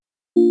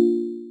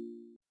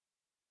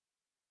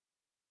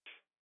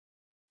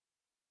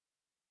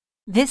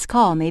This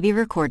call may be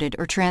recorded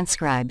or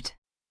transcribed.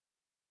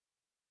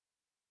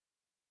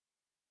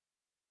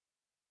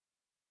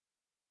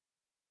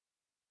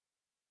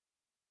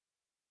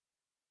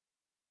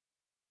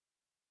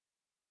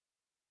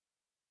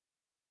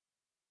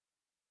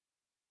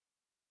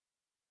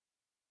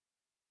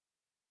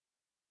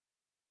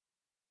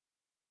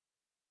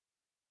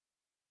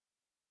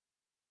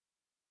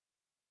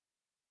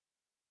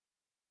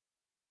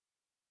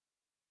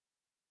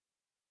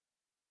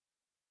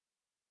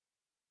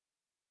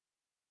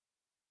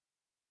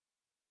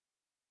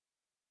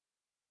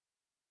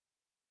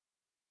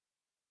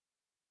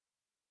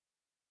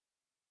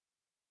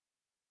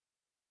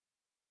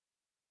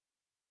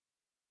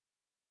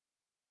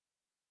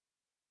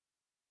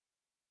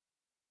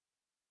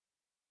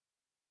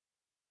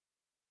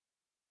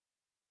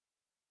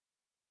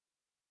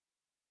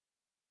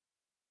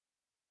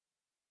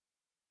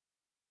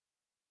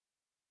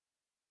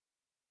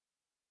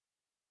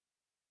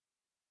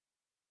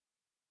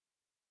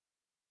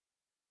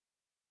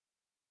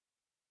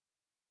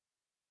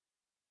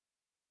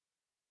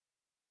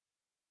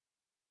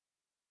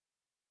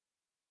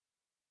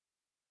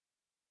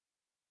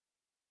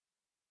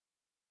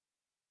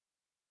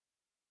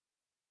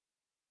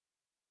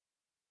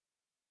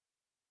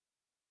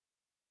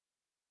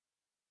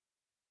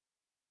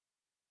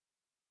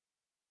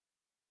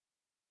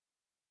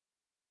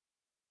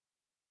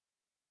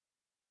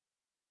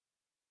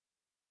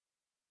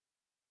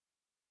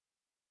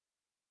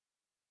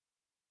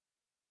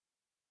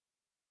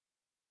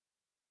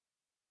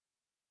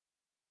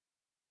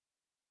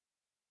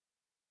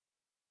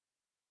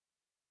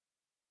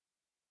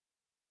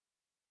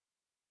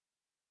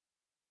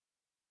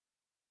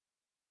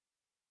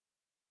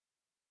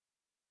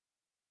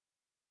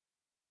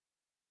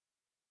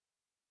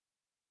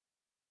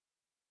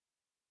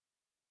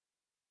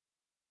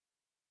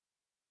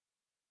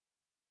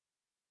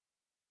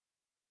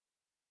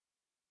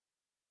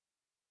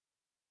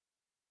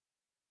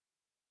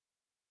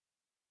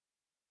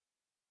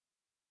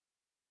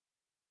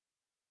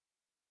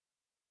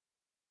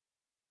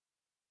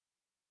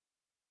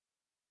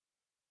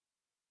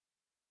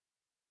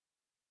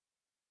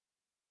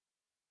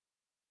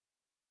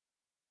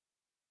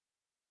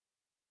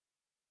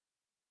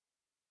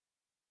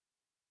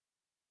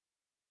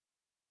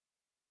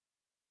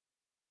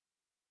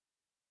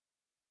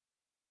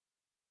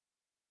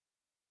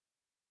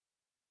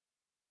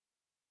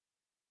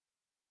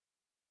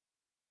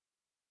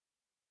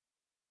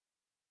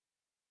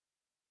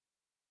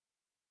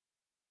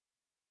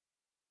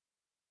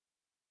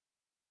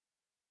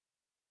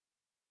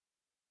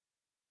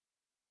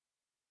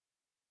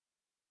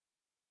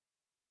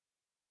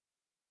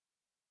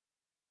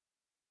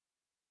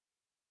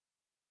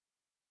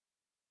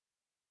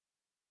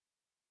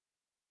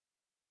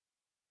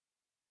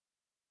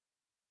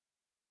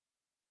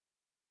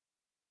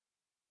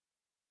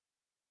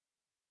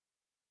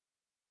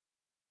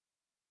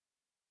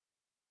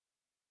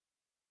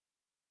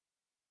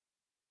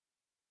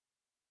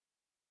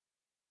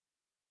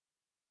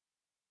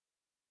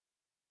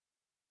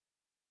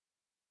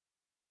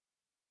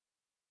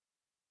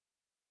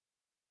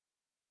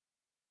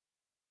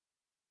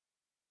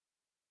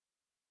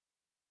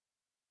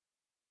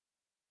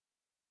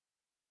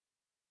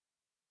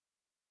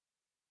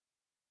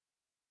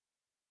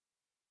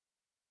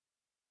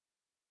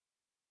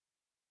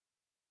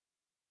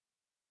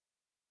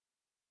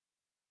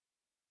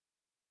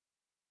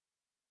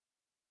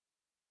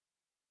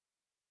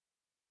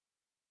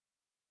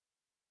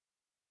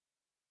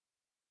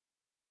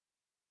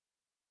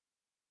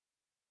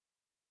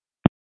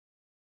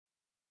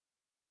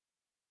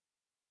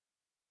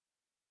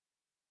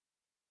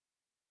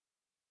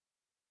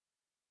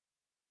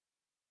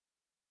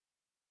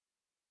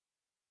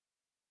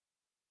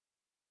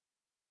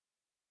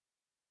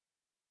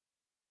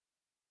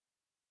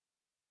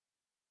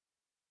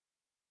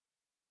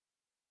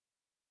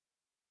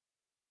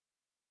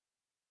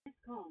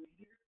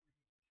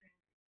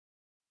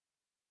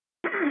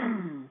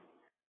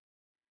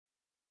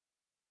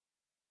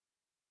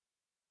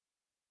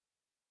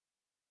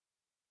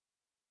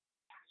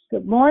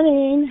 Good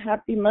morning.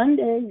 Happy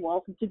Monday.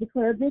 Welcome to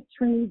Declare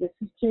Victory. This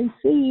is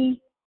JC.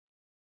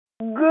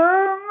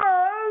 Good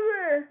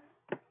morning.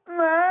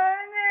 My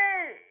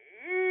name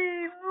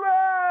is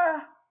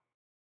Eva.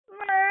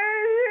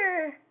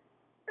 Mary.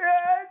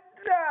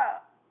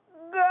 Rata.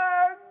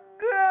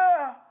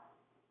 Gaga.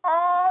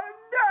 All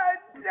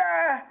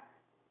that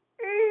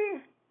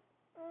is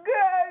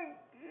good.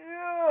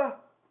 You.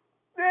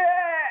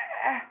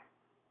 There.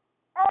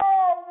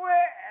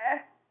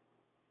 Always.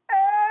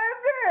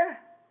 Every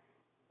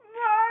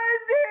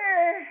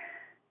Monday.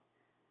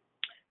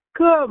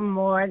 Good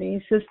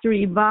morning, Sister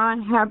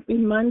Yvonne. Happy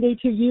Monday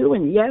to you.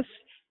 And yes,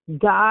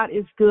 God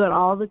is good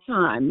all the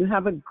time. You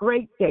have a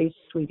great day,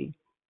 sweetie.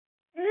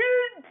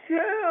 You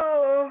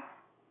too.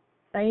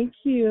 Thank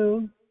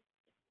you.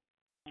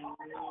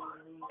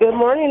 Good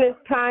morning, it's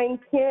Kind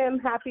Kim.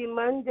 Happy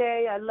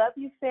Monday. I love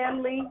you,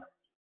 family.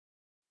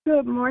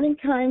 Good morning,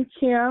 kind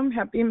Kim.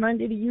 Happy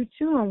Monday to you,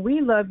 too. And we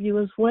love you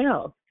as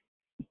well.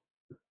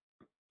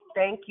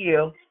 Thank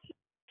you.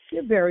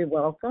 You're very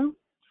welcome.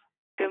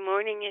 Good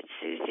morning, it's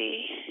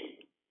Susie.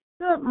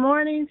 Good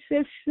morning,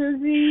 Sis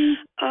Susie.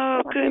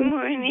 Oh, good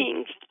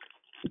morning.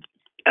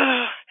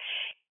 Oh,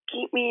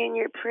 keep me in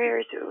your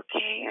prayers,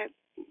 okay? I'm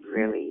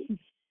really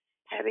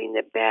having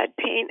the bad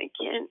pain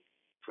again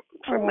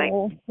from my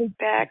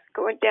back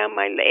going down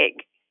my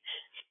leg.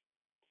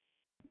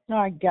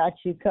 I got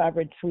you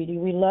covered, sweetie.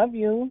 We love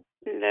you.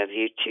 Love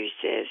you too,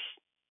 sis.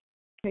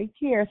 Take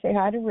care. Say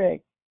hi to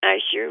Rick. I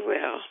sure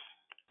will.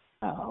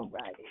 All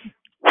righty.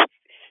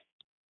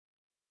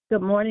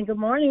 Good morning. Good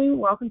morning.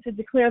 Welcome to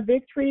Declare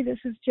Victory. This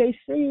is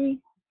JC.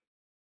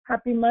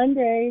 Happy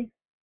Monday.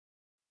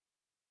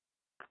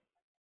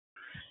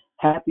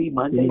 Happy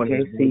Monday,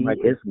 JC.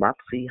 It's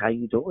Moxie. How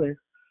you doing?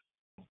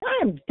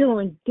 I'm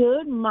doing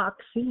good,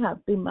 Moxie.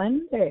 Happy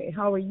Monday.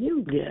 How are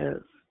you? Yes,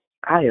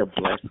 I am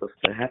blessed,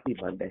 sister. Happy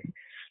Monday.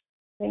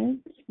 Thank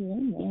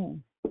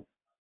you.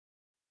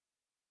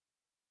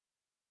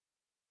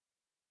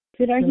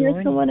 Did I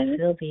hear someone else?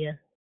 Sylvia.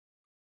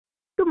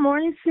 Good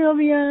morning,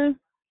 Sylvia.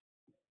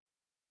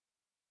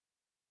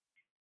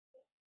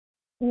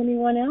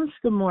 Anyone else?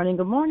 Good morning.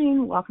 Good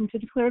morning. Welcome to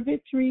Declare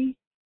Victory.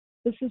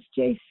 This is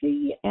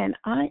JC, and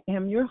I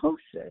am your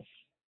hostess.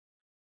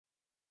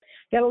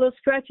 Got a little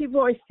scratchy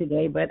voice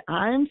today, but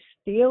I'm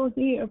still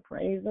here.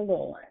 Praise the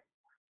Lord.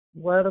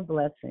 What a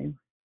blessing.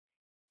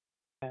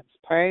 Yes,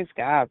 praise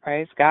God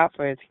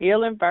for his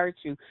healing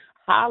virtue.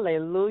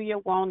 Hallelujah.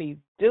 Won't he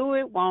do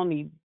it? Won't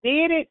he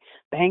did it?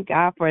 Thank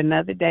God for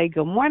another day.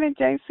 Good morning,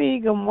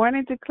 JC. Good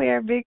morning,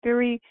 Declare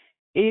Victory.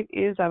 It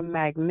is a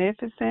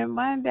magnificent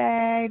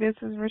Monday. This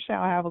is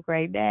Rochelle. Have a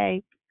great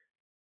day.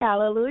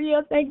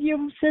 Hallelujah. Thank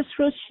you, Sis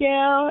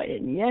Rochelle.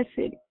 And yes,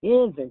 it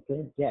is a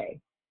good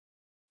day.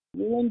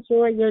 You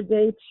enjoy your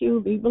day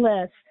too. Be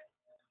blessed.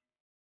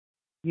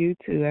 You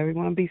too.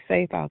 Everyone be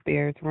safe out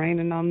there. It's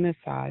raining on this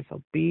side,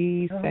 so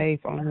be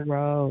safe on the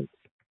roads.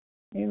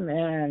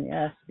 Amen.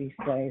 Yes, be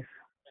safe.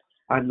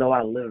 I know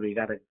I literally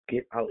got to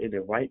get out in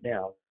it right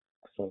now,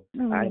 so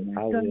I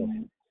will.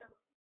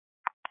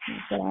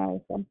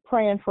 Guys, I'm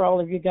praying for all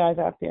of you guys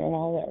out there in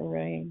all that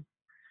rain.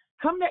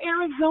 Come to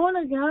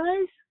Arizona,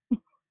 guys.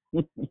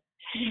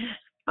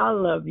 I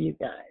love you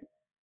guys.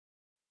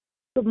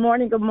 Good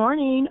morning. Good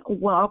morning.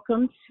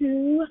 Welcome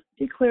to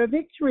Declare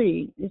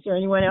Victory. Is there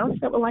anyone else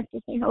that would like to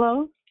say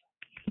hello?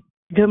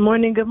 Good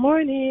morning. Good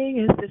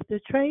morning. It's Sister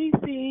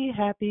Tracy.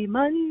 Happy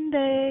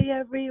Monday,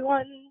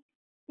 everyone.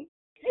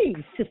 Hey,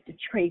 Sister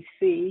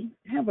Tracy.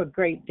 Have a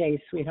great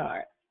day,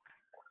 sweetheart.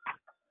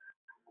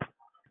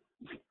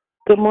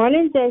 Good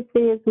morning, JC.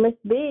 It's Miss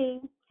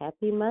B.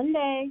 Happy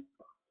Monday.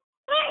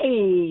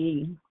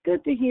 Hey,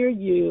 good to hear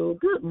you.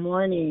 Good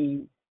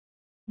morning.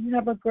 You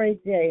have a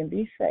great day and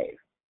be safe.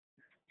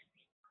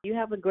 You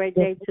have a great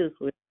day too,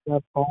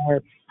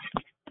 sweetheart.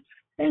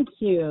 Thank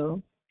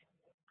you.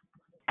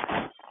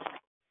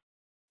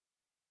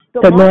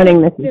 Good morning,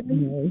 Mrs.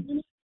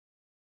 Mary.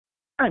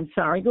 I'm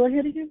sorry. Go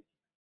ahead again.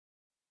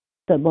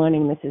 Good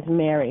morning, Mrs.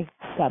 Mary.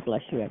 God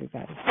bless you,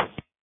 everybody.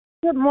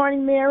 Good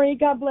morning, Mary.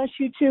 God bless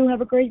you, too.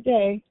 Have a great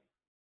day.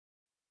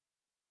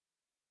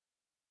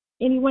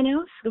 Anyone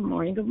else? Good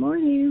morning. Good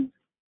morning.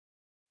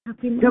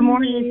 Happy Monday. Good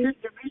morning,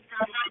 Sister Rita.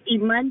 Happy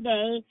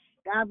Monday.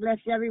 God bless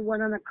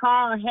everyone on the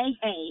call.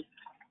 Hey.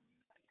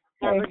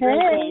 Have a great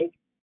day.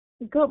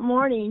 Good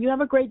morning. You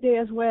have a great day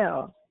as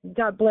well.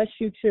 God bless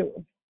you, too.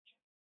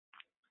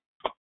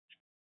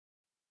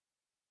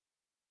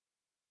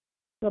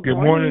 Good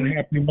morning.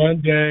 Happy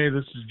Monday.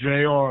 This is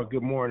JR.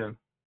 Good morning.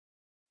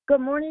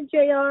 Good morning,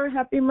 JR.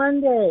 Happy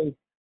Monday.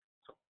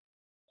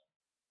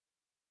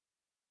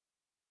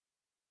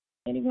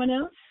 Anyone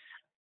else?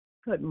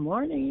 Good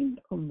morning.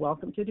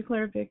 Welcome to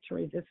Declare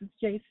Victory. This is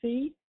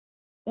JC,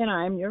 and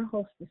I'm your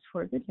hostess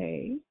for the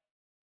day.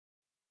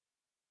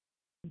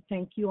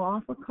 Thank you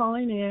all for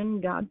calling in.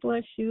 God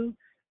bless you.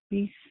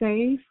 Be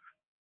safe.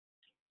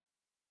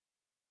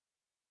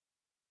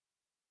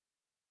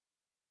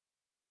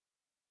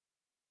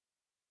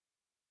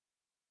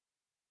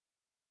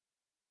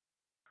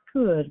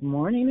 Good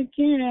morning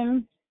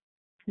again.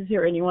 Is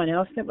there anyone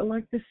else that would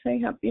like to say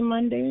happy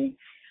Monday?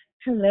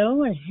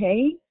 Hello or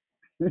hey?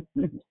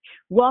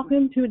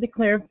 Welcome to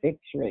Declare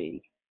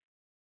Victory.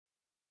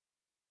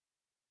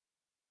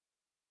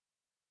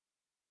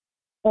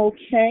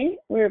 Okay,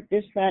 well, if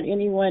there's not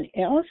anyone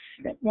else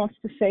that wants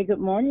to say good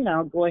morning,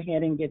 I'll go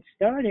ahead and get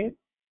started.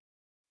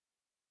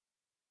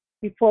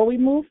 Before we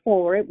move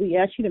forward, we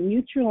ask you to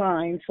mute your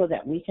line so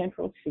that we can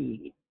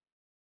proceed.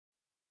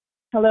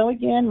 Hello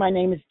again, my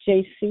name is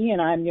JC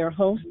and I'm your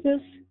hostess.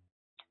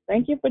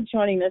 Thank you for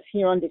joining us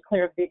here on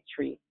Declare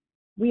Victory.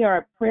 We are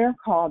a prayer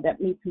call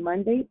that meets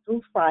Monday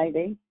through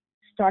Friday,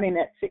 starting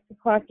at 6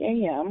 o'clock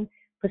a.m.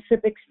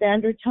 Pacific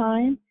Standard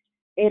Time,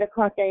 8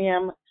 o'clock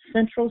a.m.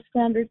 Central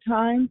Standard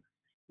Time,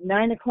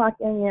 9 o'clock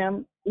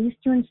a.m.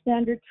 Eastern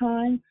Standard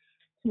Time,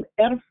 to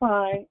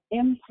edify,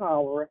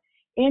 empower,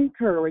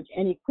 encourage,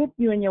 and equip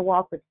you in your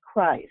walk with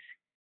Christ.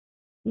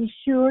 Be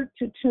sure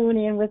to tune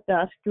in with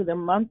us through the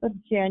month of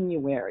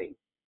January.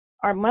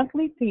 Our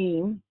monthly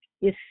theme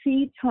is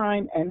Seed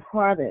Time and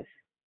Harvest.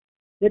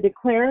 The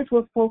declarers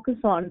will focus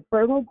on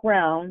fertile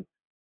ground,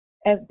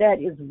 as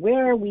that is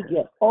where we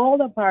get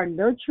all of our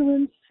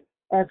nurturance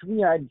as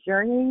we are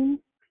journeying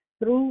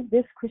through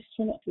this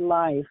Christian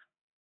life.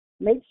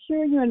 Make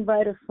sure you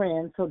invite a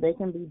friend so they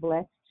can be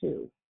blessed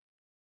too.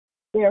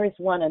 There is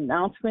one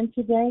announcement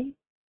today.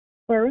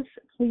 First,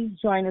 please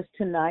join us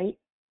tonight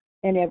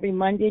and every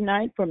Monday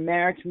night for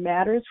Marriage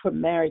Matters for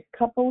married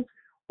couples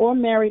or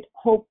married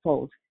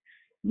hopefuls.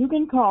 You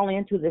can call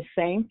in to the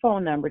same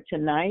phone number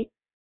tonight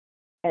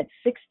at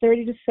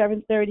 6:30 to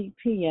 7:30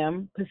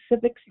 p.m.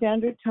 Pacific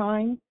Standard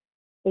Time,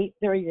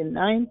 8:30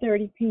 to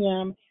 9:30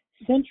 p.m.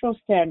 Central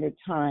Standard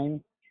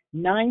Time,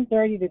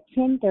 9:30 to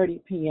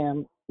 10:30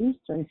 p.m.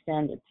 Eastern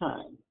Standard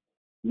Time.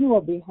 You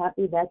will be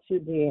happy that you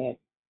did.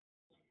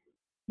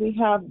 We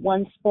have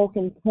one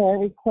spoken prayer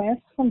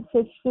request from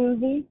Sis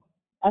Susie,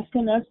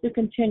 asking us to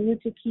continue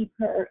to keep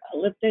her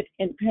lifted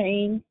in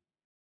pain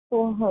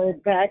for her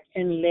back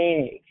and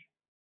leg.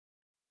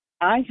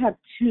 I have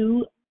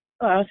two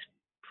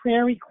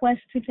prayer requests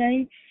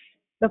today.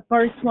 The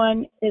first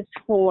one is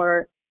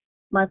for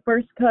my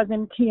first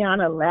cousin,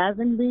 Kiana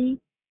Lazenby,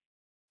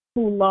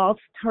 who lost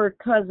her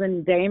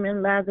cousin, Damon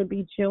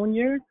Lazenby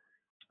Jr.,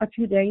 a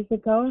few days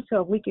ago.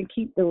 So if we can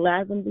keep the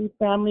Lazenby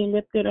family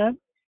lifted up.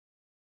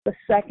 The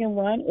second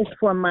one is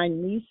for my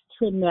niece,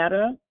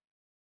 Trinetta.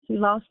 She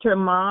lost her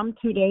mom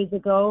 2 days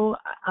ago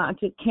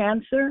to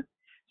cancer.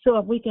 So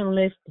if we can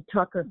lift the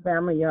Tucker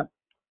family up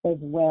as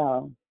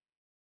well.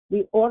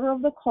 The order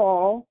of the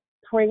call,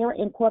 prayer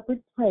and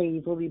corporate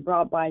praise, will be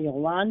brought by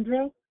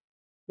Yolanda.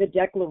 The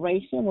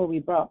declaration will be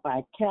brought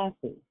by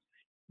Kathy.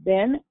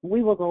 Then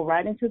we will go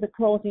right into the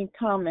closing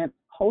comments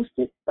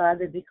hosted by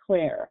the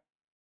declarer.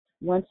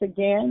 Once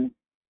again,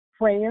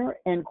 prayer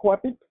and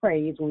corporate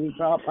praise will be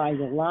brought by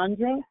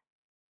Yolanda.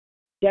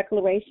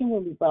 Declaration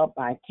will be brought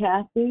by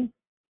Kathy.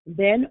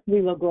 Then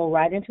we will go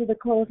right into the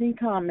closing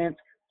comments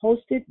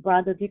hosted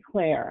by the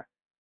declarer.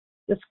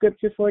 The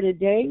scripture for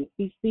today,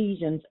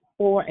 Ephesians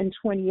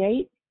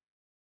 4:28.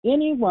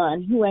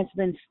 Anyone who has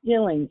been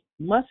stealing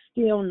must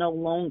steal no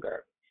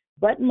longer,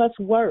 but must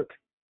work,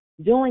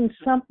 doing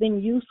something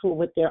useful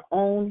with their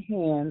own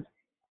hands,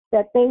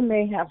 that they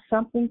may have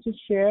something to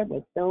share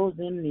with those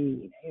in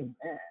need.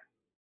 Amen.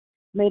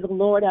 May the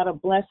Lord add a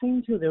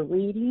blessing to the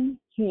reading,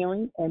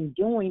 hearing, and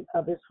doing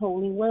of His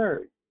holy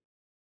word.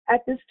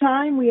 At this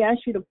time, we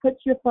ask you to put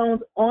your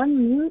phones on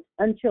mute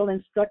until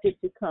instructed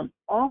to come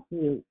off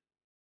mute.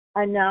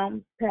 I now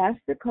pass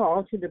the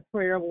call to the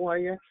prayer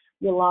warrior,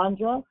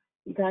 Yolanda.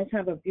 You guys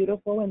have a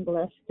beautiful and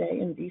blessed day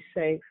and be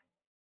safe.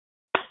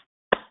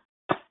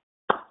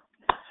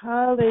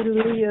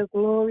 Hallelujah.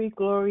 Glory,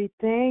 glory.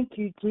 Thank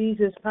you,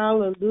 Jesus.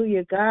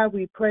 Hallelujah. God,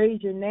 we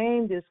praise your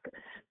name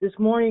this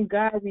morning.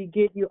 God, we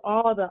give you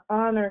all the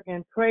honor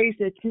and praise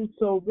that you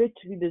so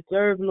richly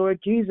deserve, Lord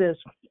Jesus.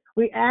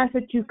 We ask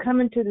that you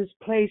come into this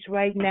place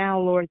right now,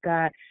 Lord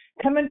God.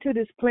 Come into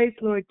this place,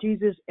 Lord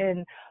Jesus,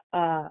 and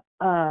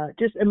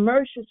just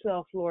immerse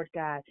yourself, Lord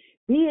God.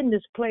 Be in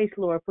this place,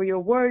 Lord, for your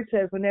word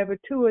says whenever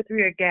 2 or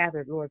 3 are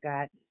gathered, Lord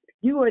God,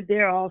 you are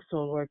there also,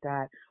 Lord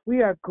God.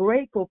 We are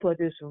grateful for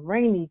this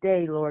rainy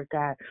day, Lord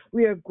God.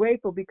 We are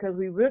grateful because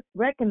we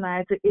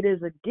recognize that it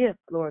is a gift,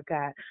 Lord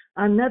God.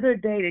 Another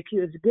day that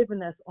you have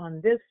given us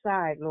on this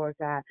side, Lord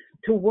God,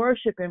 to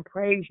worship and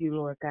praise you,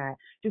 Lord God,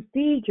 to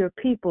feed your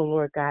people,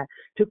 Lord God,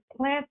 to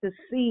plant the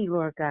seed,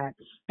 Lord God,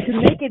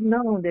 to make it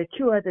known that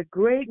you are the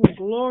great and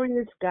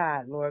glorious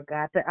God, Lord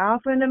God, the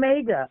Alpha and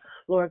Omega,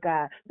 Lord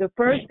God, the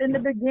first and the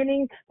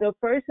beginning, the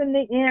first and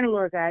the end,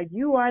 Lord God.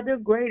 You are the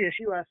greatest.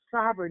 You are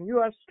sovereign. You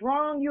are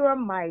strong. You are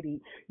mighty.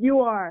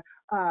 You are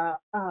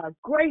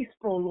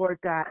graceful, Lord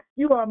God.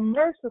 You are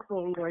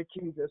merciful, Lord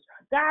Jesus.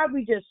 God,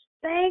 we just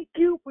thank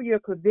you for your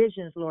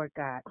provisions, Lord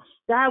God.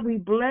 God, we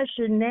bless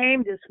your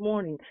name this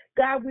morning.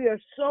 God, we are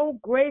so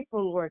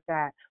grateful, Lord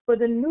God, for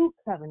the new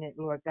covenant,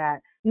 Lord God.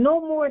 No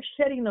more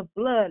shedding of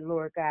blood,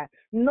 Lord God.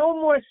 No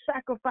more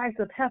sacrifice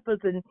of heifers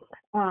and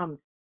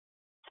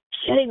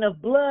shedding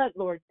of blood,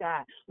 Lord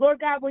God. Lord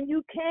God, when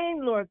you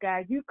came, Lord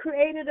God, you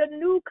created a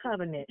new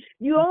covenant.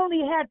 You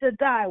only had to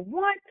die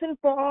once and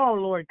for all,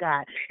 Lord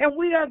God. And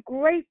we are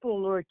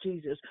grateful, Lord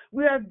Jesus.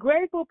 We are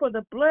grateful for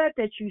the blood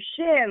that you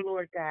shed,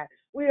 Lord God.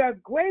 We are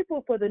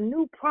grateful for the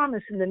new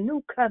promise and the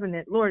new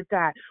covenant, Lord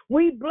God.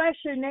 We bless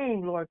your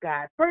name, Lord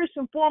God. First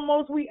and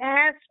foremost, we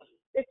ask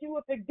that you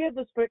would forgive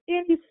us for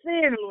any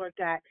sin, Lord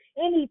God,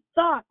 any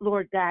thought,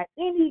 Lord God,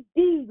 any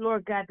deed,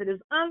 Lord God, that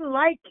is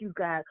unlike you,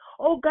 God.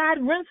 Oh, God,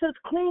 rinse us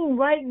clean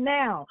right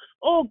now.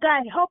 Oh,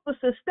 God, help us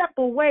to step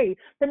away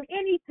from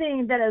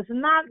anything that is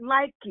not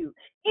like you,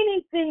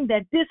 anything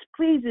that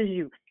displeases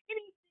you,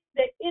 anything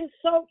that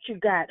insults you,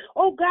 God.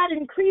 Oh, God,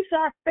 increase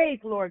our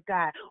faith, Lord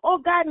God. Oh,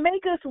 God,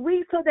 make us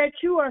weak so that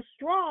you are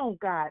strong,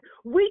 God.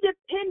 We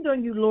depend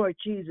on you, Lord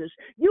Jesus.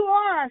 You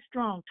are our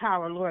strong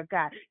tower, Lord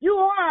God. You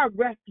are our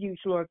refuge,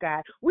 Lord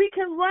God. We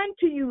can run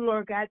to you,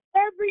 Lord God,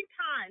 every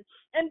time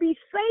and be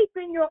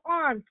safe in your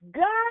arms.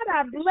 God,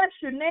 I bless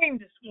your name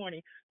this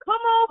morning. Come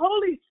on,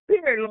 Holy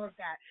Spirit, Lord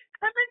God.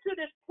 come into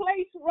this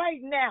place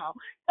right now.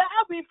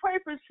 God, we pray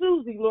for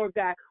Susie, Lord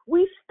God.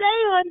 We stay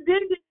on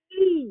bended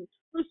knees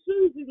for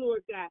Susie,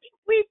 Lord God.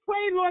 We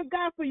pray, Lord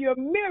God, for your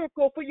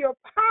miracle, for your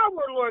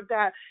power, Lord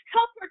God.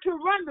 Help her to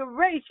run the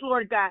race,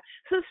 Lord God.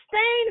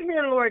 Sustain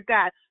her, Lord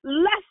God.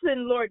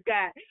 Lessen, Lord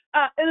God.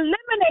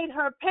 Eliminate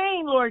her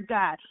pain, Lord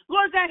God.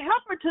 Lord God,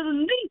 help her to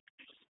leap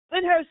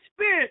in her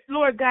spirit,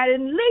 Lord God,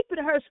 and leap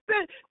in her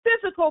spirit,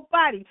 physical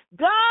body.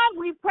 God,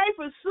 we pray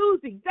for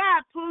Susie.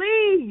 God,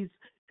 please.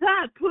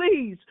 God,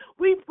 please.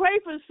 We pray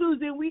for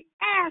Susie. We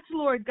ask,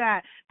 Lord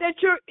God, that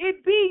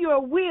it be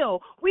your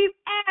will. We've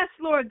asked,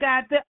 Lord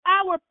God, that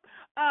our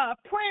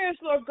prayers,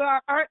 Lord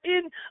God, are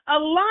in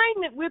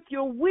alignment with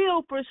your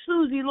will for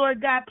Susie,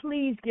 Lord God.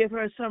 Please give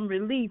her some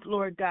relief,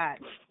 Lord God.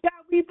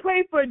 God, we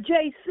pray for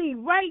JC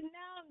right now.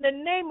 In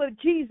the name of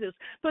Jesus,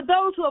 for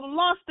those who have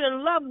lost their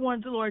loved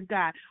ones, Lord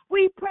God,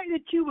 we pray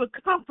that you will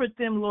comfort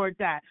them, Lord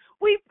God.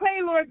 We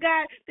pray, Lord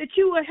God, that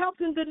you will help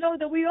them to know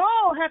that we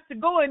all have to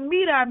go and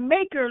meet our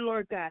Maker,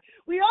 Lord God.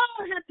 We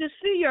all have to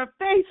see your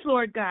face,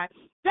 Lord God.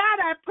 God,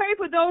 I pray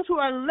for those who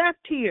are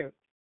left here,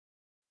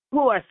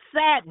 who are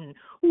saddened,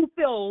 who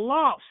feel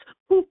lost,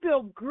 who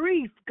feel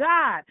grief.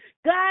 God,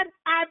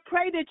 I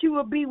pray that you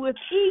will be with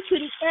each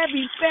and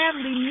every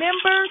family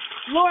member.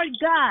 Lord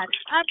God,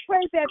 I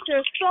pray that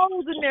their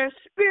souls and their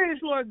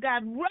spirits, Lord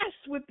God,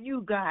 rest with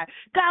you, God.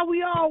 God,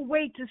 we all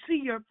wait to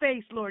see your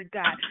face, Lord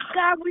God.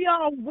 God, we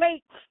all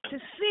wait to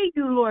see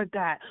you, Lord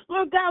God.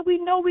 Lord God,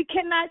 we know we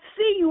cannot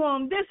see you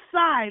on this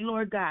side,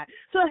 Lord God.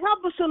 So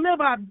help us to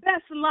live our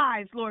best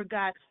lives, Lord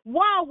God,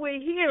 while we're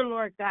here,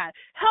 Lord God.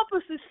 Help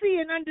us to see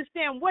and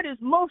understand what is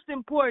most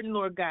important,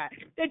 Lord God,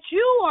 that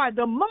you are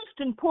the most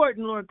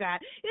important, Lord God.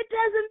 It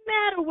doesn't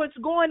matter what's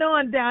going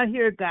on down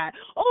here, God.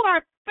 Oh,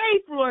 our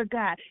faith, Lord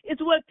God, is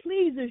what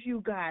pleases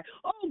you, God.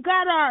 Oh,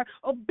 God, our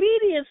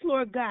obedience,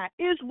 Lord God,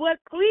 is what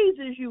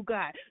pleases you,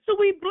 God. So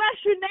we bless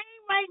your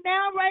name right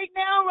now,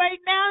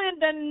 in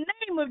the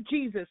name of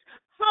Jesus.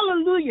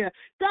 Hallelujah.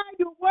 God,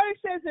 your word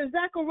says in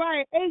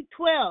Zechariah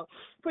 8:12,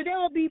 for there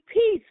will be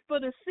peace for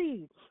the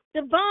seed.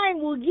 The vine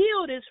will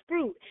yield its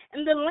fruit,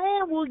 and the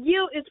land will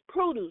yield its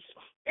produce,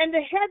 and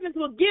the heavens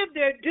will give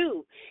their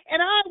due.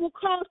 And I will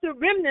cause the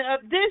remnant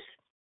of this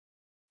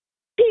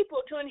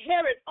people to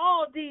inherit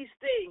all these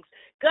things.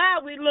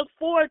 God, we look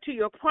forward to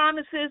your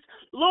promises.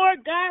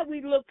 Lord God,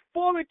 we look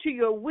forward to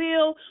your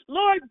will.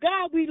 Lord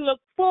God, we look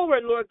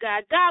forward, Lord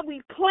God. God,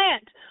 we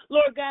plant,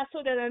 Lord God,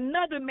 so that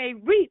another may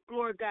reap,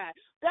 Lord God.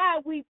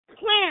 God, we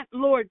plant,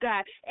 Lord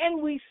God,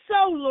 and we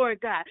sow, Lord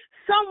God.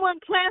 Someone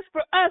plants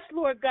for us,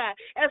 Lord God,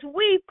 as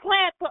we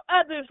plant for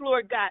others,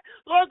 Lord God.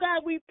 Lord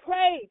God, we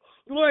pray,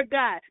 Lord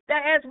God,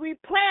 that as we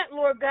plant,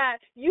 Lord God,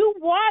 you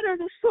water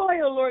the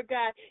soil, Lord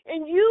God,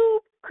 and you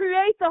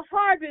create the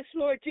harvest,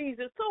 Lord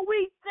Jesus. So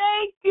we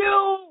thank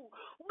you.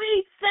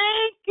 We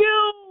thank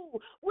you.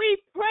 We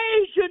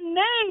praise your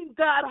name,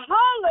 God.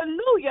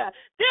 Hallelujah.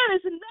 There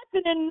is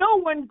nothing and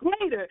no one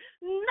greater,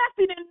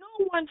 nothing and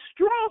no one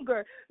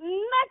stronger,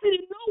 nothing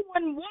and no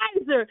one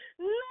wiser,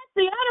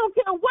 nothing. I don't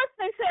care what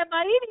they say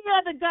about any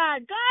other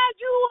God. God,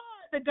 you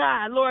are the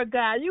God, Lord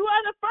God. You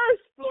are the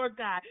first, Lord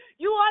God.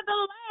 You are the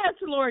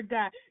last, Lord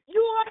God.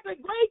 You are the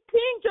great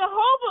King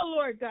Jehovah,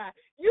 Lord God.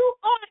 You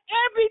are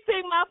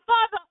everything, my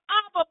Father,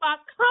 Abba, my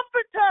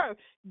comforter.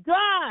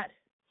 God,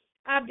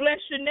 I bless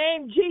your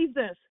name,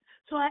 Jesus.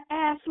 So I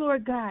ask,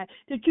 Lord God,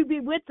 that you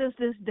be with us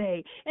this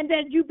day and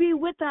that you be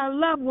with our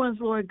loved ones,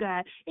 Lord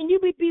God, and you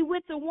be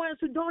with the ones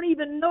who don't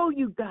even know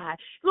you, God.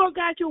 Lord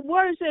God, your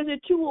word says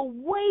that you will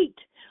wait,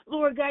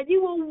 Lord God.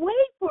 You will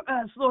wait for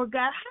us, Lord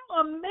God.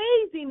 How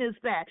amazing is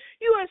that?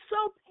 You are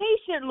so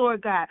patient,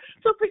 Lord God.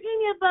 So for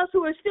any of us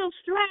who are still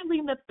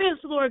straddling the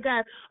fence, Lord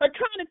God, or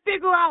trying to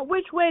figure out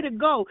which way to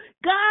go,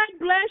 God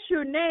bless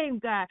your name,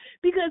 God,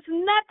 because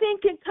nothing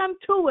can come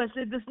to us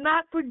if it's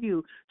not for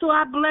you. So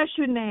I bless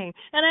your name.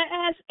 And I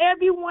ask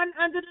everyone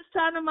under the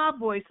sound of my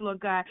voice, Lord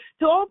God,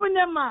 to open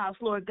their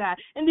mouths, Lord God,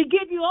 and to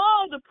give you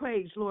all the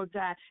praise, Lord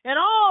God, and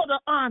all the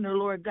honor,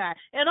 Lord God,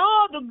 and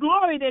all the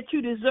glory that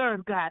you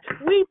deserve, God.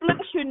 We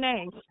bless your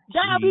name.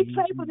 God, we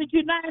pray for the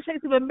United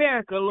States of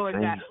America, Lord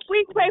God.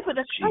 We pray for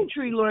the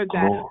country, Lord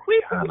God.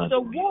 We pray for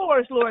the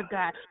wars, Lord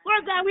God.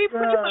 Lord God, we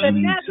pray for the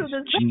natural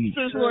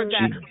disasters, Lord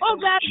God. Oh,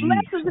 God,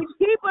 bless us and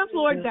keep us,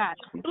 Lord God.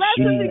 Bless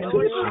us and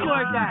keep us,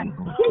 Lord God.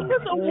 Keep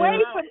us away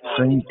from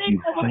anything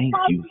that will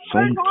cause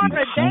hurt, harm,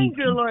 or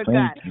danger, Lord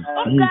God.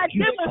 Oh, God,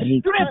 give us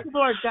strength,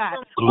 Lord God.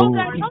 Oh,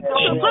 God, help us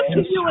to look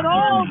to you in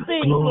all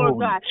things, Lord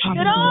God.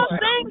 In all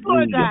things,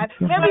 Lord God.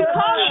 And we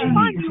call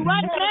upon you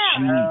right now.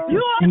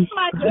 You are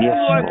my King,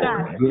 Lord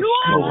God. You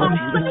are my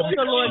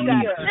Savior, Lord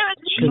God. There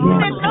is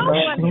nothing and no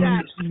one,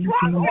 God.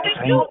 Stronger than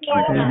you,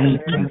 Lord God.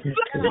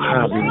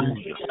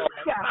 Hallelujah.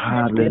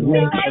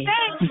 Hallelujah.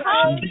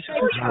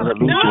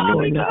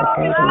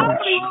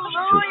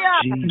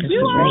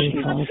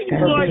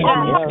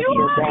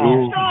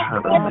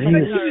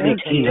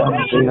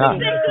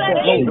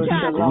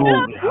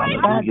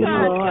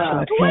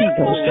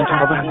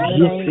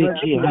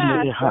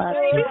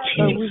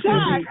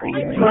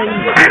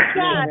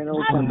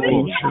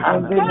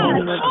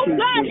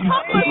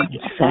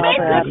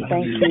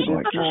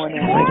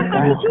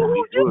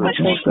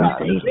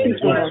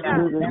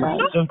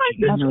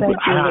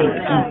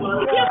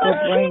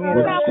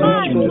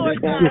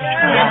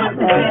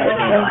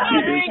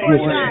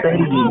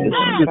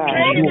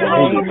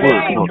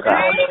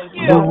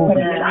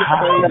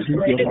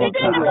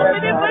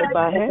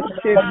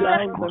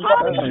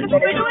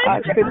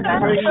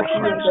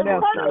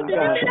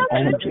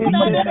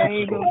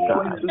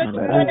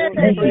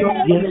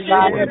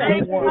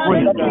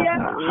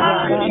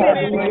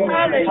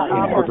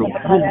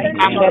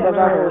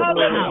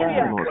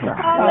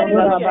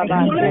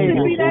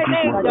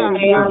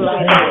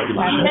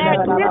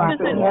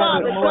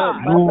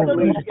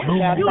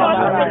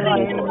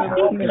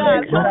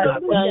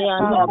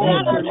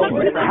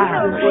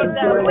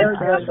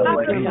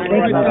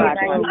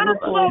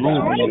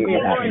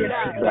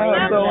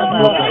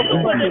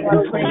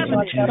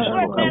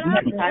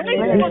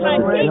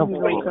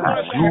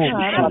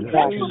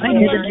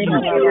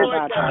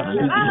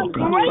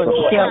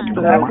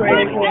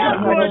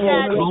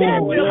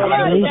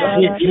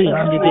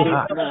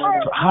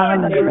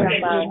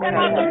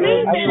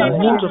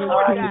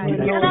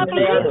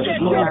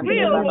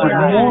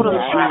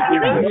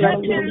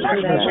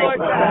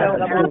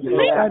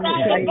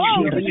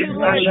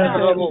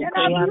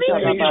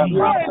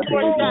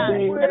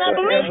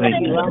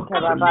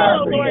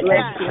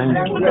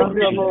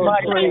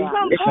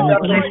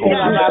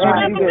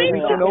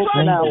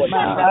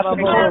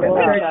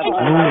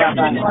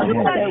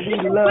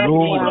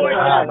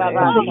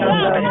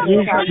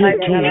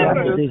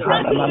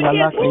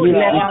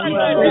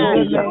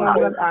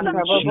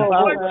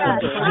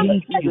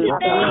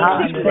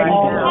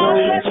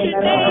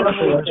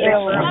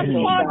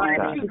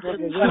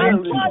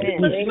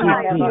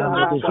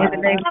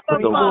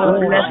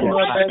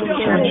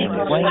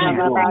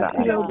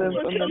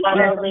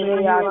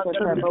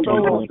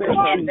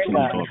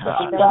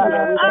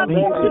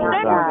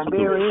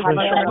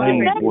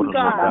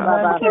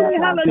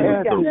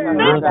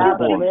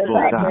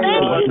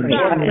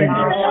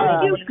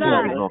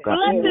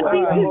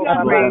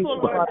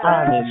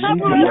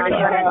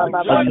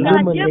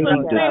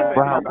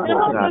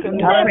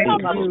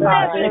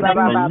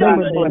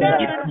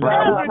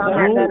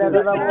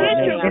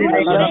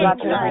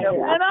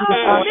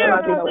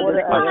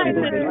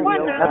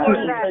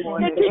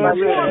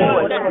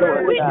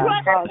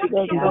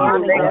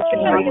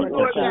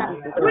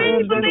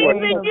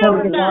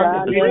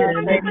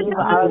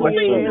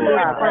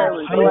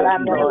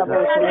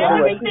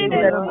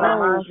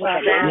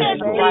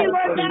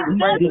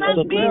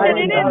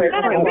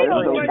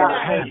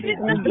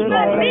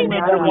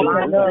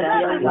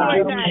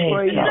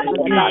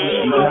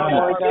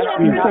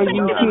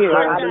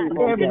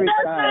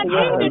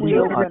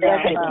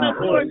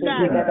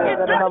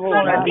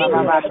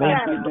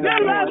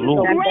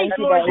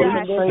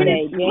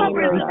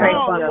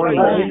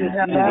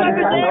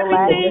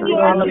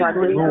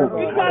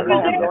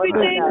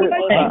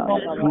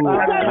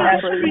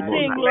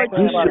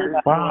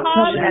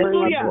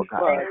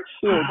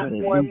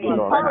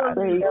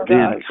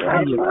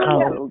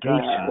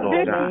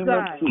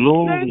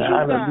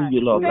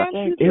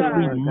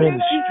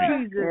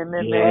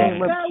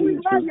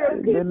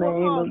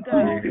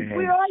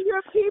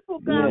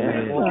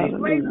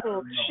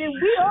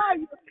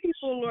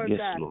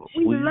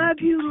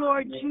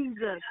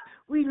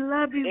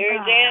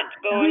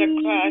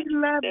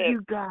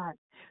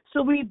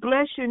 So we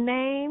bless your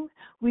name.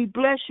 We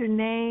bless your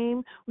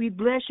name. We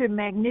bless your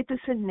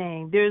magnificent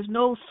name. There is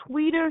no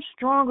sweeter,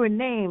 stronger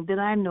name that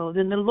I know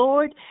than the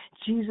Lord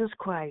Jesus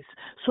Christ.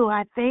 So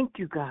I thank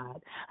you,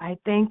 God. I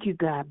thank you,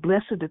 God.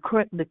 Bless the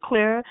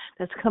declare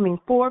that's coming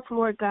forth,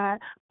 Lord God.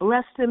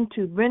 Bless them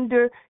to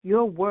render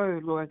your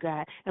word, Lord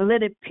God, and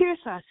let it pierce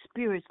our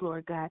spirits,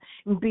 Lord God,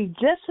 and be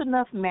just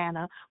enough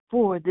manna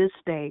for this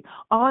day.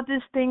 All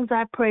these things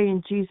I pray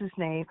in Jesus'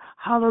 name.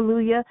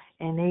 Hallelujah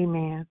and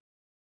amen.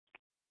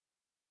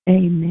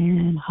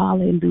 Amen.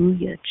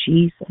 Hallelujah,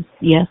 Jesus.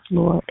 Yes,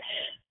 Lord.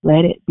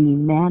 Let it be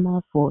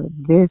manna for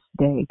this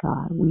day,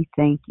 God. We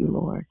thank you,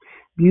 Lord.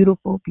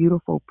 Beautiful,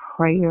 beautiful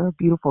prayer,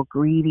 beautiful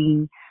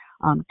greeting.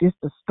 Just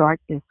to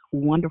start this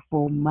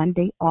wonderful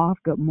Monday off.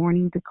 Good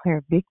morning,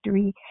 declare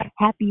victory.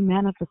 Happy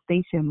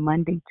Manifestation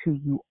Monday to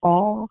you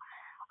all.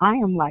 I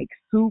am like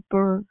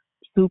super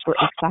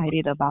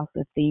excited about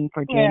the theme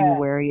for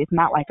January. It's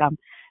not like I'm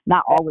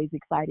not always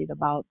excited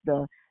about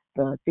the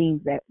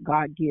things that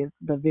God gives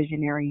the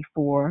visionary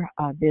for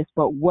this.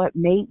 But what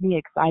made me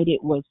excited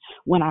was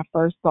when I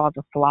first saw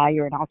the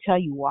flyer, and I'll tell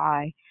you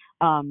why.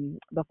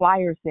 the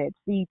flyer said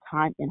seed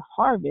time and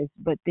harvest,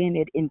 but then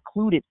it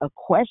included a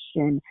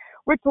question,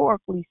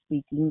 rhetorically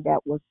speaking, that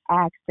was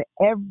asked to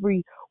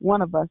every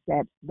one of us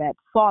that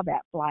saw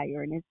that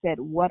flyer, and it said,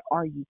 "What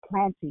are you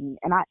planting?"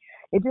 And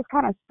it just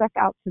kind of stuck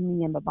out to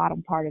me in the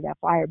bottom part of that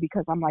flyer,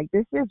 because I'm like,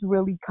 this is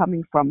really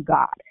coming from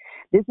God.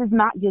 This is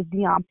not just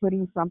Dion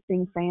putting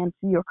something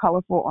fancy or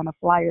colorful on a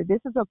flyer.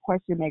 This is a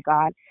question that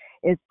God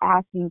is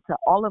asking to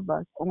all of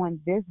us on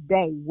this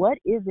day. What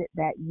is it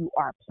that you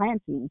are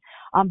planting?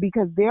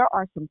 Because there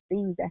are some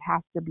things that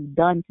have to be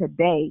done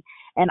today.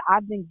 And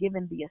I've been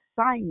given the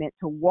assignment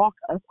to walk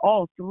us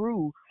all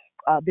through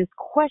this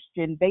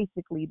question,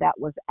 basically, that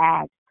was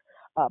asked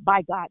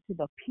by God to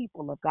the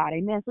people of God.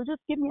 Amen. So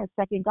just give me a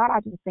second. God, I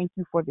just thank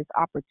you for this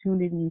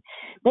opportunity.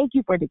 Thank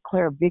you for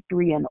declare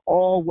victory and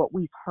all what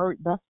we've heard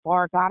thus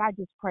far. God, I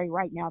just pray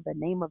right now in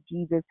the name of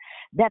Jesus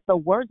that the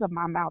words of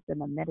my mouth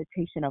and the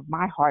meditation of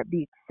my heart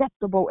be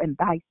acceptable in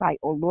thy sight,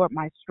 O Lord,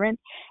 my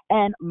strength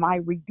and my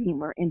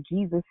redeemer. In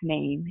Jesus'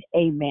 name,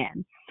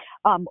 amen.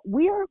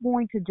 We are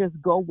going to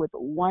just go with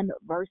one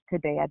verse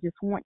today. I just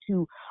want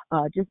to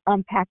just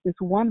unpack this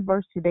one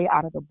verse today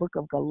out of the book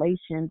of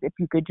Galatians. If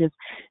you could just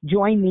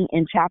join me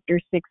in chapter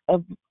 6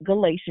 of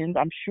Galatians.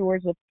 I'm sure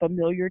it's a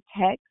familiar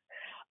text,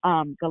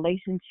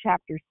 Galatians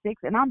chapter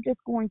 6, and I'm just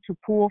going to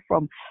pull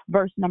from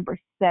verse number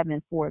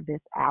 7 for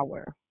this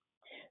hour.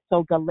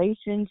 So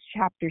Galatians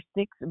chapter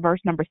 6,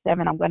 verse number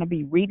 7, I'm going to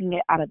be reading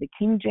it out of the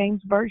King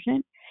James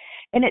Version,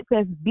 and it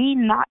says, "Be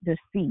not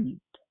deceived,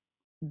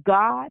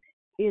 God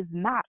is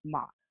not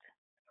mocked.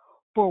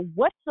 For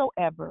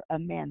whatsoever a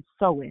man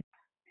soweth,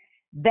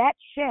 that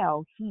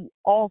shall he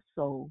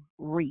also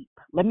reap."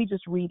 Let me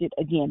just read it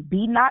again.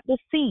 "Be not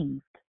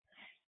deceived,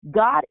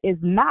 God is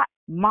not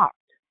mocked.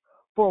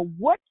 For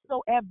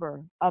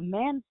whatsoever a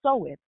man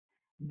soweth,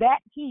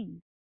 that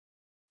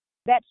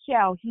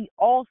shall he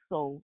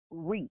also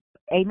reap."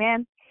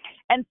 Amen.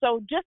 And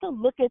so just to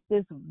look at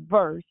this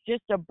verse,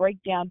 just to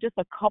break down just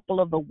a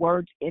couple of the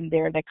words in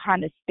there that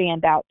kind of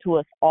stand out to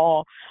us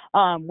all.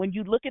 When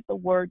you look at the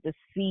word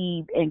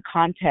deceive in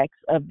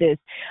context of this,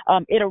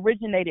 it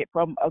originated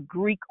from a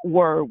Greek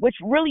word, which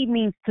really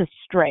means to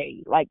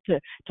stray, like to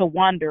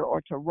wander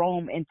or to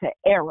roam into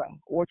error,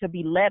 or to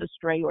be led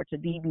astray or to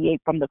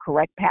deviate from the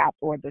correct path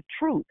or the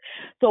truth.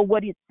 So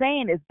what it's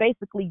saying is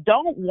basically,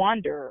 don't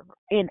wander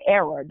in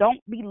error.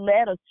 Don't be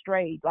led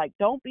astray. Like,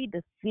 don't be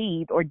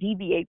deceived or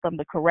deviate from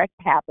the correct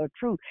path or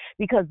truth,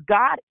 because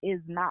God is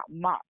not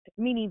mocked,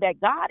 meaning that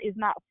God is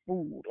not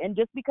fooled. And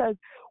just because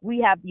we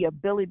have the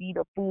ability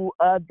to fool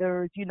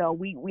others,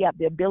 we have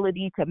the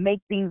ability to make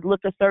things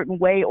look a certain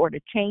way or to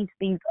change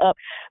things up,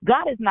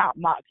 God is not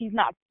mocked. He's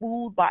not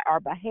fooled by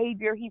our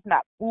behavior. He's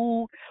not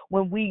fooled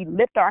when we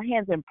lift our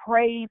hands in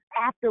praise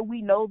after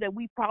we know that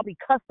we probably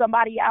cussed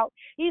somebody out.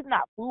 He's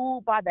not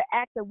fooled by the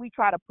act that we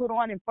try to put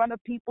on in front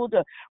of people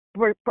to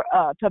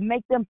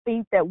make them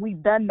think that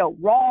we've done no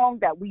wrong,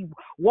 that we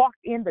walked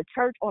in the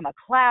church on a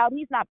cloud.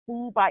 He's not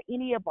fooled by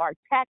any of our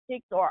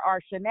tactics or our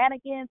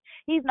shenanigans.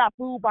 He's not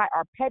fooled by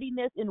our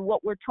pettiness in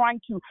what we're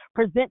trying to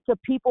present to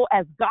people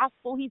as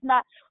gospel. He's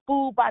not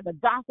fooled by the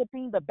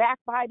gossiping, the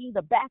backbiting,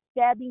 the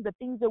backstabbing, the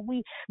things that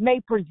we may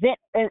present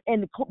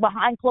in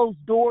behind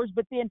closed doors,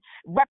 but then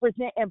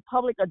represent in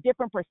public a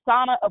different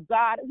persona of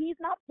God. He's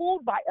not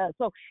fooled by us.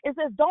 So it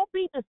says, don't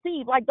be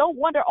deceived. Like, don't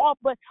wander off,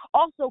 but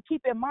also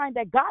keep in mind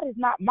that God is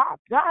not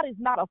mocked. God is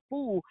not a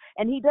fool,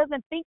 and he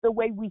doesn't think the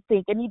way we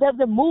think, and he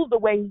doesn't move the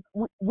way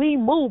we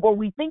move or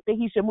we think that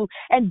he should move.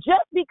 And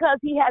just because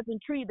he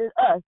hasn't treated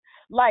us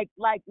like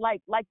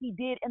he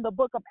did in the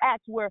book of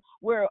Acts, where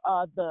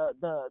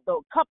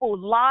the couple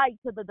lied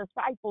to the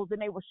disciples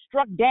and they were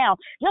struck down,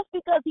 just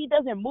because he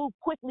doesn't move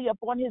quickly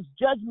upon his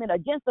judgment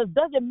against us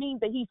doesn't mean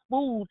that he's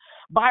fooled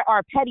by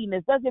our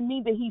pettiness, doesn't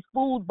mean that he's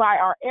fooled by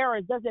our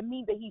errors, doesn't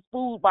mean that he's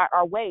fooled by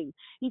our ways.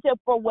 He said,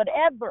 "For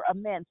whatever a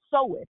man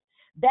soweth,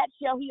 that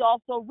shall he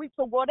also reap."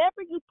 So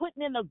whatever you put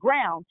in the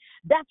ground,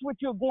 that's what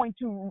you're going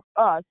to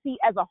see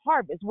as a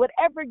harvest.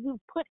 Whatever you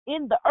put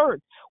in the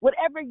earth,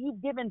 whatever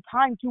you've given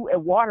time to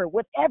and water,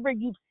 whatever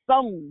you've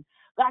sown,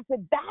 God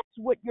said, that's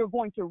what you're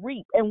going to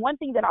reap. And one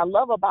thing that I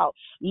love about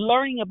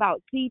learning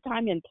about seed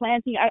time and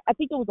planting, I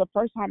think it was the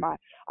first time I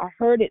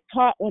heard it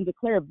taught on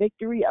Declare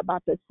Victory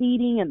about the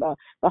seeding and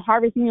the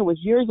harvesting. It was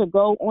years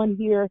ago on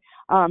here.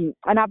 And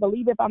I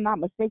believe, if I'm not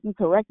mistaken,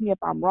 correct me if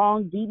I'm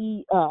wrong,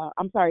 Dion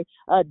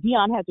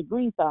has a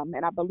green thumb,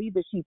 and I believe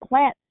that she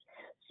plants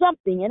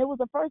something. And it was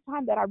the first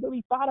time that I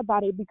really thought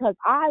about it, because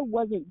I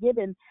wasn't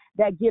given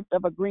that gift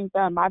of a green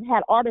thumb. I've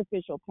had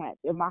artificial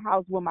plants in my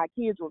house when my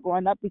kids were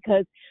growing up,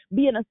 because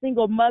being a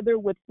single mother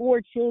with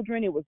 4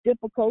 children, it was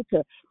difficult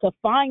to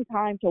find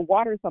time to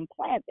water some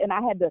plants, and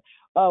I had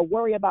to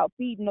worry about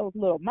feeding those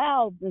little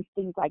mouths and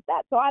things like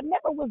that. So I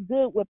never was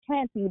good with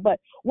planting. But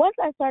once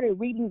I started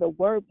reading the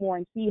word more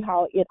and see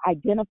how it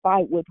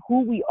identified with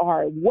who we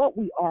are, what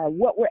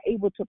we're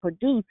able to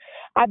produce,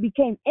 I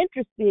became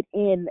interested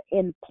in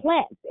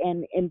plants.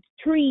 plants and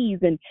trees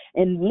and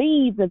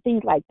leaves and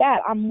things like that.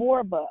 I'm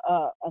more of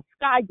a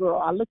sky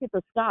girl. I look at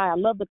the sky. I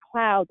love the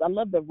clouds. I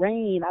love the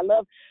rain. I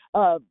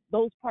love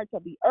those parts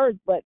of the earth.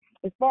 But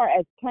as far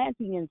as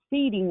planting and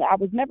seeding, I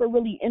was never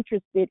really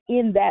interested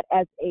in that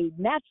as a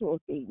natural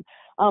thing.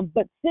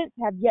 But since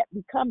have yet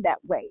become that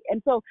way.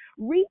 And so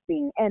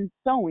reaping and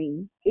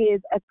sowing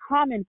is a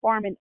common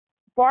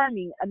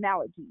farming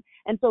analogy.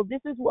 And so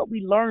this is what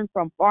we learn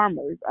from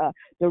farmers,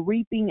 the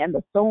reaping and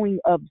the sowing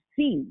of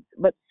seeds.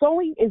 But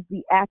sowing is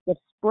the act of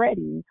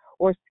spreading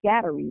or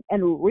scattering,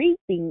 and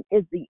reaping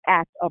is the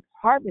act of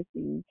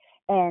harvesting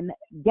and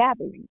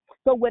gathering.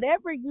 So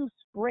whatever you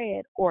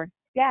spread or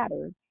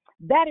scatter,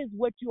 that is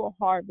what you'll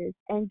harvest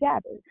and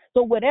gather.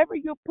 So whatever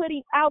you're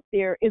putting out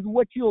there is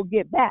what you'll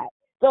get back.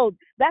 So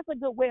that's a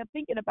good way of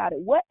thinking about it.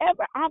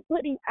 Whatever I'm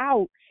putting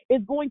out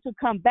is going to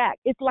come back.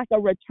 It's like a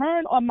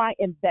return on my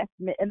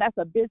investment. And that's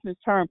a business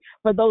term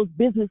for those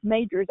business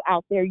majors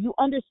out there. You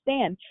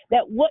understand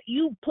that what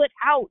you put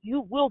out,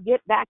 you will get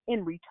back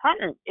in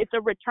return. It's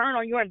a return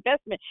on your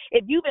investment.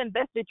 If you've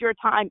invested your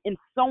time in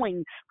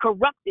sowing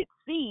corrupted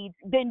seeds,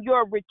 then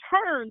your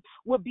return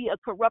will be a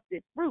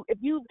corrupted fruit. If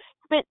you've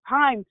spent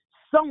time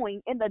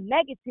sowing in the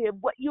negative,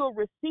 what you'll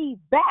receive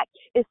back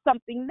is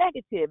something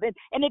negative.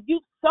 And if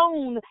you've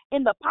sown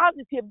in the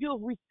positive, you'll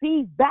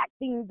receive back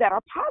things that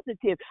are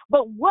positive.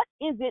 But what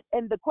is it?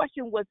 And the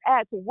question was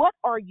asked, what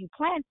are you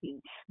planting?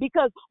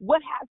 Because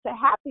what has to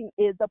happen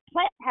is the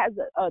plant has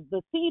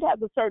the seed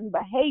has a certain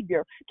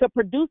behavior to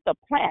produce the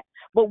plant.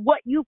 But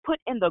what you put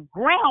in the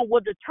ground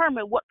will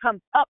determine what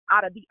comes up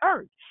out of the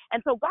earth.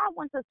 And so God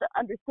wants us to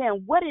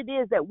understand what it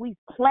is that we've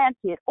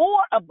planted or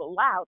have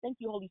allowed, thank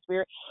you, Holy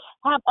Spirit,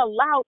 have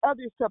allowed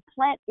others to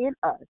plant in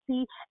us.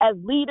 See, as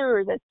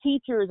leaders, as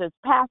teachers, as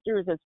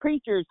pastors, as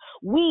preachers,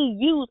 we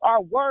use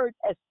our words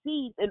as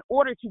seeds in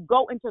order to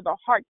go into the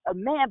heart of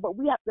man, but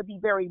we have to be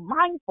very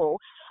mindful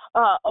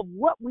of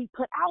what we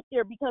put out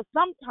there, because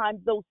sometimes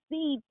those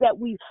seeds that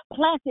we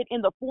planted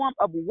in the form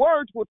of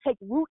words will take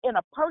root in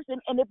a person,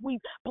 and if we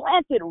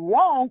planted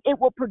wrong, it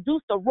will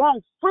produce the wrong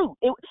fruit.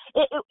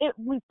 If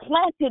we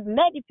planted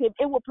negative,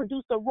 it will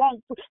produce the wrong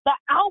fruit. The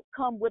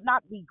outcome would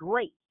not be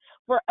great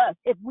for us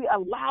if we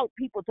allowed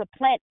people to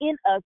plant in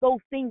us those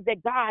things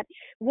that God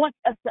wants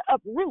us to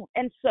uproot.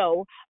 And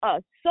so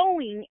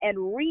sowing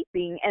and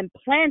reaping and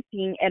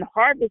planting and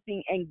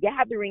harvesting and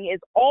gathering is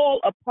all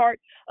a part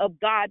of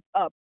God's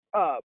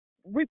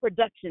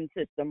reproduction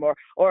system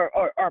or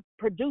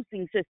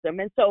producing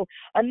system. And so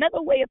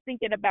another way of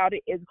thinking about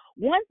it is,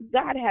 once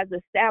God has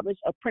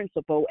established a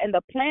principle, and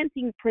the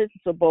planting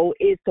principle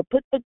is to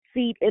put the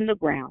seed in the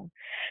ground,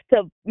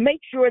 to make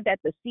sure that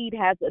the seed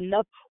has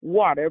enough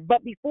water.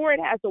 But before it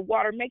has the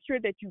water, make sure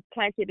that you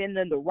plant it in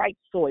the right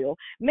soil.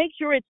 Make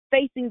sure it's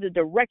facing the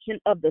direction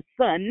of the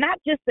sun, not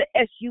just the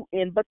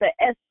S-U-N, but the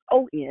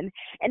S-O-N.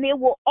 And it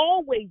will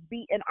always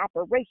be in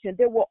operation.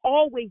 There will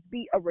always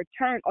be a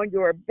return on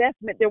your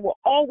investment. There will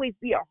always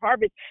be a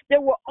harvest.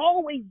 There will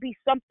always be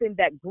something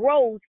that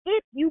grows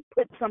if you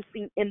put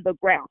something in the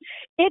ground.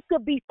 It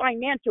could be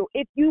financial.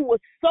 If you will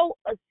sow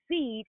a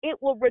seed, it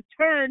will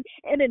return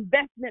an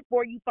investment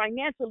for you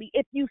financially.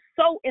 If you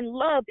sow in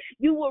love,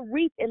 you will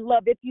reap in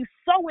love. If you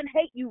sow in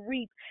hate, you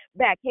reap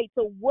back hate.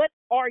 So what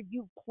are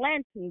you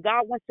planting?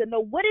 God wants to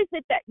know, what is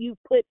it that you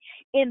put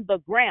in the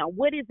ground?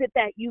 What is it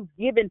that you've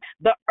given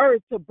the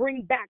earth to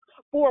bring back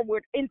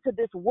forward into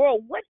this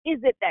world? What is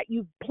it that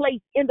you've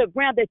placed in the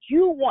ground that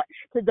you want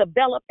to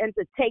develop and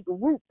to take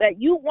root, that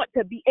you want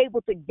to be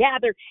able to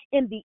gather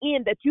in the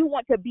end, that you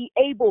want to be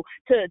able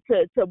to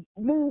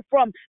move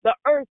from the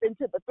earth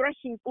into the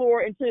threshing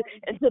floor, into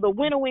the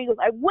winnowing?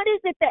 Like, what is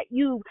it that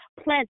you've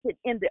planted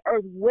in the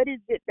earth? What is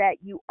it that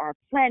you are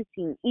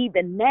planting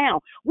even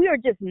now? We are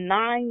just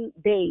 9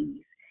 days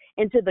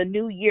into the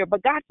new year.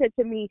 But God said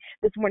to me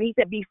this morning,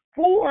 he said,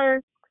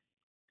 before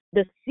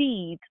the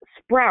seeds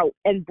sprout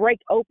and break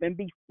open,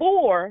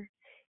 before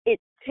it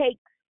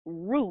takes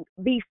root,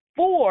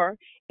 before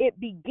it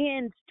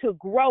begins to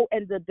grow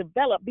and to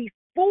develop,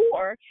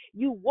 before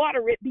you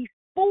water it,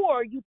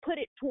 before you put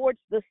it towards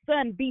the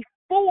sun,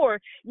 before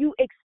you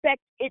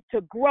expect it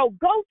to grow,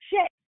 go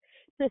check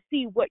to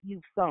see what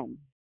you've sown.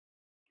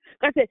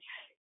 God said,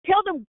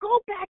 tell them, go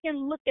back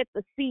and look at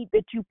the seed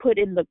that you put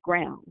in the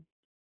ground.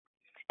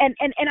 And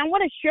I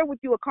want to share with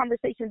you a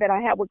conversation that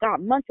I had with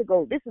God months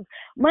ago. This is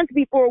months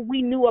before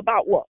we knew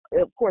about, well,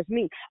 of course,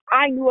 we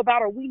knew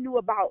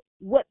about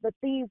what the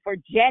theme for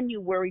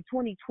January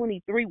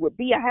 2023 would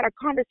be. I had a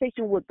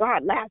conversation with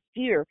God last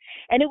year,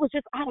 and it was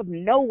just out of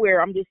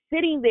nowhere. I'm just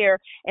sitting there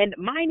and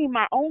minding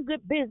my own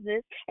good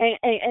business,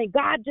 and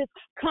God just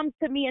comes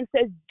to me and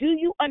says, do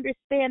you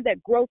understand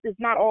that growth is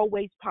not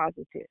always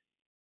positive?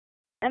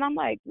 And I'm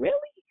like, really?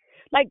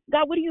 Like,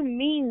 God, what do you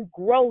mean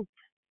growth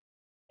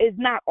is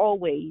not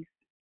always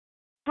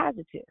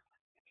positive?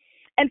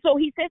 And so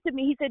he said to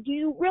me, he said, do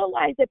you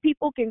realize that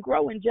people can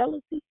grow in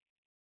jealousy?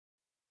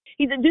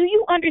 He said, do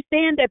you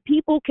understand that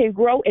people can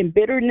grow in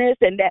bitterness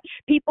and that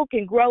people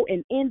can grow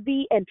in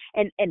envy and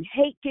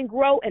hate can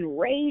grow and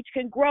rage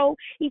can grow?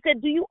 He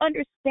said, do you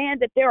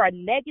understand that there are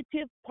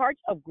negative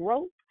parts of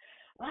growth?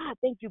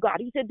 Thank you, God.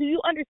 He said, do you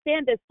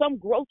understand that some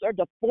growth are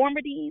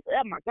deformities?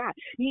 Oh, my God.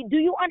 Do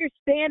you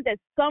understand that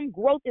some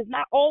growth is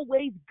not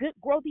always good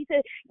growth? He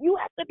said, you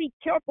have to be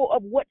careful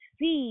of what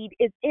seed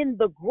is in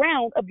the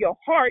ground of your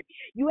heart.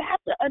 You have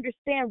to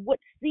understand what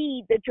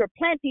seed that you're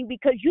planting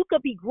because you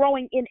could be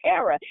growing in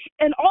error.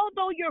 And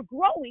although you're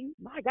growing,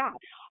 my God,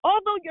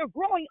 although you're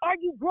growing, are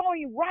you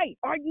growing right?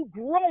 Are you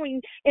growing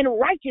in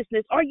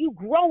righteousness? Are you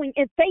growing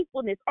in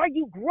faithfulness? Are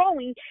you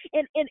growing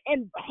in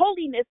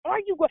holiness? Are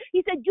you growing?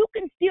 He said, you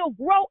can still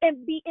grow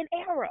and be in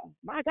error.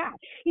 My God.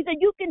 He said,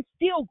 you can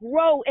still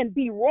grow and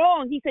be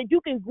wrong. He said, you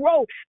can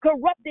grow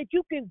corrupted.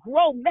 You can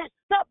grow messed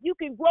up. You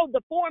can grow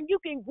deformed. You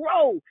can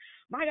grow.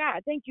 My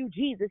God. Thank you,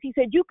 Jesus. He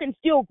said, you can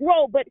still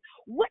grow, but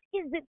what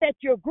is it that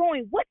you're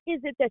growing? What is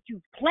it that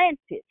you've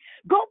planted?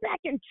 Go back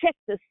and check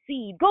the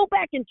seed. Go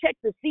back and check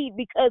the seed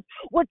because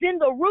what's in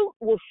the root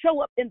will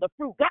show up in the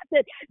fruit. God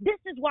said, this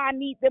is why I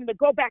need them to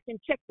go back and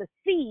check the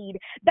seed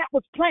that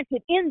was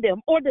planted in them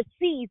or the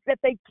seeds that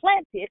they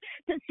planted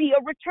to see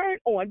a return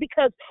on,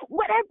 because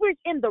whatever's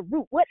in the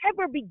root,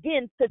 whatever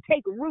begins to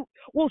take root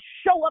will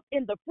show up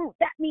in the fruit.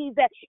 That means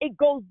that it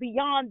goes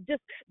beyond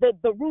just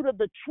the root of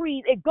the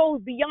tree. It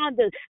goes beyond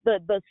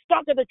the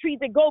stalk of the trees.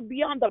 It goes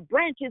beyond the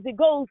branches. It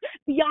goes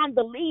beyond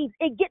the leaves.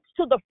 It gets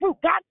to the fruit.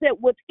 God said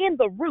what's in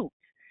the root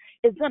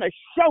is going to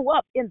show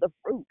up in the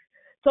fruit.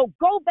 So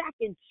go back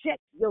and check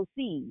your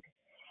seed.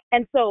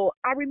 And so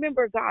I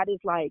remember God is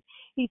like,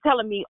 he's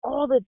telling me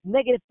all the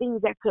negative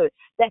things that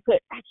could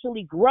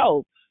actually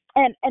grow.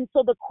 And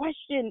so the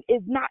question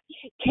is not,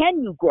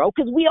 can you grow?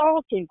 Because we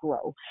all can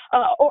grow.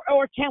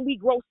 Or can we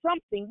grow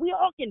something? We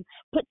all can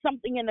put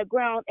something in the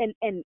ground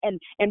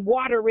and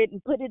water it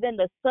and put it in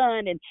the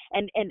sun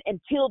and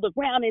till the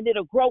ground and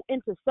it'll grow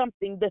into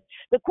something.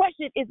 The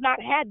question is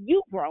not, have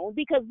you grown?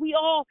 Because we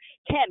all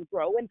can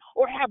grow,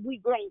 or have we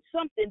grown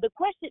something? The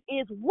question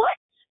is, what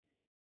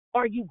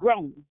are you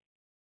growing?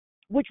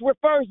 Which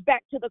refers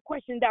back to the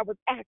question that was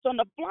asked on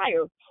the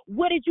flyer.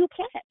 What did you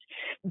plant?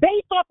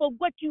 Based off of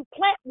what you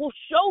plant will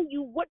show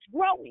you what's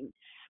growing.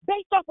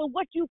 Based off of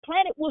what you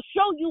planted will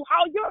show you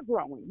how you're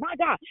growing. My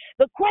God,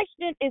 the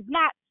question is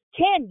not,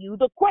 can you?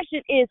 The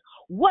question is,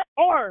 what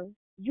are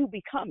you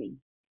becoming?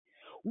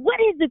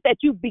 What is it that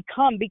you've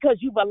become because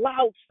you've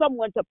allowed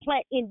someone to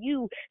plant in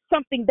you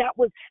something that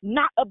was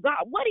not of God?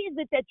 What is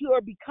it that you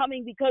are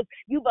becoming because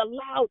you've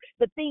allowed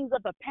the things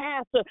of the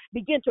past to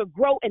begin to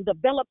grow and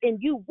develop in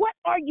you? What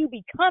are you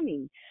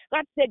becoming?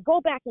 God said,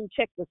 go back and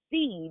check the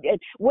seed. And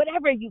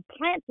whatever you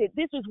planted,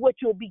 this is what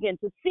you'll begin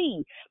to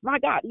see. My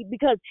God,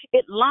 because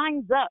it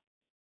lines up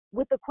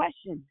with the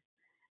question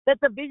that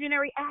the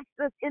visionary asked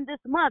us in this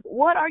month.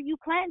 What are you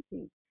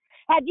planting?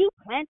 Have you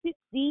planted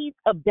seeds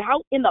of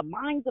doubt in the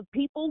minds of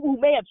people who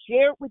may have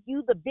shared with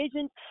you the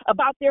visions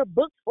about their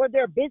books or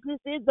their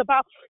businesses,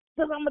 about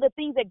some of the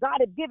things that God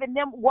has given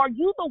them? Were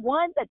you the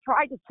one that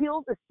tried to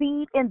kill the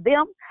seed in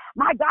them?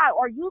 My God,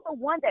 are you the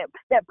one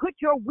that put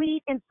your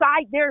weed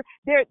inside their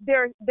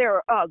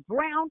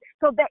ground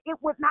so that it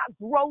would not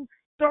grow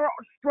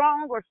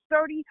strong or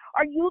sturdy?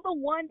 Are you the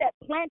one that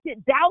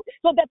planted doubt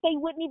so that they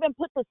wouldn't even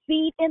put the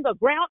seed in the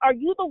ground? Are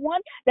you the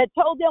one that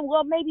told them,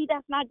 well, maybe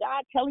that's not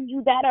God telling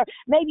you that, or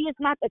maybe it's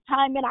not the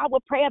time and I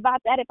will pray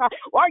about that?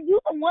 Are you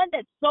the one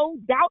that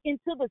sowed doubt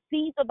into the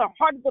seeds of the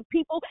heart of the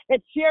people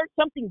that shared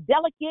something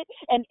delicate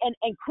and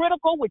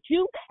critical with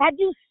you? Have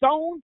you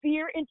sown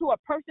fear into a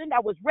person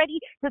that was ready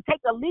to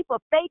take a leap of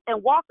faith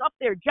and walk up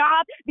their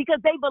job because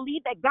they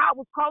believed that God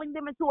was calling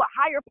them into a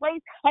higher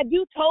place? Have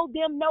you told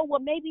them, no, well,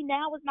 maybe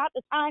now is not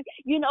the time.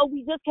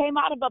 We just came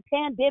out of a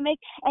pandemic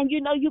and,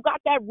 you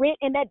got that rent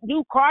and that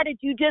new car that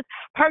you just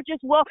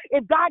purchased. Well,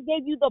 if God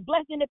gave you the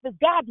blessing, if it's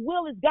God's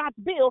will, it's God's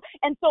bill.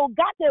 And so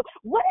God said,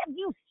 what have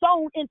you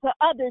sown into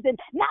others? And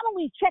not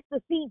only check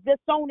the seeds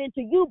that's sown into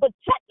you, but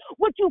check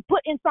what you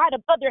put inside of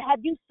others.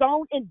 Have you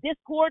sown in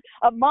discord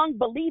among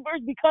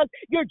believers because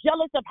you're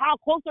jealous of how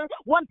closer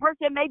one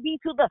person may be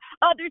to the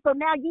other? So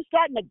now you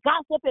starting to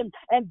gossip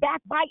and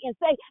backbite and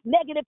say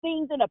negative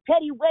things in a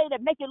petty way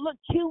that make it look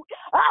cute.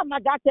 Oh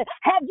my God,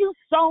 have you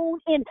sown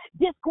in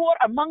discord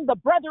among the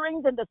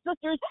brethren and the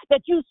sisters that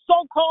you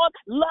so-called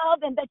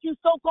love and that you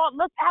so-called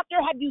look after?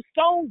 Have you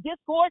sown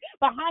discord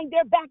behind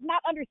their back,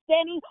 not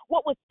understanding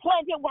what was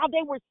planted while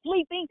they were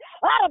sleeping?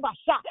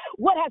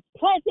 What has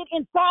planted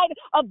inside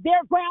of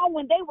their ground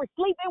when they were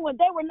sleeping, when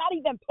they were not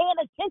even paying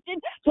attention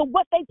to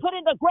what they put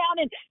in the ground?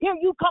 And here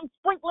you come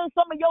sprinkling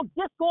some of your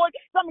discord,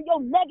 some of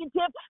your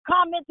negative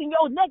comments and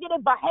your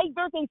negative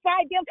behaviors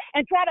inside them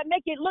and try to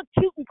make it look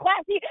cute and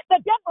classy.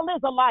 The devil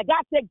is a lie.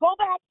 God said, go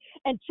back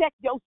and check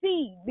your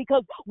seed,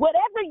 because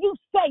whatever you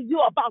say,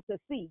 you're about to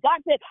see.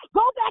 God said,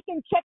 go back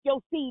and check your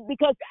seed,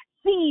 because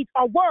seeds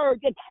are words,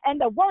 and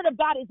the word of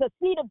God is the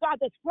seed of God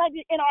that's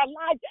planted in our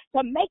lives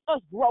to make us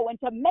grow and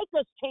to make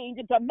us change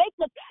and to make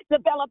us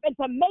develop and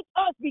to make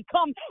us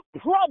become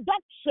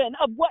production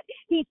of what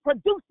he's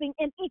producing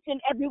in each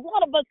and every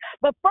one of us.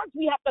 But first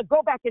we have to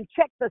go back and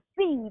check the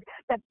seed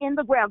that's in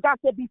the ground. God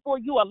said, before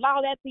you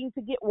allow that thing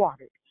to get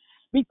watered,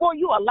 before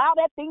you allow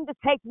that thing to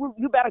take root,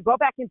 you better go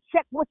back and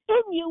check what's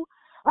in you.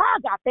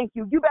 God, thank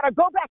you. You better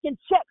go back and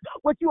check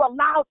what you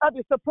allowed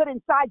others to put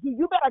inside you.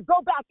 You better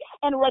go back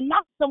and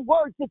renounce some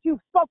words that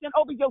you've spoken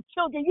over your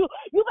children. You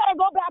better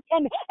go back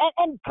and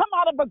come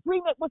out of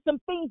agreement with some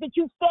things that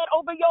you've said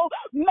over your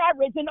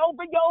marriage and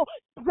over your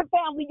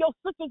family, your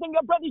sisters and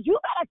your brothers. You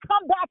better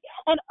come back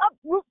and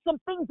uproot some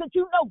things that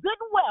you know good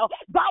and well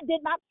God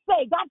did not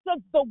say. God says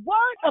the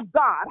word of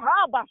God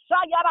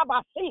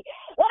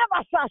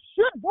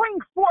should bring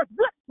forth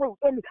good fruit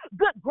and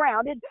good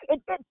ground. It's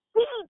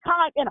seed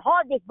time and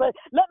harvest. But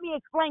let me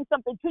explain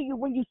something to you.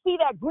 When you see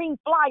that green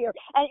flyer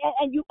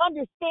and you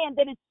understand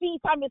that it's seed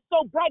time, it's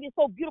so bright, it's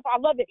so beautiful. I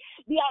love it.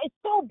 Yeah, it's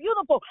so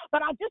beautiful.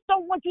 But I just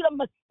don't want you to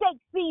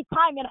mistake seed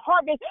time and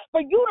harvest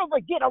for you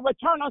to get a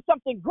return on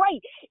something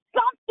great.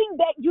 Something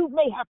that you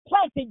may have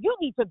planted, you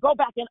need to go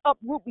back and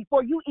uproot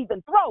before you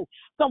even throw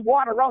some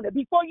water on it,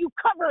 before you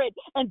cover it.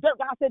 And dirt,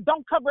 God said,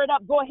 don't cover it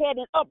up. Go ahead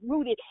and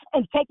uproot it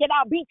and take it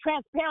out. Be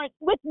transparent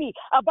with me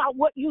about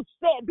what you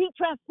said. Be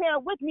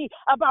transparent with me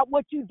about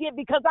what you did,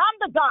 because I'm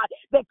the God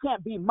that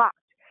can't be mocked.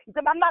 He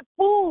said, I'm not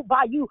fooled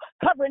by you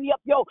covering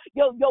up your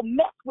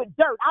mess with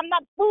dirt. I'm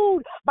not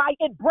fooled by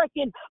it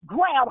breaking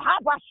ground.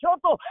 I'm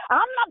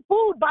not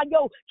fooled by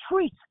your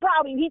tree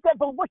sprouting. He said,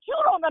 but what you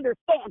don't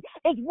understand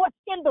is what's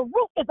in the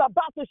root is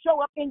about to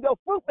show up in your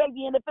fruit,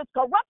 baby. And if it's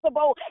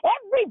corruptible,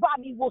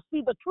 everybody will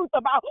see the truth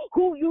about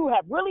who you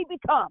have really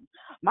become.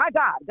 My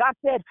God, God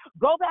said,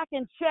 go back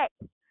and check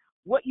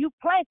what you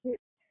planted.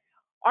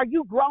 Are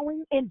you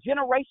growing in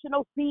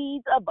generational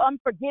seeds of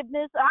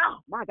unforgiveness?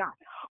 Oh, my God.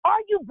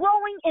 Are you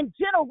growing in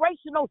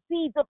generational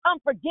seeds of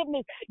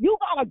unforgiveness? You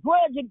got a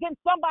grudge against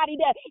somebody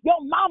that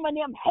your mama and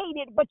them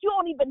hated, but you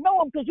don't even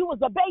know them because you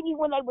was a baby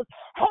when they was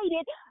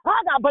hated.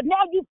 But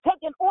now you've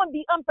taken on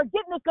the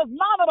unforgiveness because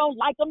mama don't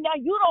like them. Now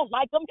you don't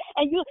like them,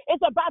 and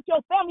it's about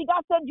your family.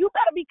 God said you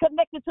better be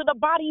connected to the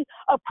body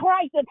of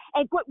Christ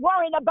and quit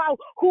worrying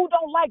about who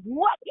don't like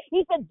what.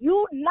 He said,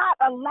 do not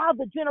allow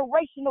the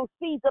generational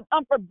seeds of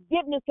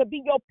unforgiveness to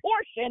be your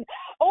portion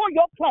or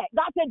your plant.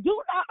 God said, do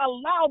not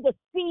allow the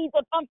seeds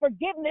of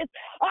unforgiveness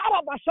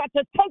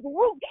to take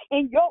root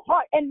in your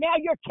heart. And now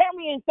you're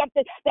carrying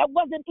something that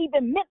wasn't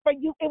even meant for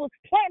you. It was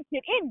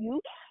planted in you.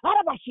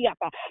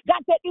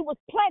 God said it was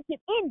planted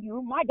in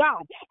you, my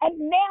God. And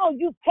now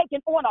you've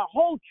taken on a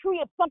whole tree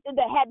of something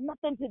that had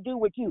nothing to do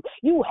with you.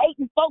 You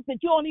hating folks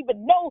that you don't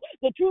even know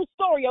the true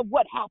story of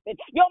what happened.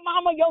 Your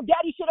mama, your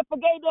daddy should have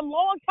forgave them a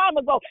long time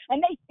ago,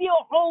 and they still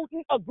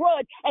holding a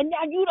grudge. And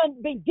now you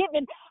done been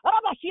given,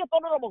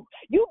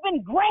 you've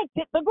been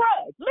granted the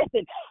grudge.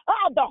 Listen,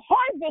 the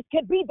harvest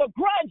could be the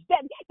grudge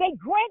that they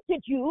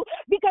granted you,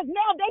 because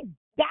now they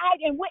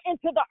died and went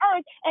into the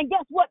earth, and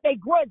guess what? They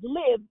grudge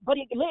lives, but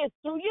it lives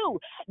through you.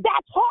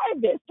 That's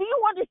harvest. Do you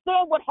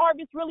understand what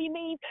harvest really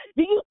means?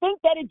 Do you think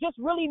that it just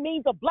really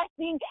means a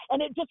blessing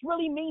and it just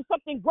really means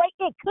something great?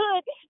 It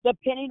could,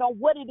 depending on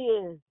what it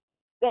is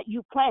that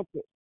you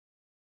planted.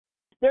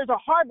 There's a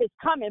harvest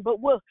coming, but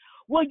will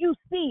you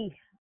see,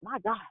 my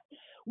God,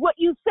 what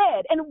you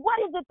said? And what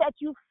is it that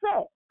you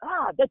said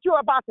that you're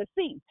about to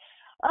see?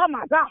 Oh,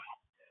 my God.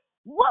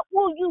 What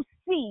will you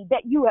see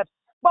that you have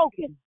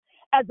spoken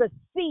as a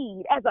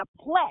seed, as a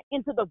plant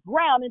into the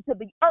ground, into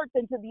the earth,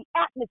 into the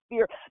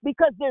atmosphere?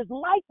 Because there's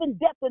life and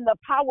death in the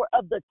power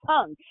of the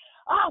tongue.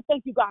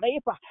 Thank you, God.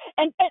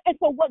 And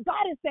so what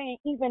God is saying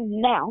even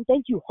now,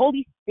 thank you,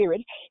 Holy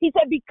Spirit, he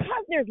said,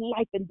 because there's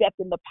life and death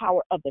in the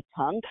power of the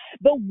tongue,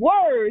 the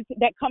words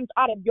that comes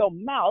out of your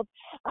mouth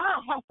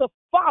have to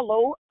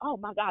follow, oh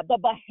my God, the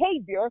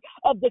behavior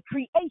of the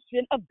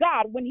creation of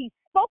God when he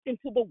spoke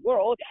into the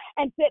world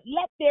and said,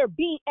 let there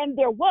be, and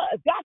there was.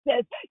 God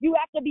says you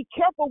have to be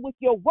careful with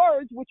your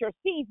words, with your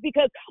seeds,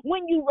 because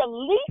when you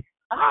release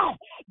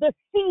the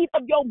seed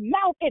of your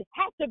mouth, it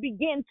has to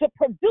begin to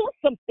produce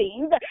some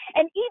things.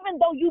 And even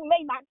though you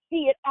may not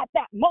see it at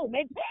that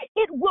moment,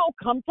 it will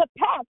come to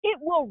pass. It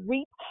will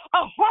reap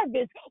a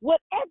harvest.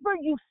 Whatever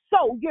you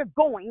sow, you're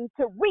going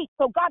to reap.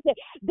 So God said,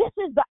 this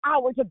is the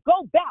hour to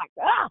go back.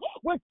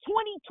 We're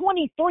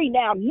 2023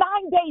 now, 9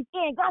 days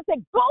in. God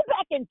said, go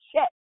back and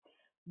check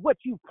what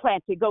you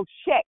planted. Go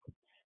check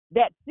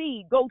that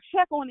seed. Go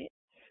check on it,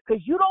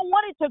 because you don't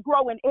want it to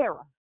grow in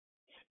error.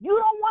 You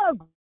don't want to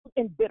grow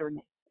in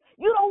bitterness.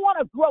 You don't want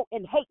to grow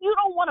in hate. You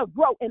don't want to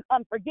grow in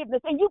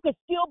unforgiveness, and you can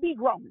still be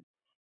growing.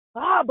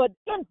 But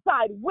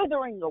inside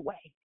withering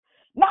away,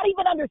 not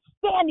even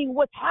understanding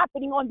what's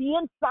happening on the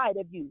inside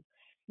of you.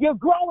 You're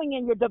growing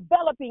and you're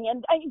developing.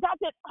 And God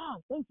said,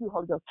 thank you,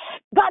 Holy Ghost.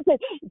 God said,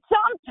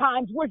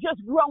 sometimes we're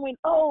just growing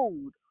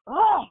old.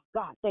 Oh,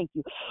 God, thank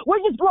you. We're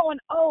just growing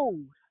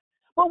old.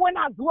 but we're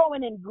not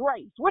growing in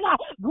grace. We're not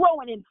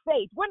growing in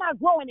faith. We're not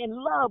growing in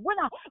love. We're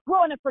not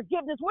growing in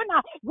forgiveness. We're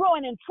not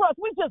growing in trust.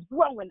 We're just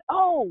growing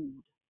old.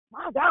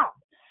 My God.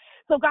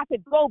 So God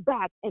said, go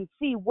back and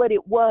see what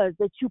it was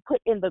that you put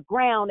in the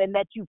ground and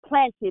that you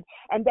planted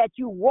and that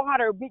you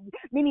water,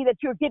 meaning that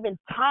you're giving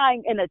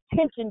time and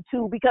attention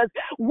to, because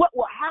what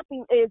will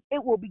happen is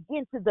it will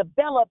begin to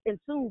develop and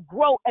soon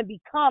grow and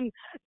become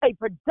a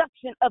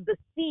production of the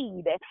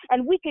seed.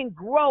 And we can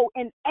grow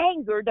in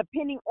anger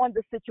depending on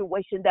the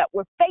situation that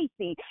we're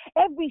facing.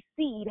 Every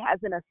seed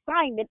has an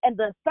assignment, and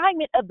the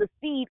assignment of the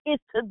seed is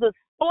to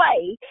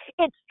display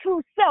its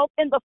true self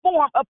in the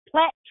form of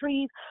plant,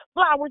 trees,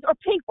 flowers, or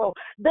people.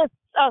 The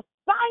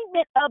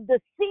assignment of the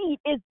seed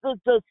is to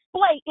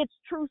display its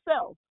true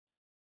self.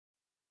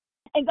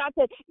 And God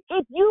said,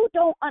 if you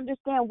don't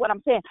understand what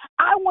I'm saying,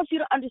 I want you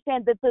to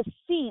understand that the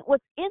seed,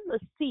 what's in the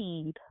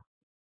seed,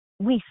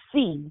 we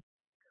see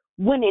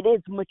when it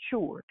is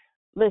matured.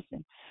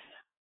 Listen,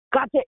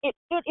 God said it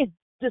is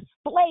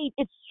displayed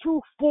its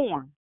true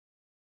form.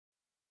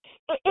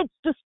 It's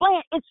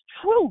displaying its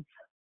truth.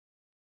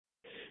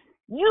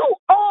 You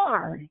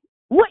are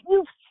what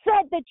you've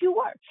said that you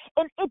were.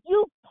 And if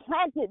you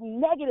planted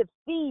negative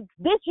seeds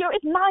this year,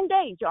 it's 9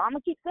 days, y'all. I'm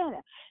going to keep saying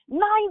that.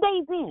 9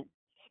 days in,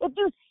 if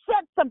you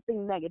said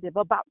something negative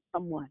about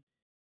someone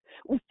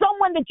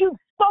that you've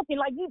spoken,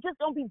 like you just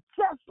going to be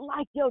just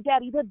like your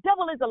daddy, the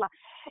devil is a lie.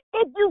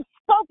 If you've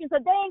spoken, so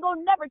they ain't going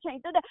to never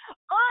change.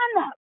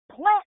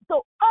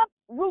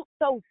 Uproot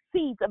those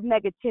seeds of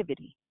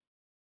negativity.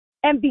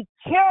 And be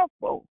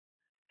careful.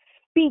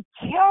 Be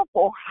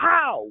careful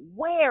how,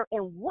 where,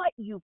 and what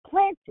you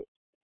planted.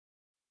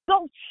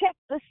 Go check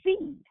the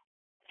seed.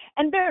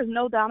 And there's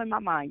no doubt in my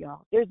mind,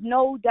 y'all. There's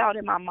no doubt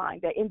in my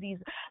mind that in these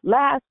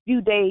last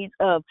few days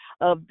of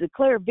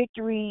Declare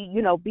Victory,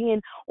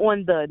 being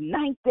on the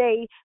 9th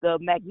day, the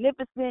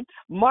magnificent,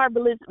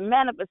 marvelous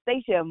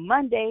manifestation of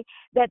Monday,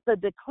 that the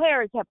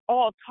declarers have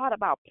all taught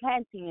about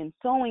planting and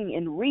sowing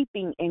and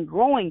reaping and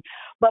growing.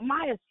 But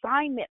my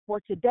assignment for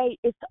today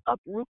is to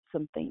uproot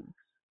some things.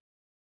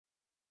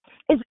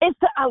 It's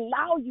to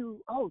allow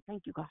you,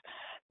 thank you, God.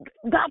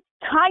 God's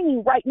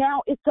timing right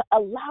now is to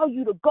allow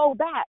you to go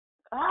back.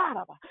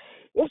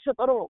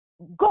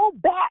 Go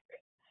back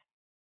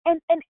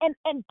and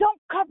don't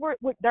cover it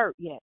with dirt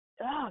yet.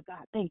 Oh,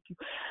 God, thank you.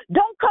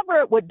 Don't cover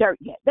it with dirt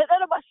yet. There's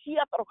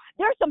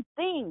some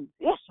things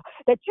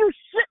that you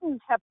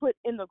shouldn't have put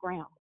in the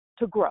ground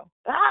to grow.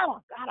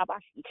 There's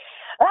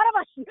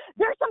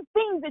some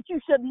things that you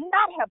should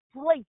not have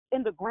placed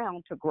in the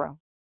ground to grow.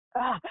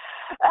 God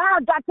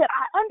said,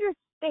 I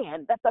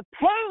understand that the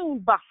pain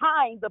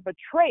behind the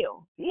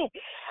betrayal,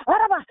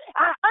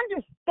 I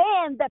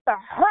understand that the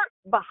hurt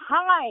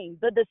behind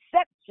the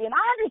deception,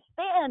 I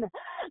understand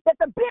that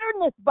the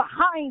bitterness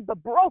behind the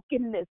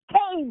brokenness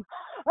came,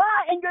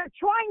 and you're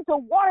trying to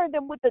water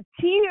them with the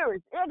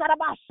tears.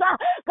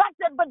 God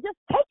said, but just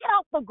take it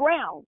out the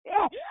ground,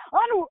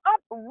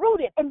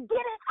 uproot it and get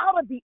it out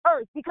of the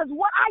earth, because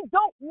what I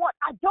don't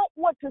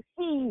want to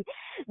see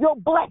your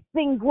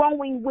blessing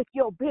growing with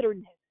your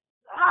bitterness.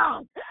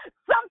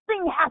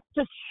 Something has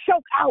to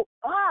choke out,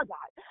 God,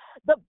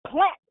 the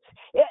plant.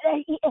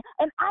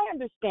 And I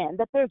understand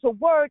that there's a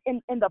word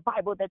in the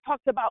Bible that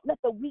talks about let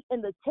the wheat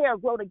and the tare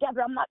grow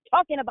together. I'm not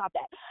talking about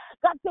that.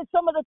 God said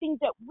some of the things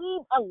that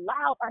we've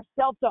allowed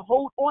ourselves to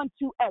hold on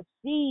to as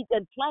seeds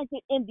and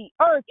planted in the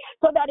earth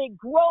so that it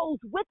grows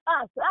with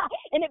us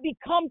and it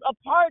becomes a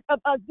part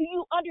of us. Do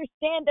you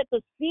understand that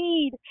the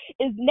seed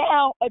is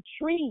now a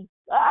tree?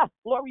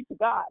 Glory to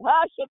God.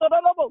 The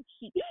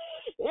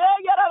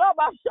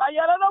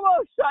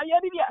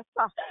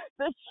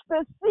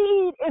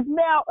seed is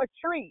now a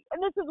tree.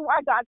 And this is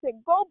why God said,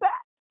 go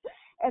back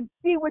and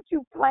see what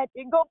you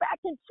planted. Go back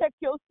and check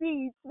your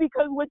seeds,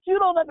 because what you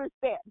don't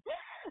understand,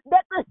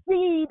 that the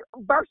seed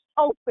bursts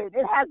open.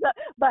 It has a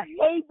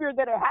behavior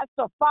that it has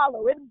to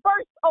follow. It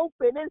bursts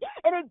open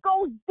and it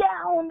goes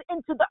down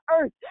into the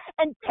earth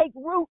and take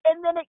root,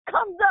 and then it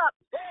comes up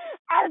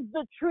as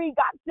the tree.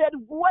 God said,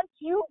 what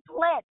you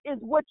plant is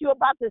what you're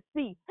about to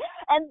see.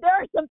 And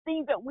there are some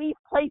things that we've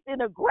placed in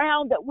the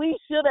ground that we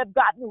should have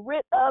gotten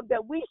rid of,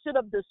 that we should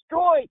have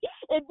destroyed.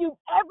 If you've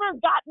ever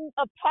gotten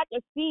a pack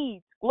of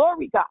seeds,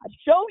 glory God,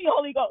 show me,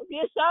 Holy Ghost.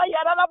 If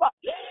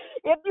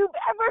you've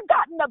ever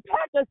gotten a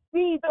pack of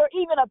seeds or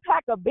even a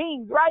pack of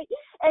beans, right,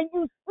 and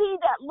you see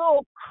that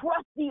little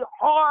crusty,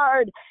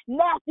 hard,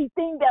 nasty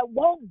thing that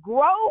won't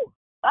grow,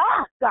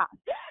 God,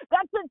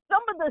 that's when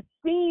some of the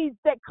seeds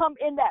that come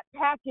in that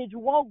package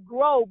won't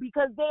grow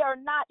because they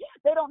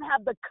don't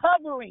have the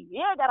covering.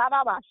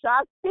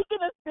 Speak in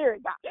the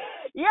spirit, God.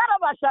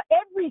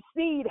 Every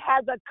seed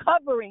has a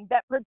covering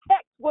that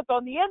protects what's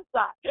on the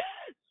inside.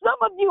 Some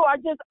of you are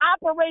just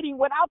operating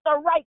without the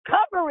right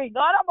covering.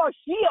 You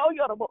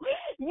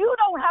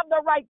don't have the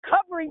right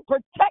covering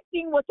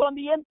protecting what's on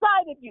the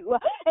inside of you.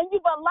 And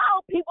you've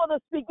allowed people to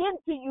speak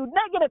into you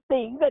negative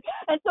things.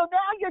 And so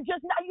now you're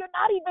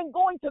not even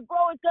going to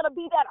grow. It's going to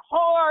be that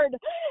hard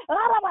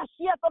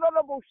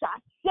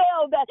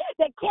shell that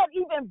can't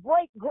even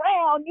break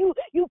ground. You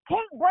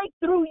can't break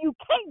through. You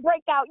can't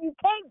break out. You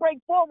can't break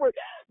forward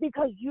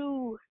because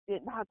you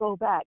did not go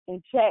back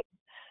and check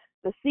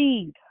the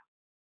seed.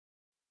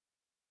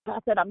 God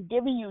said, I'm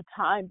giving you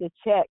time to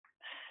check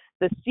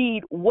the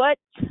seed. What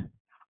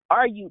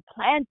are you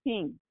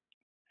planting?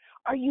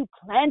 Are you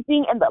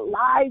planting in the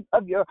lives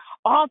of your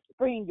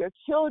offspring, your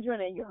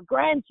children and your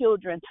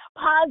grandchildren,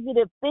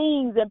 positive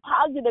things and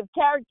positive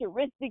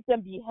characteristics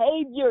and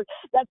behaviors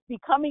that's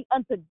becoming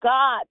unto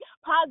God,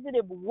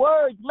 positive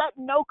words? Let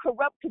no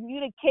corrupt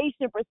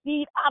communication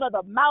proceed out of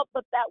the mouth,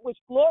 but that which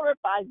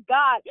glorifies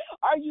God.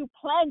 Are you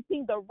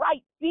planting the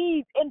right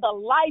seeds in the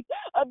life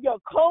of your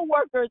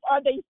coworkers?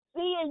 Are they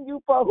seeing you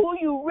for who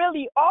you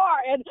really are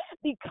and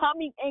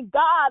becoming in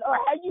God? Or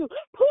have you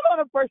put on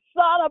a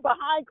persona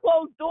behind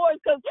closed doors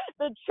because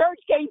the church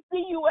can't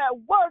see you at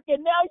work,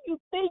 and now you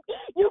think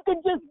you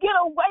can just get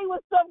away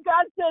with some?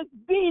 God says,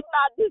 be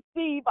not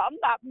deceived. I'm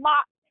not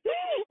mocked.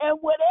 And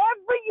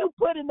whatever you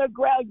put in the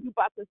ground, you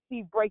about to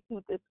see break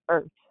through this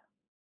earth.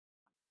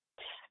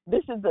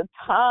 This is the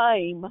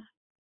time.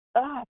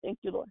 Thank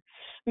you, Lord.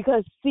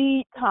 Because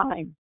seed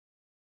time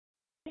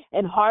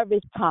and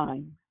harvest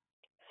time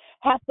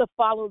has to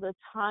follow the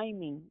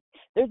timing.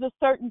 There's a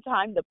certain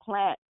time to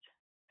plant.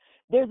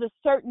 There's a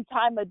certain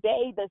time of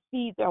day the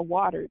seeds are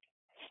watered.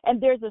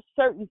 And there's a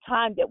certain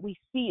time that we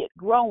see it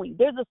growing.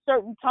 There's a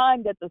certain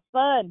time that the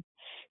sun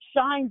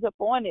shines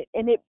upon it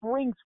and it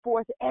brings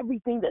forth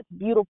everything that's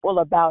beautiful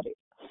about it.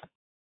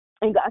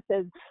 And God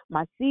says,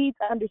 my seeds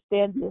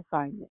understand the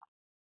assignment.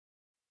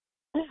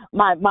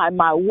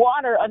 My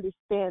water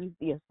understands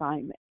the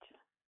assignment.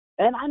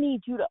 And I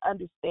need you to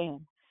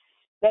understand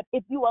that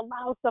if you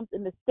allow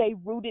something to stay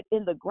rooted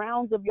in the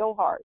grounds of your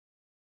heart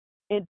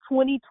in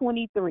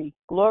 2023,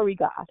 glory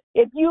God,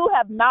 if you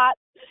have not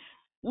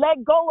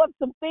let go of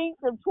some things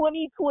from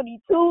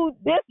 2022,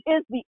 this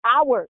is the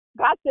hour.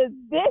 God says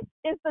this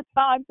is the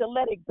time to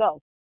let it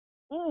go.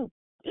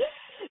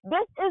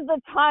 This is the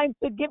time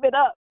to give it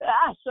up.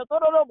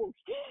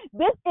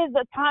 This is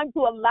the time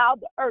to allow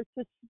the earth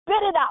to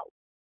spit it out.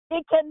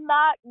 It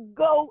cannot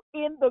go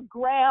in the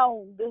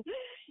ground.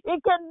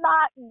 It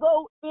cannot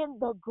go in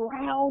the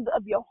ground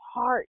of your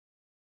heart,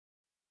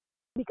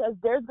 because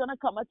there's going to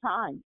come a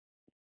time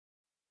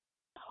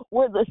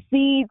where the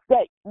seeds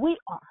that we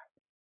are,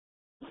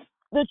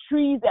 the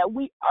trees that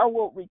we are,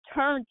 will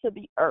return to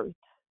the earth.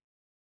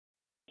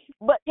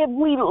 But if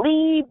we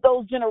leave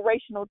those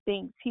generational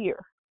things here,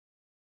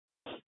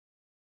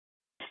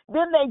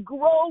 then they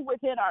grow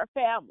within our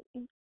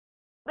family.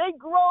 They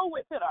grow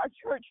within our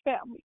church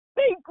family.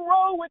 They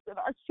grow within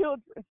our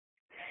children.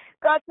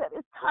 God said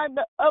it's time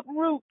to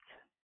uproot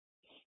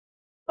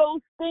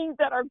those things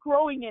that are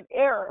growing in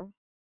error.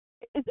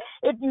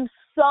 If you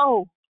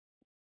sow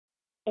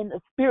in the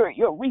spirit,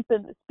 you'll reap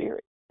in the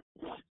spirit.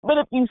 But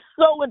if you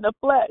sow in the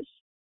flesh,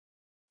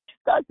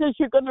 God says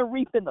you're going to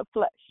reap in the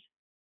flesh.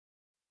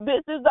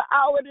 This is the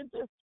hour to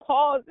just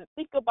pause and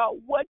think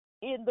about what's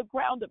in the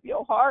ground of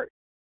your heart.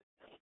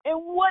 And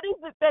what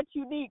is it that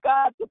you need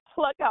God to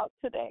pluck out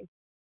today?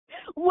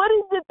 What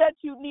is it that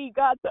you need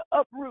God to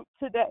uproot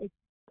today?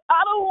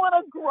 I don't want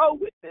to grow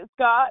with this,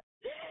 God.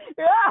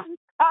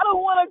 I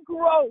don't want to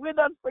grow in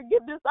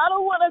unforgiveness. I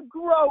don't want to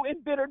grow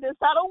in bitterness.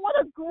 I don't want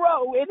to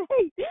grow in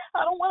hate.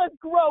 I don't want to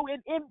grow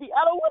in envy.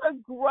 I don't want to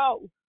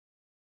grow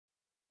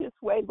this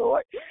way,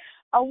 Lord.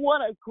 I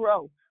want to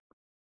grow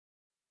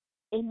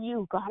in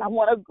you, God. I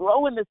want to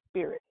grow in the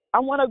spirit. I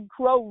want to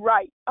grow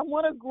right. I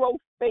want to grow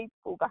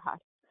faithful, God.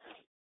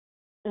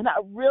 And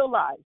I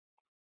realize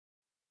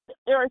that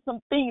there are some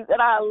things that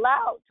I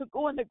allowed to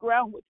go in the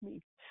ground with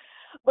me.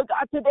 But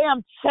God, today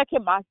I'm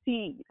checking my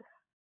seed.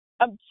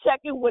 I'm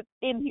checking what's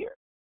in here.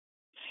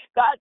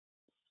 God,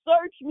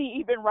 search me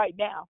even right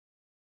now.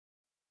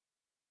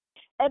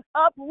 And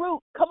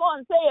uproot. Come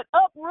on, say it.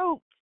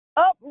 Uproot.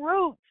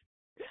 Uproot.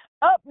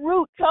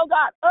 Uproot. Tell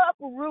God,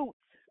 uproot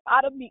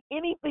out of me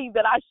anything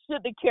that I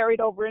should have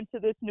carried over into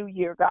this new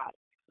year, God.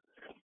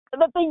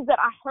 The things that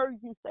I heard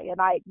you say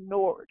and I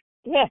ignored.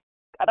 Yes.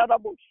 God,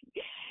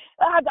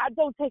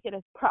 don't take it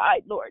as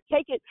pride, Lord.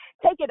 Take it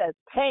as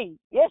pain.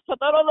 Yes,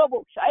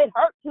 it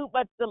hurt too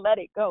much to let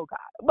it go,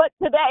 God. But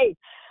today,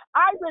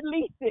 I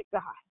release it,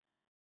 God.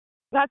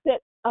 God said,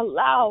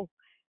 allow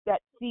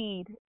that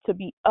seed to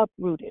be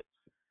uprooted.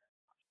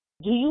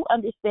 Do you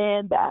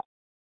understand that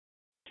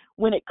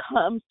when it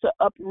comes to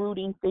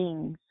uprooting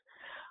things,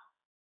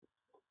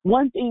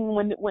 one thing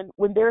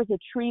when there's a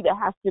tree that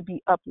has to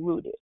be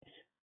uprooted,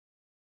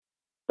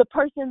 the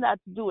person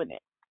that's doing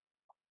it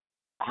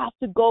has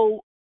to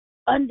go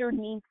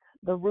underneath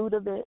the root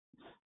of it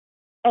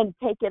and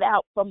take it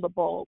out from the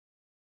bulb.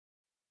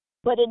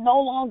 But it no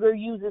longer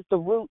uses the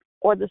root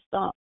or the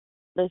stump.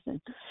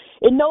 Listen,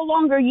 it no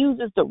longer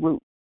uses the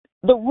root.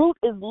 The root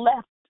is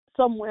left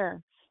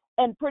somewhere,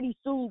 and pretty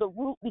soon the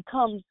root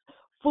becomes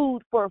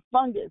food for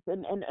fungus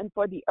and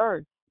for the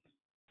earth.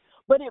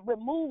 But it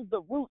removes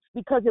the roots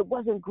because it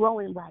wasn't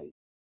growing right.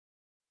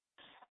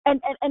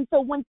 And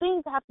so when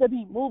things have to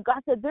be moved,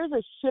 God said there's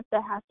a shift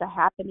that has to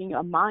happen in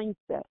your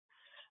mindset.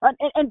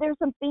 And there's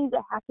some things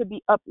that have to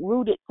be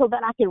uprooted so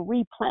that I can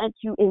replant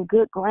you in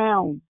good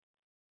ground.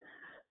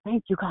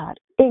 Thank you, God.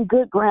 In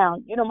good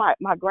ground. You know,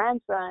 my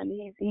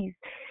grandson,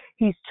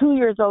 he's 2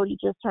 years old. He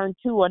just turned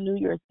 2 on New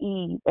Year's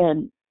Eve,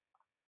 and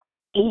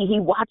he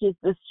watches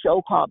this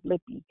show called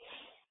Blippi.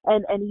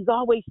 And he's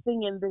always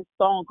singing this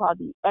song called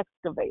The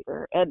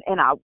Excavator. And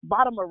I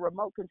bought him a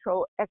remote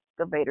control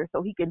excavator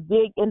so he can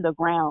dig in the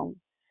ground.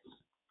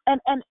 And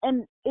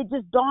it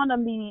just dawned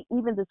on me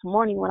even this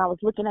morning when I was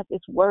looking at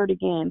this word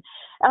again.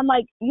 I'm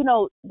like, you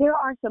know, there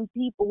are some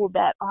people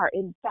that are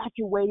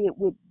infatuated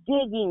with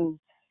digging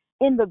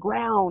in the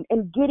ground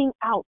and getting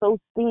out those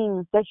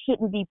things that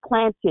shouldn't be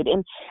planted.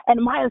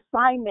 And my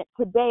assignment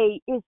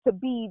today is to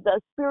be the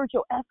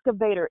spiritual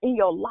excavator in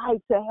your life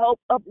to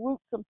help uproot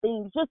some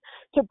things, just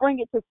to bring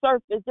it to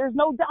surface. There's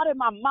no doubt in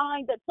my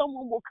mind that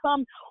someone will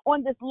come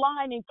on this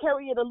line and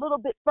carry it a little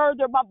bit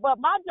further. But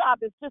my job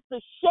is just to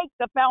shake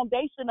the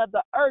foundation of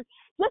the earth,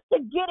 just to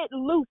get it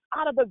loose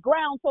out of the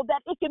ground so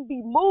that it can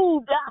be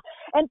moved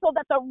and so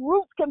that the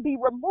roots can be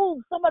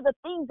removed. Some of the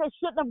things that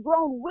shouldn't have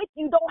grown with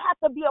you don't have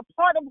to be a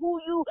part of who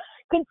you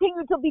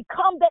continue to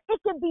become, that it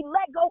can be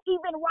let go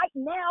even right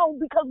now,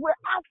 because we're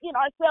asking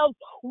ourselves,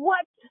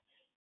 what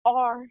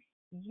are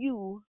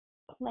you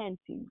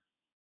planting?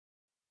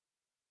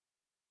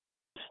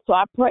 So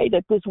I pray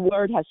that this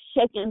word has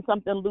shaken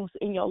something loose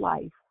in your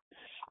life.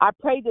 I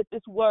pray that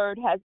this word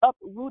has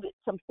uprooted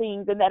some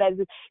things, and that as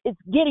it's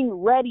getting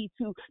ready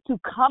to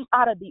come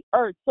out of the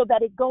earth so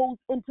that it goes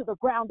into the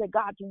ground that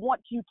God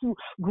wants you to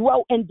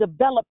grow and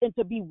develop and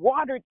to be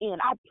watered in.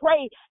 I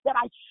pray that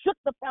I shook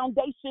the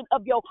foundation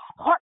of your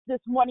heart this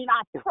morning.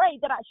 I pray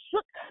that I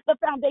shook the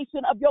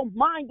foundation of your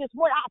mind this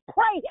morning. I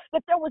pray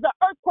that there was an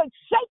earthquake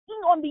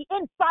shaking on the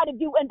inside of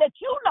you, and that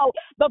you know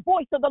the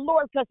voice of the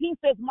Lord, because he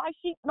says, my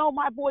sheep know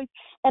my voice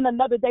and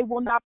another they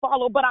will not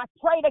follow. But I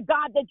pray to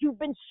God that you've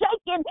been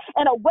shaken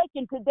and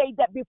awaken today,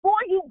 that before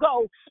you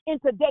go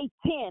into day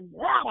 10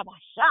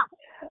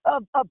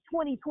 of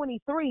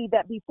 2023,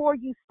 that before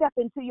you step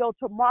into your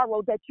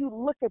tomorrow, that you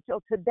look at your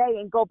today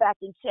and go back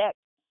and check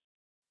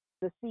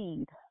the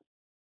seed,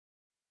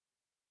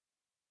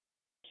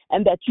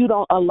 and that you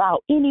don't allow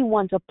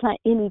anyone to plant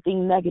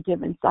anything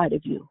negative inside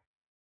of you.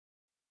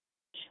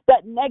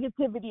 That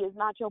negativity is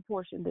not your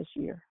portion this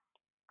year.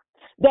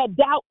 That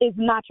doubt is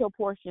not your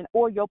portion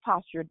or your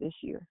posture this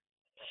year.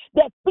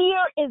 That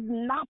fear is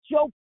not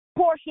your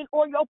portion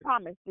or your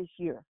promise this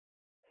year.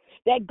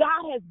 That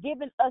God has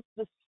given us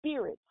the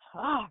Spirit.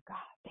 God,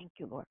 thank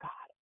you, Lord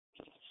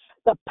God.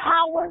 The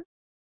power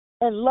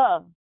and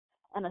love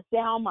and a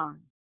sound mind.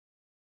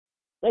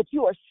 That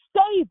you are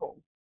stable.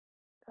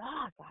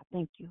 God,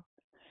 thank you.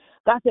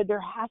 God said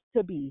there has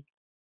to be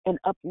an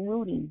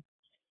uprooting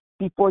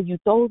before you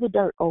throw the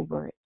dirt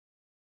over it.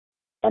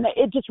 And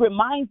it just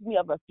reminds me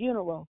of a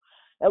funeral.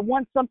 That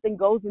once something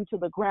goes into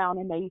the ground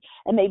and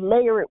they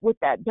layer it with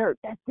that dirt,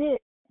 that's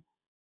it.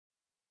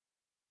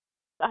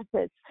 God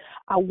says,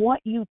 I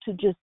want you to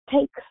just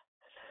take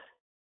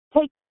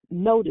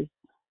notice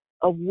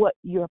of what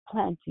you're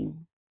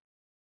planting.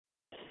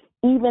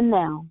 Even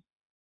now,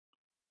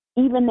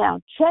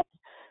 check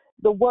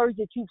the words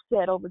that you've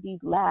said over these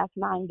last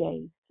 9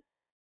 days.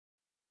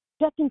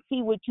 Check and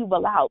see what you've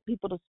allowed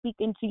people to speak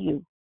into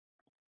you.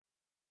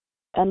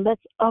 And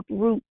let's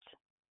uproot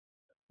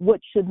what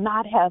should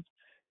not have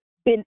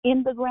been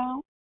in the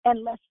ground,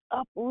 and let's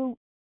uproot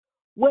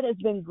what has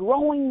been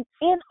growing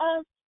in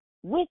us,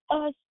 with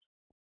us,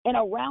 and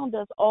around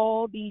us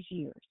all these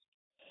years.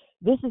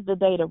 This is the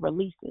day to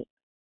release it.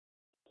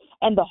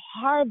 And the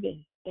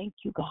harvest, thank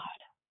you, God,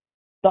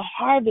 the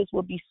harvest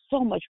will be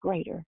so much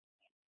greater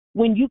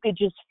when you could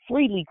just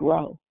freely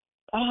grow.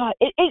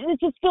 It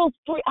just feels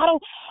free. I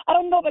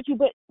don't know about you,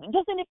 but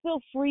doesn't it feel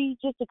free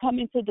just to come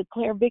into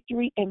declare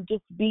victory and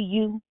just be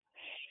you?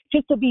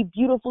 Just to be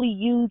beautifully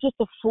you, just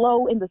to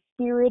flow in the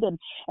spirit and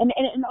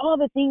all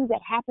the things that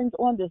happens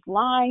on this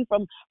line,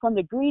 from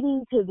the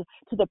greeting to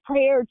the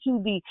prayer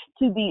to the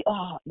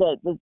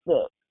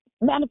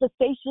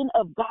manifestation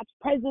of God's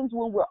presence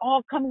when we're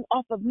all coming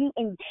off of mute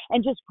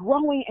and just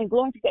growing and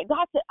glowing together.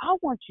 God said, I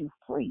want you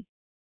free.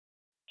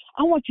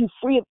 I want you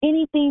free of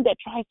anything that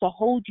tries to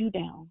hold you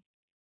down.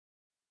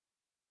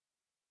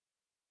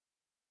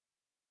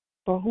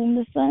 For whom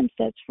the Son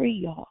sets free,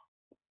 y'all,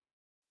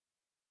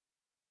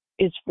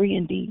 is free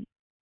indeed.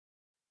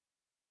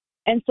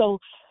 And so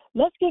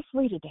let's get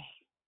free today.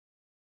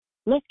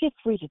 Let's get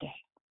free today.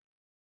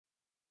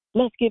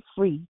 Let's get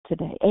free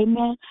today.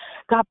 Amen.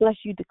 God bless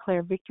you.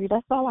 Declare victory.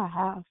 That's all I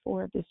have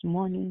for this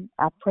morning.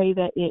 I pray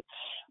that it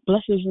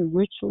blesses you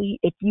richly.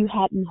 If you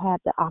hadn't had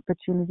the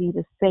opportunity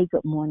to say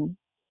good morning,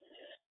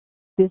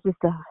 this is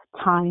the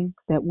time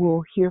that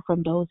we'll hear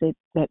from those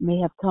that may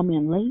have come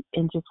in late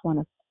and just want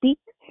to speak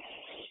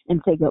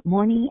and say good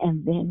morning,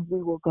 and then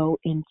we will go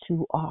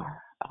into our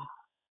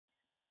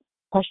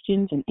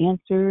questions and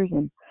answers.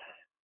 And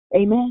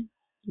amen.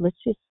 Let's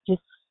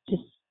just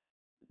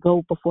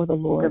go before the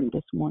Lord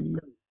this morning.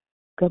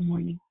 Good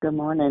morning. Good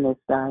morning, it's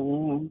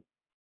Diane.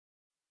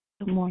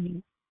 Good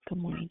morning. Good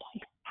morning,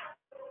 Diane.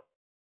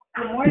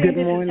 Good morning.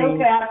 Good morning.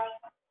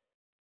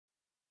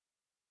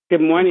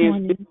 Good morning, Good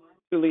morning. it's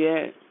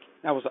Juliet.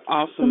 That was an Good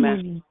awesome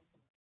message. morning.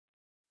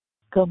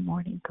 Good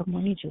morning. Good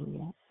morning,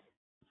 Juliet.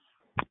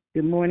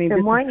 Good morning, Good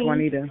this morning. is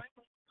Juanita.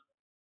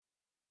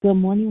 Good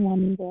morning,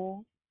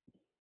 Juanita.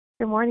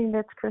 Good morning,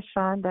 that's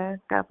Krishanda.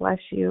 God bless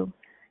you.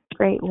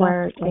 Great God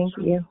word. bless Thank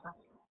you.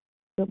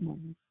 Good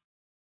morning.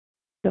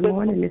 Good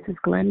morning, this is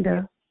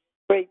Glenda.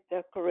 Great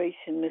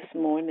declaration this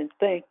morning.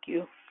 Thank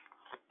you.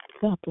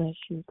 God bless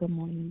you. Good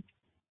morning.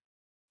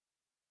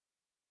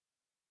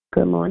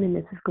 Good morning,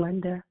 this is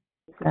Glenda.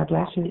 God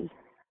bless you.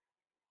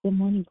 Good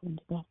morning, Glenda.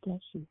 God bless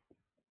you.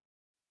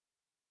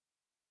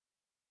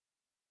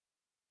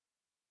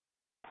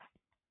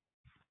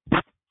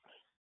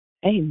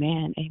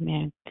 Amen.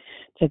 Amen.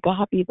 To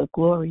God be the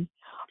glory.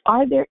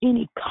 Are there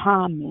any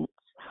comments?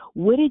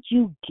 What did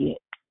you get?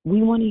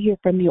 We want to hear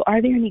from you.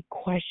 Are there any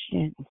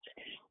questions?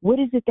 What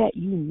is it that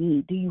you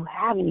need? Do you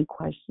have any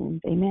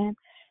questions? Amen.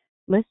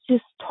 Let's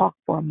just talk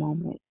for a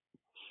moment.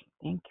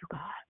 Thank you, God.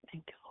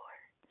 Thank you,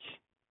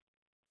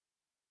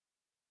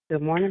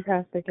 Good morning,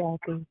 Pastor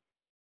Kathy.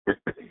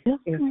 Lord.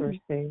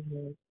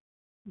 Interesting.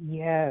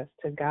 Yes,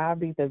 to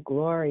God be the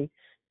glory.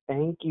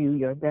 Thank you.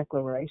 Your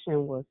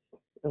declaration was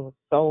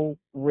so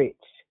rich.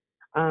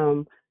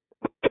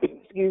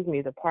 Excuse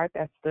me, the part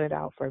that stood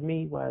out for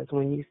me was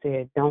when you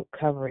said, don't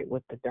cover it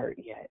with the dirt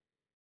yet.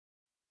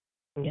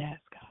 Yes,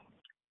 God.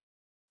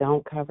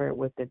 Don't cover it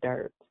with the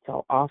dirt.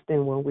 So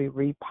often when we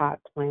repot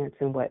plants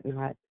and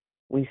whatnot,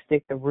 we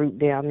stick the root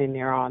down in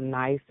there all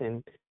nice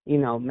and,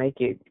 make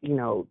it,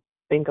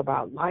 think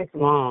about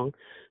lifelong.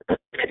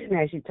 And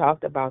as you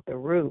talked about the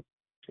root,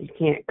 you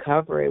can't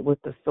cover it with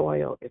the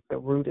soil if the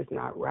root is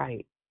not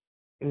right.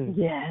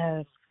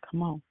 Yes.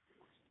 Come on.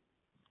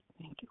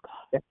 Thank you,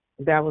 God.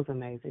 That was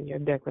amazing. Your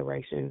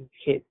declaration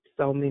hit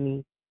so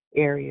many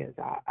areas.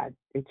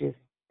 It just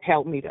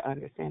helped me to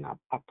understand.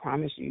 I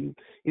promise you,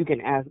 you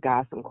can ask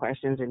God some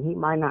questions, and He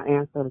might not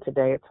answer them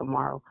today or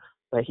tomorrow,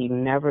 but He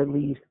never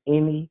leaves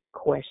any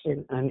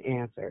question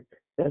unanswered.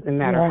 Doesn't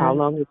matter how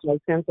long it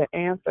takes Him to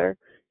answer,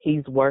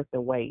 He's worth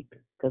the wait.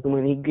 Because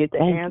when He gets the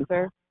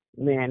answer,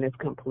 man, it's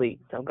complete.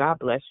 So God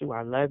bless you.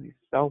 I love you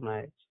so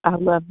much. I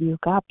love you.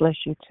 God bless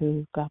you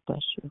too. God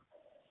bless you.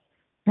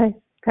 Hey,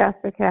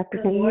 Pastor Kathy,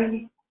 can you hear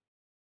me?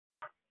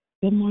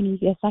 Good morning.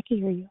 Yes, I can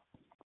hear you.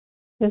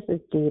 This is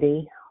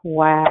Judy.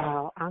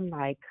 Wow. I'm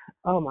like,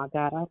 oh my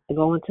God, I have to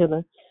go into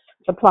the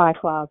supply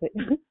closet.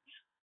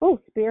 Oh,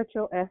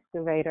 spiritual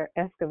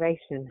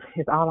excavation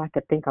is all I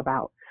could think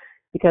about.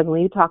 Because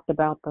when you talked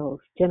about those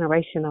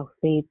generational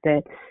seeds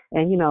and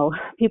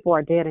people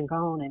are dead and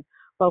gone and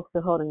folks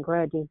are holding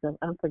grudges of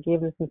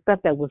unforgiveness and stuff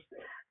that was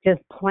just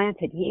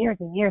planted years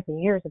and years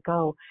and years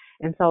ago.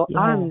 And so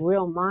I'm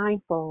real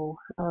mindful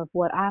of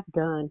what I've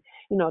done,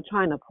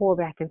 trying to pour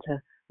back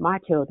into my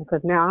children,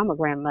 because now I'm a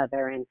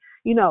grandmother and,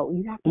 you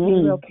have to be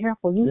real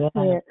careful. You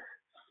said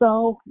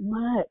so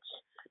much.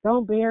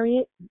 Don't bury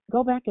it.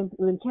 Go back and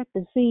check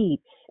the seed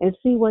and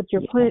see what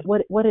you're planting.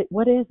 What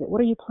is it?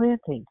 What are you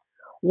planting?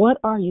 What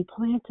are you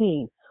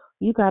planting?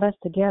 You got us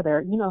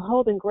together,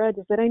 holding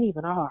grudges that ain't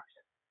even ours.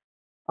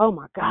 Oh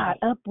my God,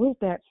 uproot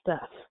that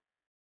stuff.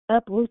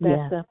 Uproot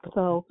that stuff.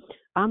 So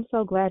I'm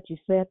so glad you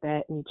said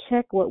that, and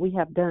check what we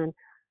have done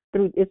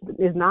through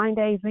it's 9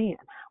 days in.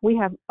 We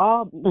have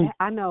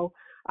I know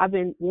I've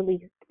been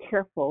really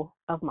careful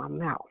of my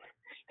mouth,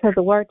 because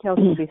the word tells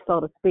us to be slow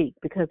to speak,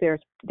 because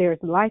there's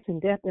life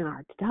and death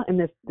in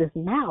this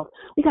mouth.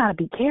 We got to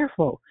be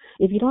careful.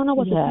 If you don't know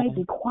what to say,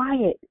 be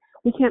quiet.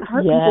 We can't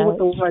hurt people with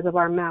the words of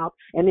our mouth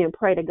and then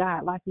pray to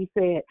God. Like you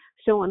said,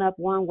 showing up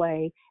one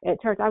way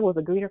at church. I was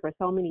a greeter for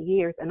so many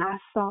years, and I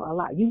saw a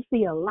lot. You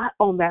see a lot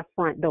on that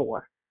front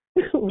door,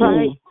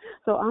 right?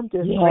 So I'm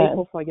just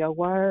grateful for your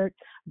word,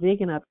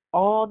 digging up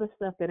all the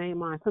stuff that ain't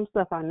mine. Some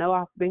stuff I know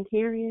I've been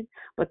carrying,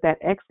 but that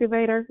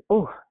excavator,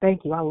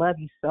 thank you. I love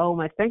you so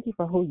much. Thank you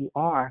for who you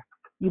are.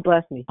 You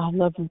bless me. I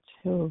love you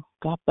too.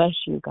 God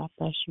bless you. God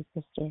bless you,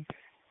 sister.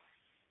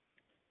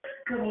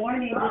 Good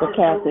morning. Sister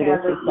Kathy,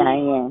 this is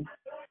Diane.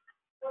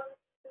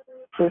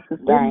 This is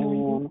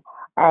Diane.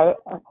 I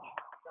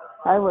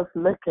was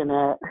looking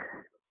at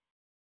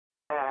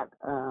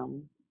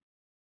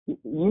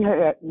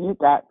you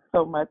got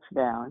so much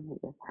down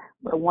here,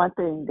 but one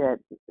thing that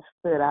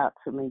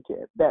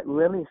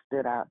really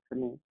stood out to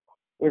me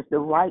is the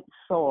right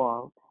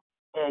soil,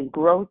 and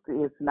growth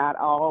is not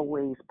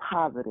always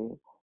positive.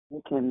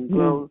 You can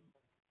grow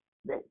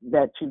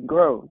that you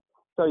grow,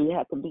 so you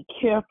have to be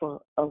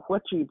careful of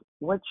what you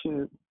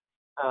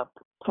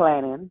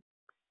planting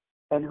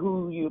and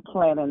who you're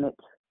planting it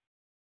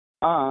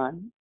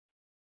on.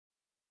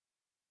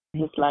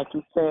 Just like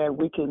you said,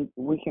 we can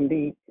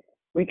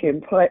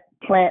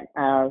plant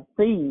our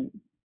seed,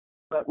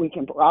 but we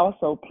can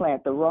also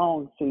plant the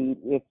wrong seed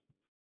if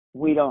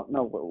we don't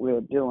know what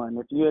we're doing.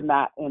 If you're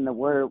not in the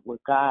Word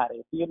with God,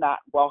 if you're not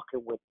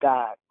walking with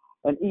God,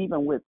 and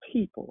even with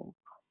people,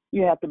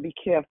 you have to be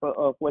careful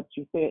of what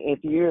you say. If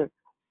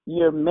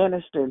you're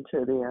ministering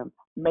to them,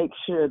 make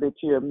sure that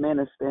you're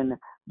ministering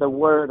the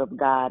Word of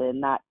God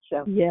and not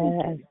self-seeking.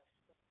 Yes,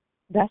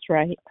 that's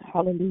right.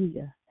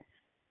 Hallelujah.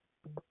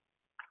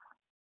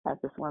 I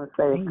just want to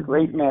say it's a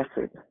great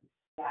message.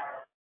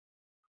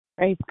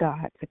 Praise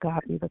God. To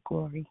God be the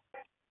glory.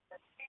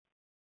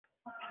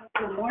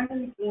 Good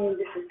morning, again.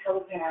 This is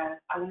Topaz.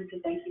 I wanted to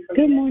thank you for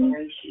Good your morning.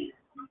 declaration.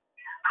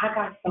 I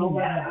got so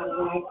much out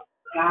of it.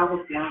 God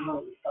was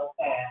downloading so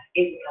fast.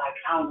 It was like,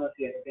 I don't know if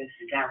you ever been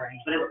to that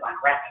range, but it was like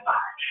rapid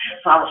fire.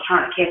 So I was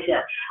trying to catch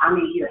up. I'm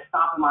in here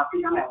stomping my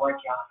feet. I'm at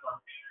work, y'all. So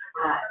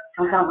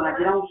sometimes when I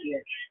get on here,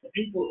 the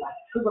people, like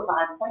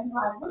supervisors, they be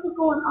like, what is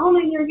going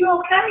on in here? You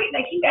okay?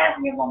 They keep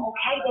asking me if I'm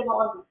okay. They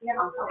don't understand.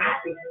 I'm so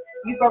happy.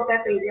 You broke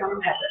that thing down. I'm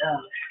going to have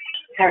to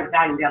turn the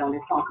volume down on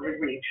this phone because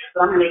it's ringing.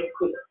 But I'm going to make it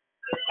quick.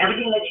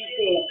 Everything that you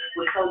said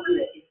was so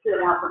good. It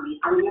stood out for me.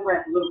 I remember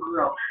as a little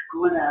girl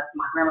growing up,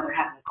 my grandmother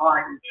having a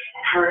garden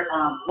and her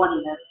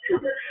wanting us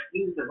to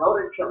use the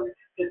rototiller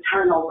to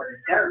turn over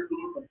the dirt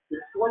because the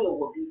soil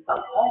would be so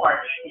hard.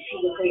 And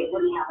she would say it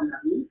wouldn't have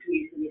enough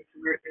nutrients in it to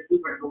where if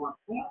we were to go and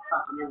plant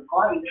something in the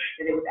garden,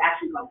 that it was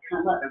actually going to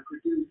come up and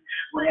produce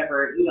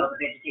whatever, the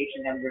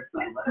vegetation that we were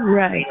planting, whether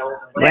Right. tomatoes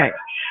or whatever. Right.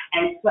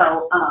 And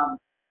so,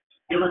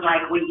 it was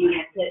like when you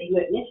had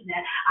mentioned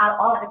that,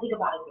 all I could think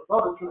about is the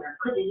rototiller,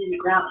 putting it in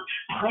the ground,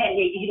 planting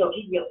it,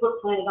 keeping your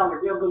foot planted on it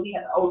real good. We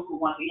had the old school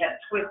one, so you had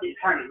to twist it,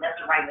 turn it left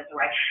to right, left to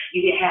right.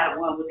 You didn't have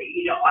one with the,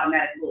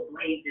 automatic little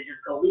blades that just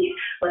go in.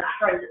 But I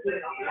started to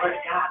think about the word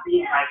of God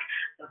being like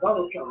the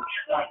rototiller,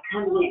 like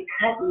coming in,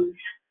 cutting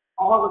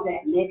all of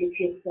that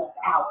negative stuff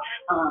out,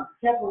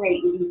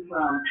 separating you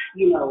from,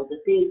 the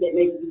things that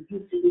maybe you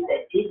used to do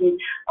that didn't,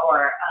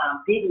 or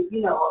didn't,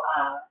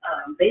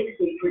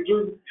 basically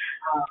produce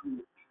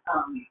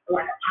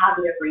like a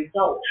positive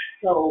result.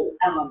 So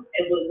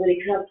when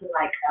it comes to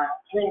like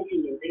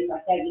planting and things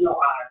like that,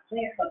 our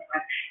plants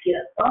sometimes get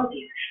a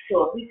fungus.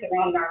 So if we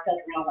surround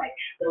ourselves around like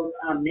those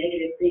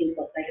negative things,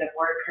 those negative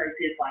word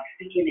curses, like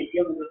speaking and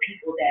dealing with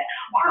people that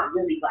aren't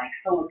really like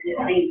sowing good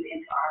things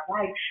into our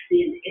life,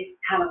 then it's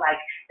kind of like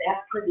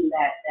that's putting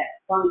that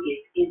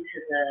fungus into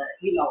the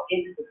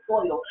into the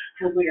soil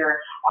to where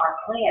our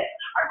plants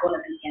are going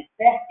to be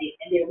infested,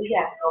 and then we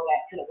have to go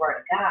back to the Word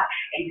of God,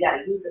 and you got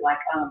to use it like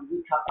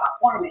we talk about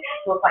farming.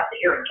 So it's like the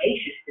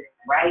irrigation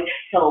system, right?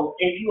 So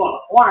if you on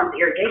a farm,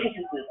 the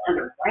irrigation system is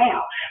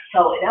underground.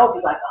 So that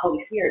would be like the Holy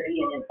Spirit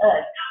being in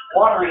us,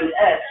 watering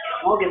us.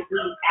 As long as we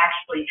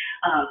actually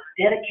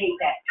dedicate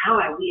that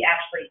time, we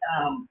actually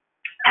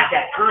at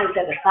that time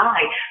set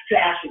aside to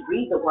actually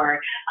read the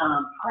Word,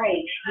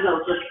 pray,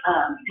 just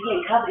be in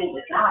covenant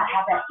with God,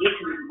 have that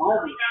intimate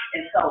moment.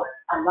 And so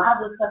a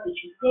lot of the stuff that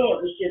you said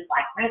was just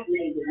like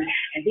resonating with me.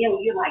 And then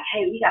when you're like,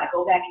 hey, we got to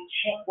go back and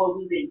check what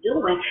we've been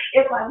doing,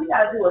 it's like we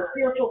got to do a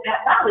spiritual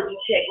pathology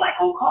check, like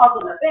on cause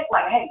and effect,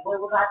 like, hey,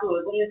 what was I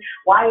doing?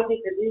 Why is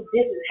it that this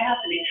is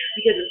happening?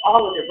 Because it's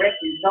all a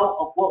direct result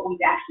of what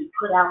we've actually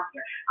put out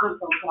there. I'm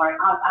so sorry.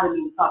 I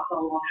didn't even talk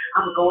so long.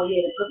 I'm going to go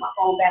ahead and put my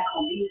phone back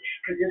on mute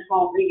because this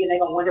phone ringing,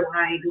 they're going to wonder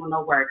why I ain't doing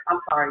no work. I'm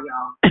sorry,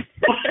 y'all.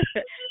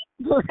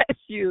 Bless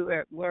you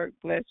at work.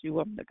 Bless you,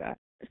 woman of God.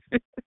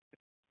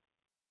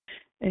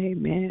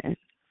 Amen.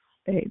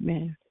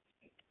 Amen.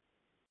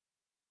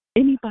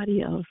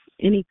 Anybody else?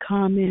 Any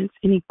comments?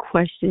 Any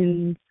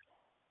questions?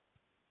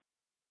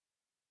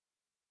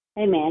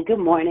 Hey, man. Good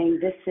morning.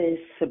 This is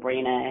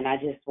Sabrina, and I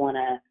just want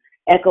to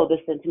echo the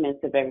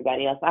sentiments of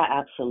everybody else. I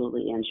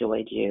absolutely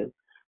enjoyed you.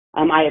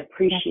 I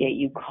appreciate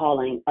you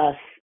calling us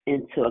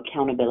into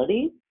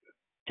accountability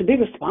to be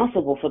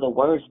responsible for the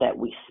words that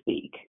we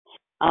speak.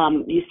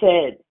 You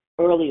said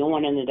early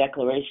on in the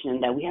declaration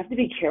that we have to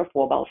be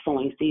careful about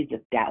sowing seeds of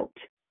doubt,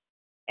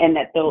 and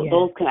that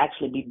those can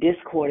actually be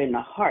discord in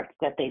the hearts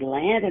that they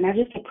land. And I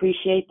just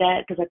appreciate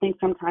that, because I think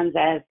sometimes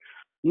as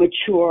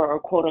mature or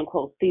quote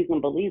unquote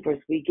seasoned believers,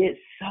 we get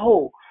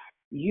so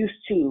used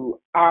to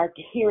our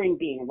hearing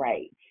being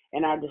right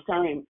and our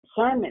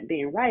discernment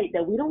being right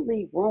that we don't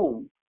leave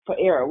room for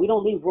error. We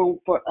don't leave room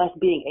for us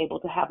being able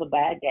to have a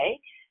bad day.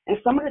 And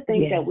some of the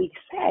things that we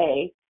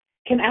say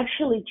can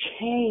actually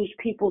change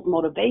people's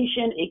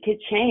motivation. It could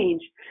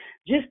change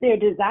just their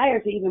desire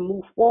to even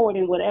move forward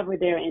in whatever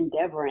they're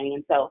endeavoring.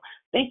 And so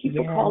thank you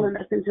for calling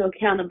us into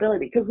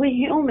accountability, because we're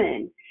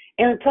human.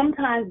 And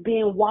sometimes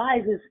being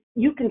wise is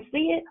you can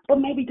see it, but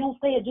maybe don't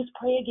say it. Just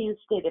pray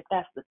against it if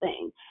that's the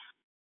thing.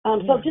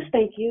 So just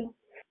thank you.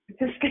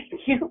 Just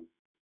thank you.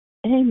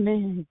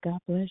 Amen. God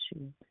bless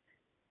you.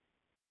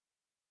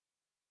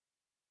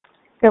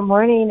 Good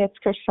morning. It's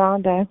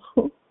Krishanda.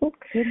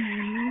 Good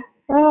morning.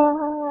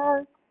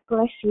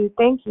 Bless you.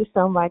 Thank you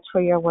so much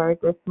for your word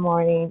this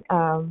morning.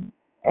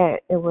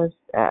 It was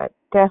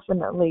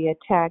definitely a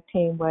tag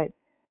team what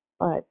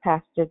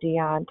Pastor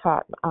Dion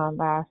taught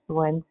last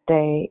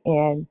Wednesday,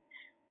 and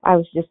I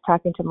was just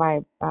talking to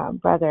my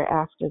brother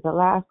after the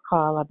last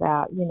call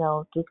about,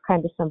 just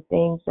kind of some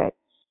things that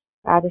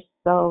God is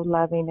so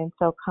loving and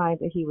so kind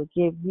that He would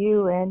give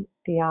you and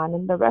Dion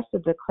and the rest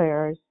of the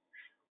declarers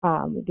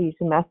these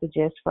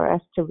messages for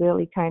us to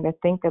really kind of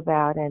think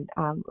about and,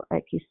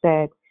 like you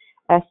said,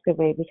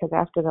 excavate. Because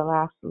after the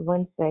last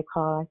Wednesday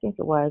call, I think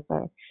it was,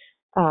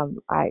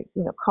 I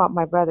called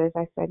my brothers.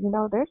 I said,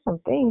 there's some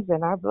things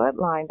in our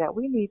bloodline that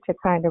we need to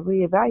kind of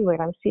reevaluate.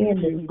 I'm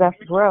seeing this stuff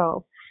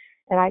grow.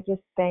 And I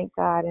just thank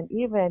God. And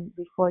even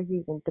before you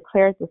even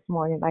declared this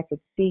morning, I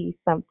could see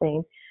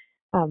something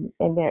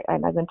in there.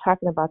 And I've been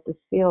talking about this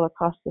field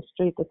across the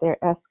street that they're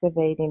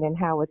excavating and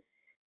how it's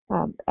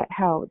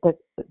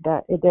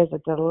there's a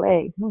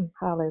delay.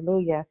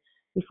 Hallelujah.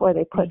 Before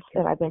they put,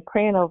 and I've been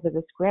praying over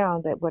this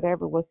ground that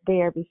whatever was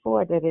there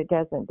before, that it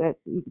doesn't, that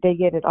they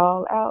get it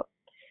all out.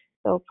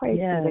 So praise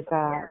be to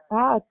God.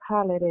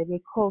 Hallelujah.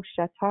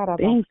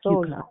 Thank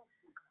you, God.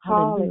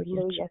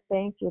 Hallelujah.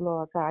 Thank you,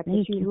 Lord God,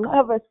 that you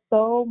love us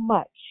so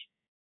much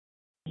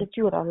that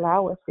you would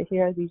allow us to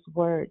hear these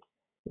words,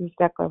 these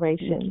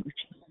declarations.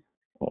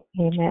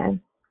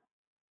 Amen.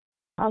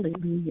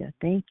 Hallelujah.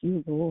 Thank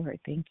you, Lord.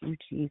 Thank you,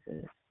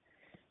 Jesus.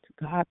 To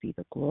God be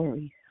the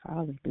glory.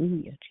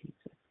 Hallelujah,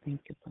 Jesus.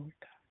 Thank you, Lord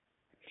God.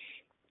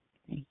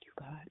 Thank you,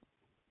 God.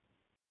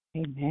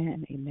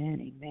 Amen,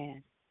 amen,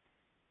 amen.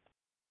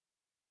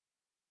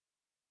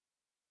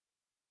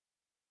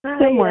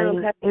 Good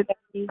morning.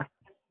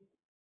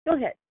 Go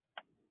ahead.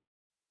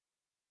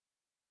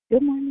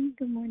 Good morning,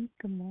 good morning,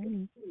 good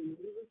morning.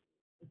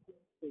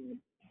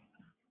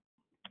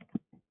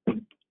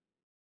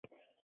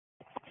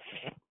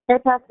 Hey,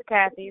 Pastor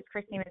Kathy, it's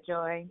Christina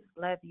Joy.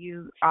 Love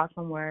you.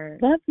 Awesome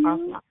word. Love you.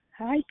 Awesome.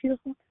 Hi,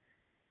 beautiful.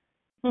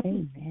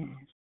 Amen.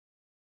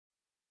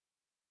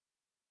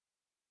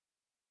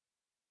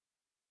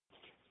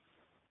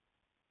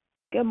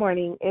 Good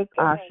morning. It's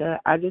Asha.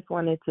 I just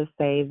wanted to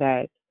say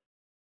that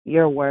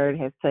your word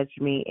has touched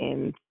me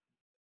in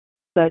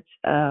such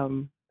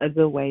a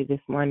good way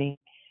this morning.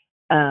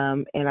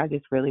 And I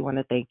just really want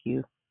to thank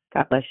you.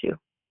 God bless you.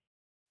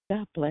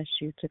 God bless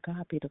you. To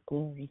God be the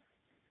glory.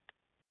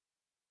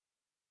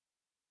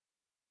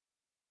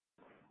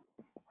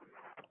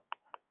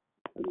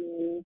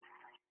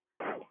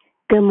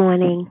 Good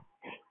morning.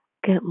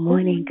 Good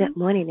morning. Good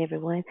morning,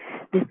 everyone.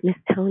 This is Miss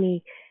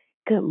Tony.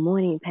 Good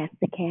morning,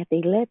 Pastor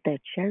Kathy. Let the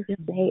church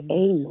say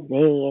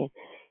amen.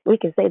 We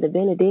can say the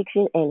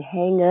benediction and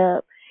hang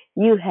up.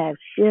 You have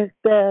shook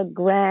the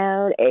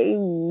ground.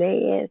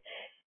 Amen.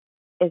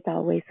 It's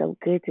always so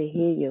good to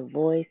hear your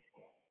voice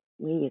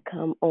when you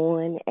come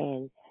on,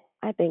 and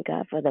I thank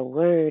God for the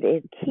word.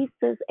 It keeps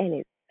us and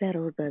it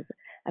settles us.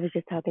 I was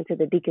just talking to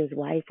the deacon's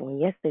wife on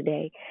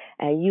yesterday,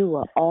 and you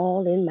were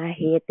all in my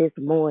head this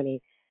morning.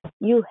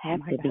 You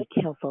have to be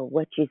careful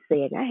what you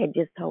say. And I had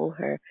just told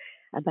her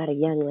about a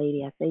young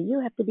lady. I said, you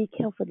have to be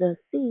careful the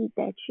seed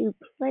that you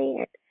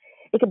plant.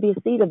 It could be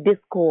a seed of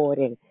discord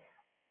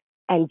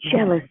and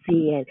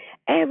jealousy and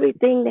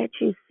everything that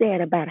you said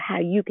about how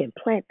you can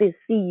plant this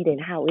seed and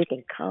how it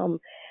can come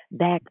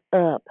back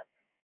up.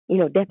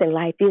 Death and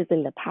life is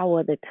in the power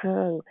of the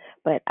tongue,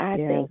 but I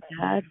thank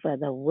God for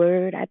the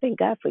word. I thank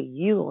God for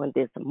you on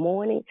this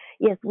morning.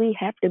 Yes, we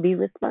have to be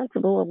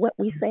responsible of what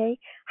we say,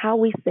 how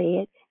we say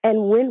it,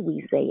 and when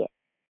we say it.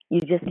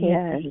 You just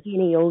can't say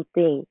any old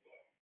thing.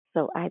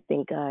 So I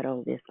thank God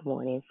on this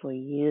morning for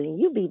you,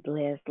 and you be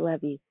blessed.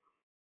 Love you.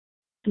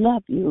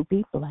 Love you.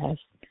 Be blessed.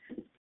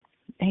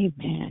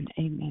 Amen.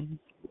 Amen.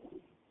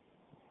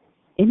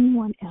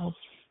 Anyone else?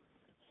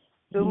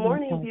 Good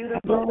morning, beautiful.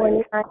 Good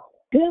morning.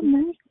 Good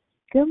morning.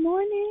 Good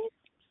morning.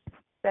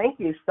 Thank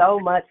you so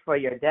much for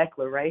your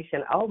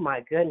declaration. Oh,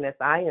 my goodness.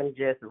 I am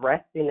just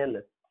resting in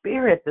the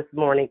spirit this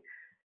morning,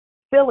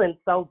 feeling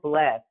so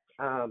blessed.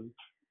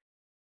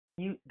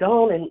 You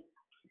go on and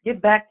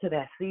get back to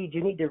that seed.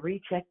 You need to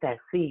recheck that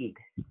seed.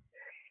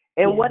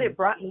 And what it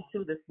brought me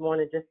to this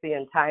morning, just the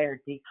entire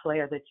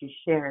declare that you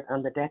shared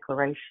on the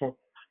declaration,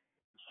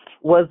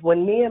 was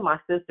when me and my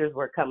sisters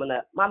were coming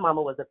up, my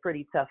mama was a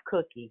pretty tough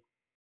cookie.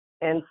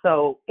 And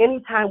so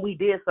anytime we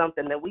did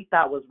something that we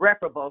thought was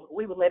reparable,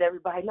 we would let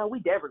everybody know we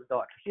Deborah's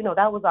daughters.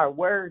 That was our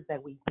words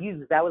that we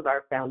used. That was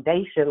our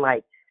foundation.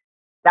 Like,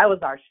 that was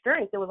our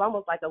strength. It was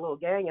almost like a little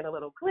gang and a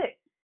little clique.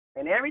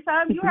 And every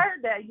time you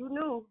heard that, you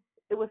knew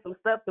it was some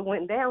stuff that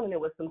went down, and it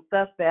was some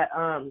stuff that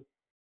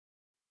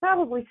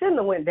probably shouldn't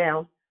have went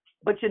down.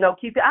 But,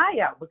 keep your eye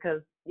out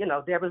because,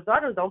 Deborah's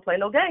daughters don't play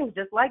no games,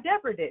 just like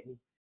Deborah didn't.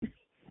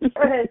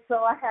 And so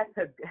I had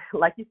to,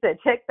 like you said,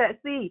 check that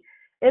seed.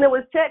 And it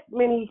was checked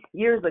many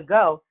years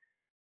ago,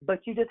 but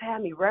you just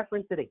had me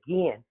reference it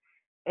again.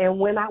 And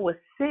when I was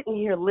sitting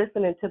here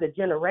listening to the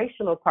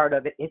generational part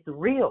of it, it's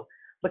real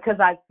because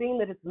I've seen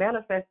that it's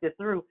manifested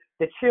through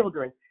the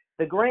children,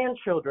 the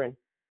grandchildren.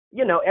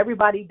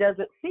 Everybody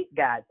doesn't seek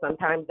God.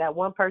 Sometimes that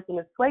one person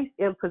is placed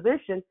in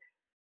position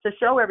to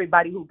show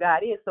everybody who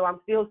God is. So I'm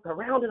still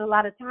surrounded a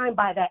lot of time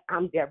by that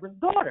I'm Deborah's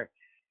daughter.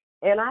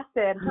 And I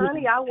said,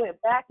 honey, I went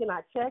back and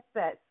I checked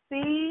that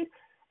seed.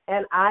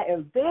 And I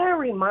am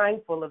very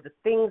mindful of the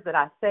things that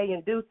I say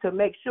and do to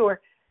make sure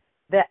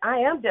that I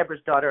am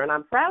Deborah's daughter, and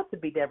I'm proud to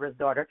be Deborah's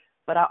daughter,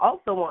 but But I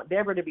also want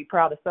Deborah to be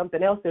proud of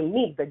something else in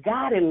me, the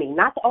God in me,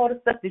 not all the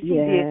stuff that she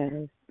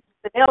did,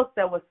 something else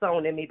that was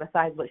sown in me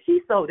besides what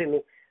she sowed in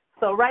me.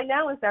 So right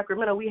now in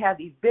Sacramento, we have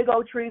these big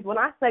old trees. When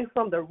I say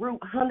from the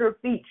root, 100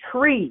 feet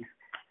trees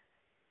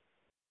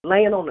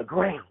laying on the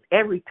ground,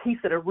 every piece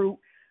of the root,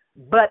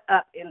 but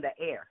up in the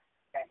air.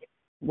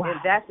 Wow.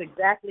 And that's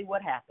exactly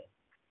what happened.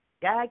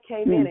 God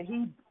came in and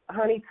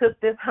he took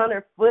this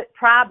 100-foot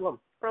problem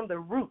from the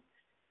root.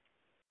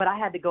 But I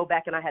had to go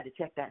back and I had to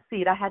check that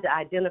seed. I had to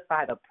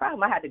identify the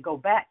problem. I had to go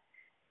back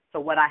to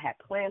what I had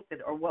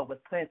planted or what was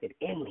planted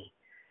in me.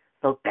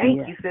 So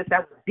thank you, sis.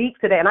 That was deep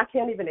today. And I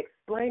can't even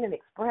explain and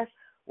express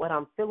what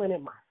I'm feeling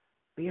in my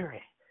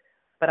spirit.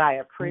 But I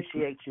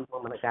appreciate you,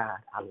 woman of God.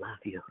 I love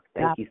you.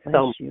 Thank you so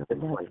much this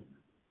morning.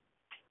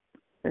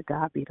 To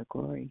God be the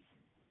glory.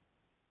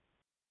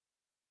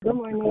 Good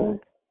morning.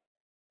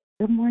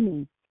 Good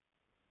morning.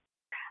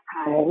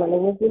 Hi, my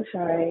name is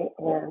Lushari,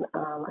 and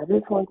I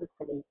just want to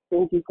say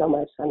thank you so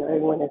much. I know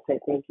everyone has said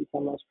thank you so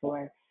much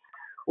for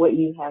what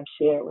you have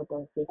shared with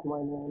us this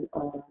morning.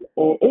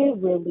 And it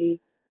really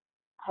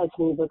touched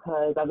me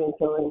because I've been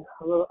feeling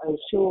a little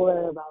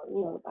unsure about,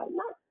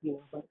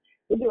 but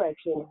the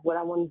direction of what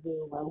I want to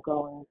do, where I'm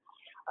going.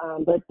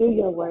 But through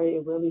your word,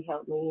 it really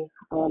helped me.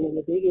 And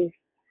the biggest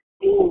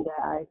thing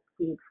that I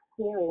keep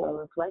hearing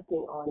or reflecting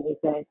on is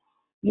that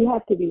you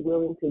have to be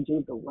willing to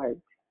do the work.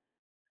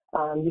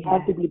 You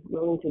have to be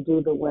willing to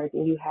do the work,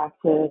 and you have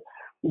to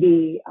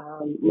be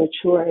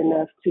mature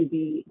enough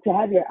to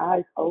have your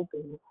eyes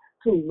open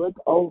to look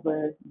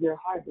over your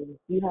harvest.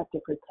 You have to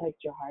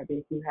protect your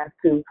harvest. You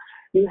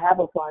have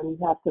a farm. You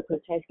have to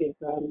protect it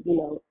from,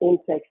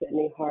 insects that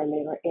may harm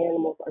it, or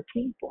animals or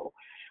people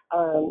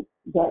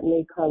that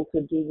may come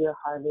to do your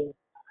harvest,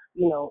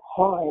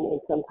 harm in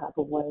some type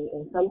of way.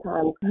 And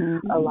sometimes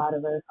a lot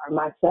of us, or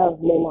myself,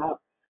 may not.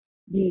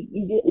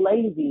 You get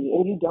lazy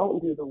and you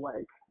don't do the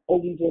work,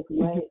 and you just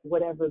let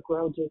whatever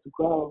grow just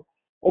grow,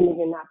 and then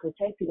you're not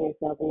protecting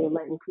yourself, and you're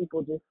letting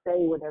people just say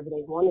whatever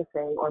they want to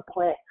say or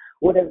plant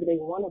whatever they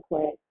want to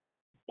plant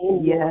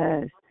in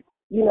your,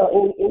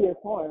 in your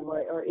farm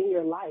or in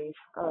your life.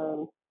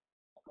 And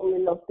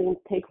then those things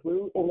take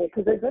root, and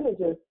because they're gonna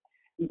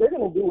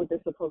do what they're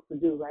supposed to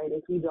do, right?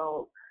 If you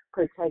don't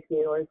protect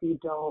it, or if you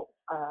don't,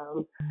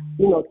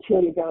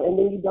 till you down, and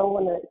then you don't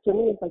want to. To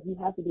me, it's like you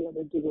have to be able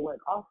to do the work.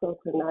 Also,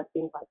 to not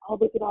think like, oh,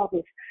 look at all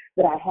this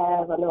that I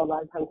have. I know a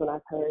lot of times when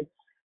I've heard,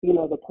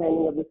 the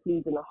planting of the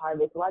seeds and the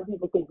harvest, a lot of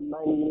people think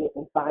money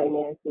and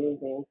finances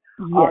and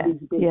all these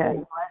big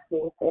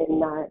blessings, and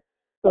not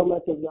so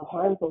much of the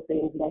harmful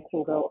things that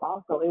can grow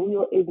also, and we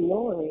will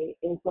ignore it.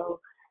 And so,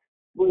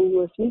 when you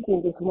were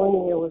speaking this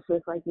morning, it was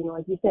just like,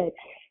 like you said,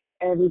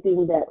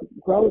 everything that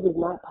grows is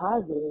not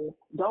positive.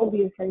 Don't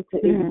be afraid to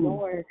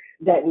ignore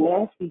that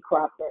nasty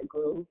crop that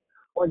grew,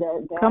 or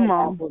that bad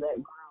apple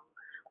that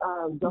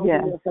grew. Don't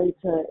be afraid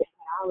to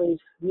acknowledge,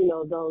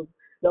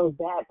 those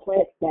bad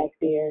plants back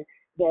there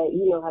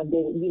that, have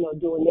been,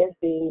 doing their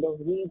thing. Those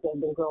weeds have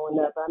been growing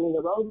up. I mean,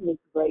 the rose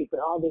looks great, but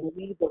all the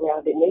weeds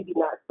around it, maybe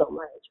not so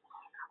much.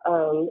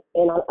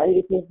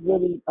 It's just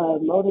really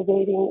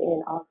motivating,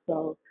 and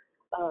also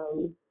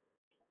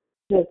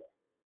just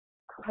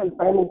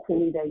confirming to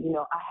me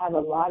that, I have a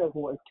lot of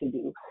work to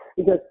do,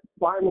 because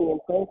farming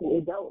and planting,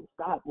 it don't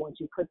stop once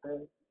you put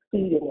the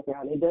seed in the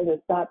ground. It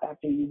doesn't stop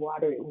after you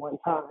water it one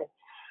time.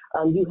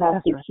 You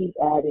have to keep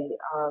at it.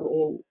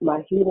 And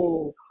my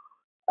healing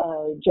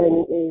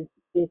journey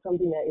is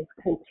something that is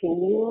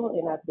continual,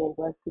 and I've been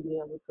blessed to be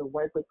able to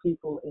work with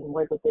people and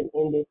work with them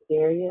in this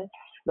area.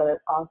 But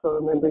also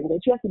remembering that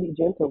you have to be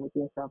gentle with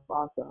yourself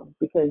also,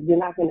 because you're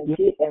not going to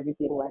get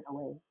everything right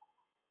away.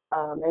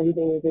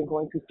 Everything isn't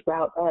going to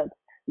sprout up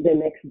the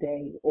next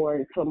day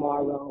or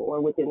tomorrow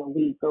or within a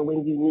week or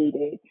when you need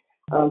it.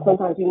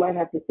 Sometimes you might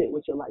have to sit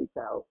with your lights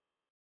out.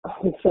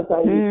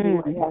 Sometimes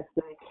you might have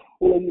to,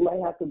 you might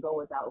have to go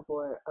without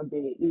for a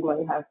bit. You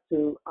might have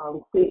to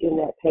sit in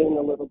that pain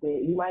a little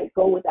bit. You might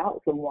go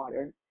without some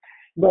water,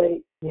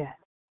 but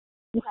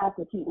you have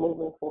to keep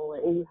moving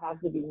forward, and you have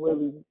to be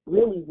really,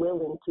 really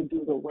willing to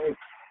do the work,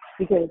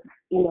 because,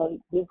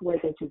 this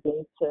work that you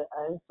gave to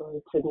us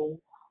or to me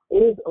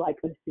is like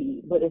a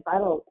seed. But if I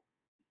don't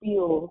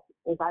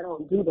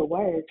do the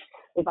work,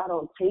 if I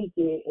don't take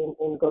it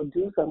and go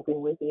do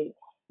something with it,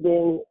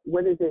 then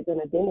what is it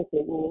going to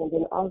benefit me? And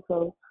then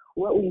also,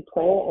 what we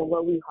plant and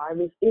what we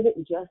harvest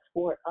isn't just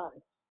for us.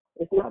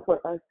 It's not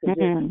for us to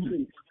just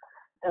keep.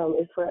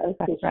 It's for us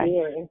to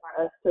share and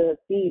for us to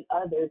feed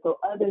others, so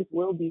others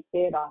will be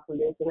fed off of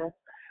this. And that's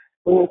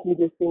what makes me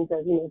just think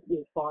that,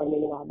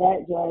 farming and all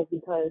that jazz,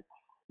 because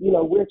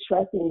we're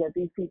trusting that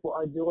these people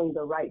are doing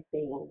the right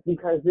thing,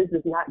 because this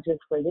is not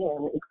just for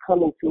them. It's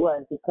coming to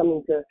us. It's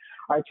coming to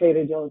our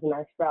Trader Joe's and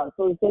our Sprouts.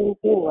 So the same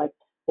thing, like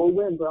when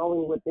we're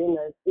growing within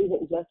us,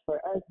 isn't just for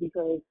us,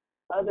 because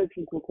other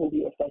people can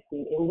be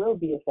affected and will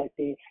be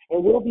affected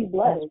and will be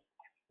blessed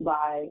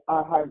by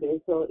our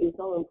harvest. So it's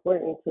so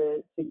important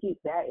to keep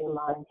that in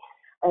mind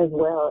as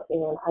well.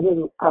 And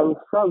I'm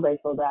so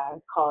grateful that I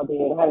called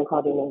in. I haven't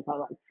called in for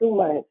like 2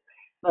 months.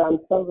 But I'm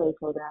so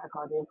grateful that I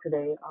called in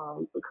today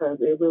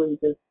because it really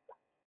just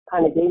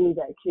kind of gave me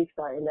that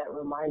kickstart and that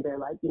reminder,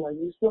 like,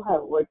 you still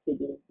have work to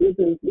do. This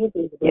is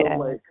real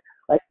work.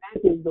 Like,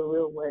 this is the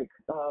real work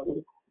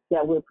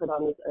that we're put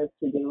on this earth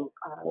to do.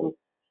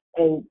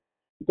 And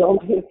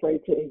don't be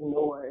afraid to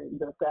ignore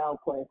the foul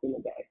points in the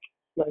back.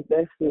 Like,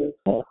 that's just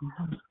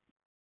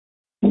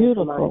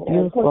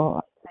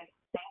beautiful. Thank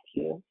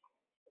you.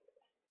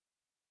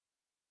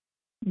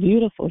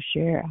 Beautiful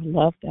share. I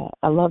love that.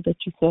 I love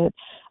that you said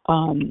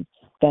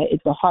that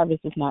the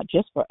harvest is not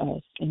just for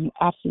us, and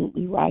you're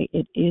absolutely right.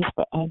 It is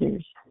for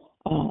others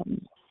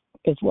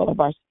as well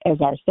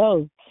as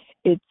ourselves.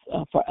 It's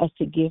for us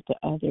to give to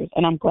others,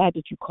 and I'm glad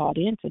that you called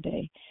in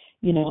today,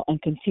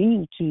 and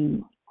continue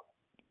to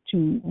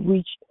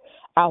reach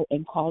out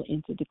and call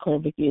in to declare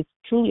victory. It's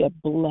truly a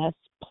blessed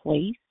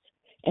place,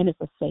 and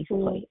it's a safe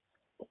place.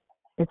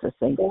 It's a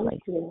safe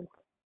place.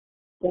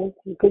 Thank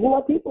you.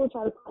 Because, people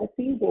try to plant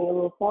seeds in a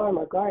little farm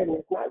or garden.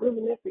 It's not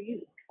really meant for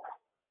you.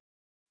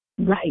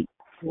 Right.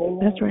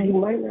 That's right. You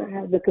might not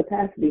have the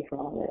capacity for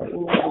all that.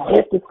 The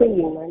gift of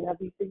singing might not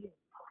be for you.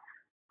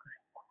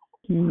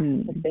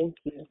 But thank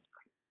you.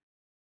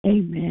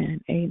 Amen.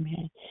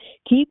 Amen.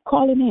 Keep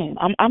calling in.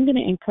 I'm going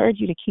to encourage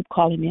you to keep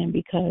calling in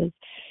because,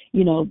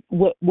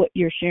 what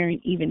you're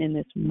sharing even in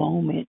this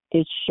moment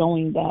is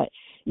showing that,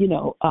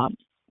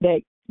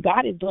 that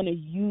God is going to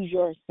use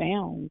your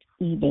sound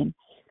even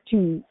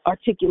to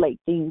articulate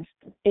things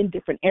in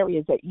different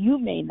areas that you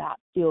may not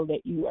feel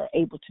that you are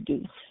able to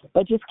do.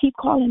 But just keep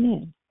calling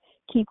in.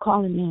 Keep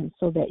calling in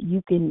so that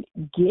you can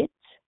get,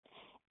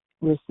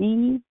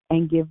 receive,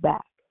 and give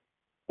back.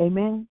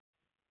 Amen?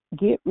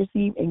 Get,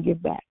 receive, and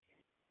give back.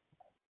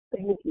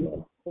 Thank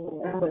you.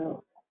 I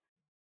will.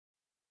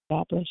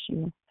 God bless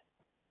you.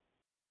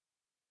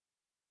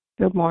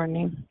 Good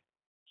morning.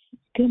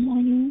 Good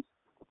morning.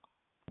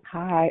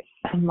 Hi,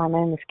 my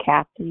name is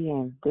Kathy,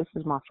 and this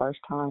is my first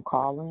time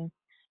calling.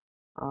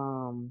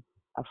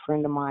 A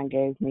friend of mine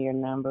gave me your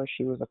number.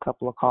 She was a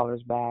couple of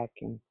callers back,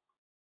 and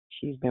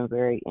she's been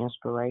very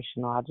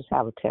inspirational. I just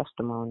have a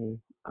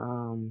testimony.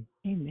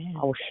 Amen.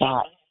 I was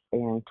shot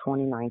in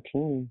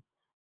 2019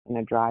 in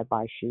a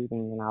drive-by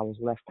shooting, and I was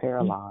left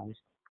paralyzed.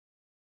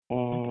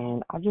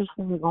 And I've just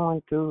been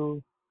going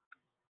through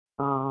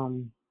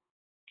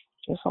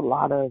just a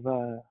lot of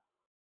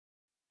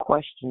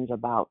questions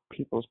about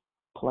people's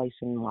place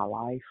in my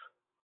life.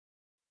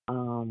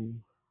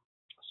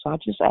 So I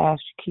just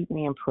ask you to keep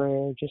me in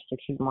prayer just to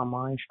keep my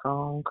mind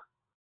strong.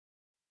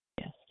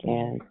 Yes.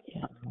 And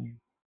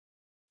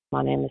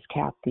my name is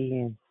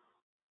Kathy, and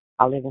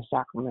I live in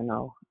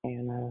Sacramento.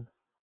 And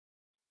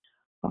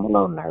I'm a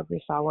little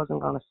nervous. I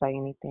wasn't going to say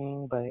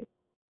anything, but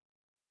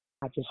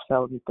I just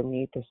felt the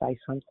need to say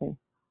something.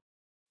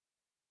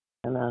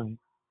 And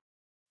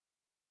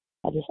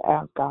I just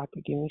ask God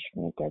to give me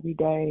strength every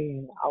day,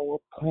 and I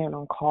will plan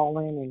on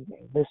calling and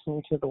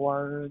listening to the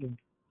word. And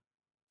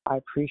I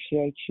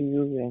appreciate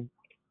you, and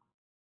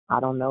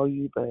I don't know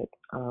you, but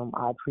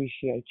I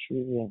appreciate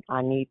you, and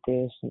I need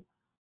this. And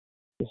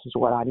this is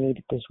what I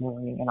needed this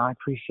morning, and I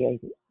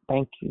appreciate it.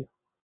 Thank you.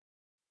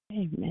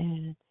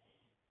 Amen.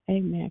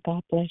 Amen.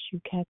 God bless you,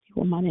 Kathy.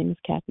 Well, my name is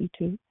Kathy,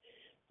 too.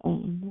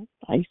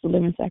 I used to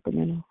live in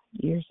Sacramento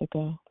years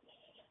ago.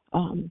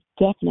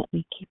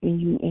 Definitely keeping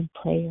you in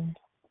prayer.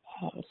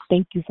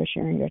 Thank you for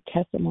sharing your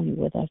testimony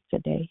with us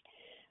today.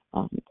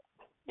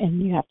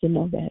 And you have to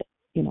know that,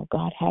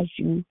 God has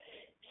you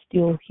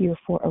still here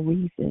for a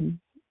reason,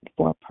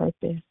 for a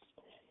purpose.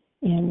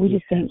 And we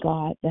just thank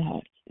God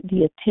that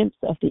the attempts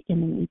of the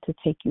enemy to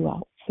take you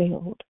out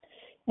failed,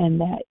 and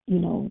that,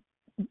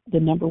 the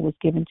number was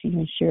given to you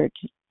and shared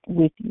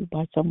with you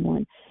by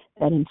someone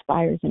that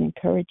inspires and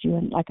encourages you.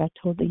 And like I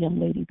told the young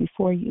lady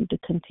before you, to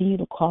continue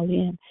to call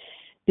in.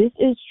 This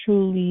is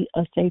truly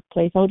a safe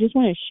place. I just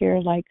want to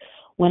share, like,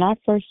 when I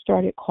first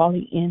started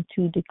calling in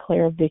to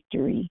declare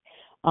victory,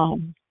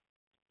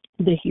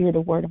 to hear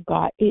the word of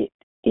God, it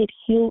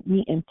healed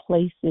me in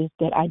places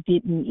that I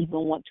didn't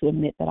even want to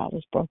admit that I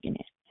was broken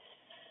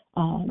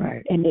in.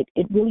 Right. And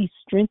it really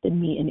strengthened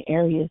me in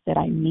areas that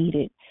I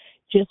needed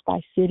just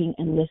by sitting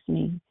and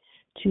listening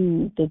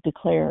to the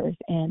declarers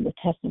and the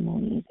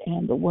testimonies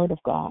and the word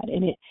of God.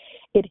 And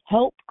it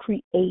helped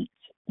create,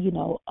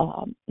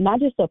 not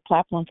just a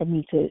platform for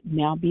me to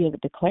now be able to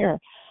declare,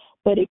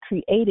 but it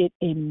created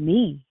in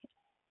me,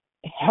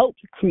 helped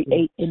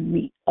create in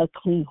me a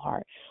clean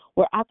heart,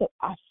 where I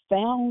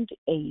found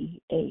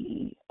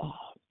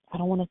I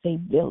don't want to say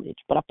village,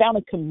 but I found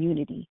a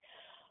community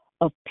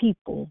of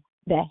people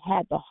that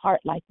had the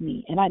heart like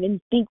me. And I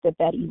didn't think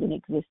that even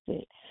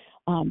existed.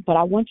 But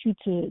I want you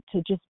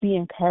to just be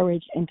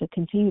encouraged and to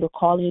continue to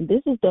call in.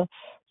 This is the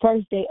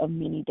first day of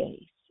many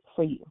days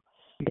for you.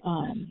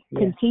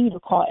 Continue to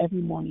call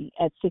every morning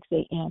at 6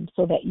 a.m.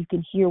 so that you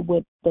can hear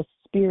what the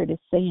Spirit is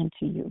saying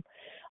to you,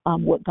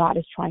 what God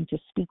is trying to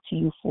speak to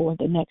you for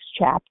the next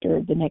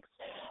chapter, the next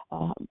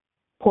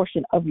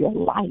portion of your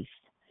life.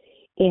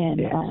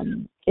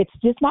 And it's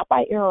just not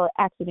by error or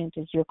accident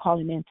as you're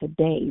calling in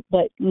today,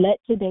 but let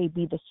today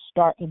be the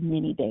start of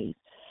many days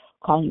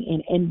calling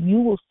in, and you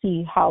will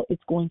see how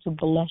it's going to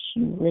bless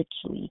you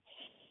richly.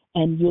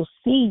 And you'll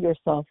see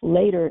yourself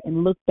later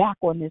and look back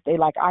on this day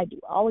like I do.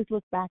 I always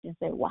look back and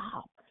say,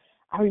 wow,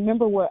 I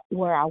remember where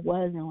I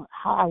was and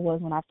how I was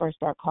when I first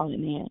started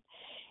calling in.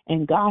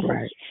 And God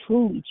has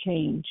truly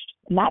changed,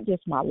 not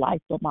just my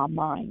life, but my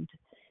mind,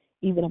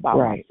 even about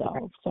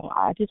myself. So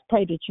I just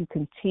pray that you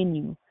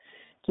continue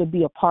to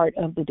be a part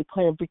of the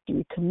Declare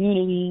Victory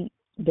community.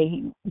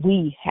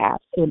 We have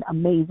an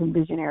amazing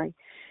visionary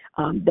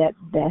that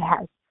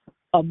has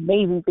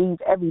amazing things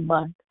every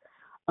month.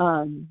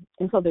 And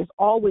so there's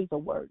always a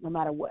word, no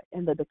matter what.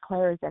 And the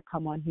declarers that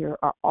come on here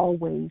are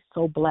always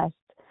so blessed.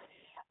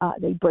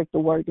 They break the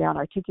word down,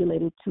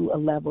 articulate it to a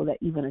level that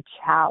even a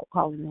child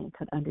calling in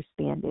could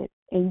understand it.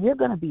 And you're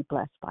going to be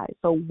blessed by it.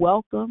 So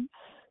welcome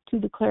to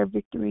Declare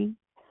Victory.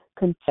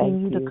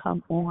 Continue to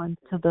come on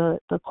to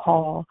the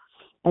call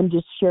and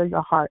just share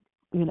your heart,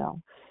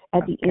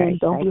 At the end,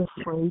 don't be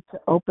afraid to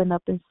open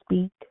up and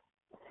speak.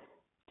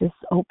 Just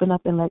open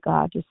up and let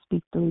God just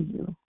speak through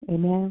you.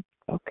 Amen?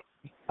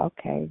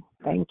 Okay.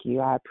 Thank you.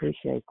 I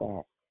appreciate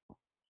that.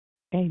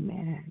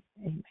 Amen.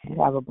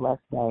 You have a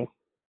blessed day.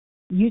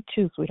 You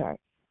too, sweetheart.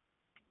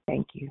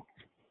 Thank you.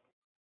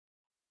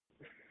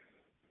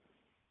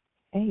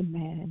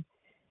 Amen.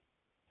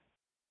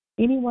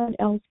 Anyone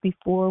else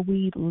before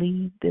we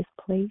leave this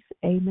place?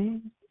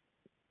 Amen.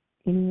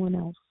 Anyone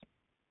else?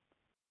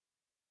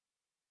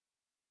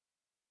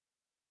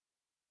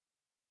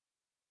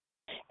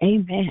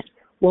 Amen.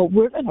 Well,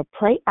 we're going to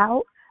pray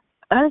out.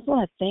 I just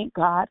want to thank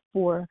God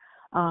for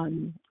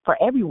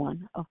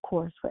everyone, of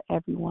course, for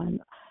everyone,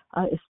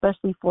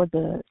 especially for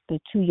the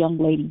two young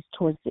ladies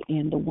towards the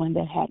end, the one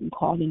that hadn't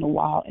called in a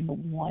while and the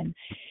one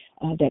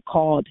that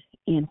called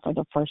in for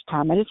the first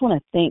time. I just want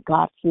to thank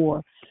God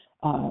for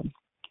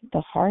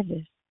the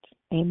harvest,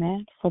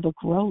 amen, for the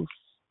growth,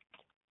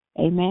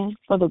 amen,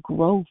 for the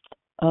growth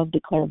of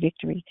Declare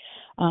Victory.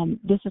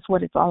 This is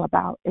what it's all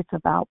about. It's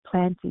about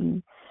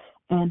planting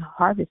and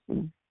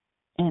harvesting.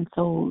 And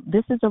so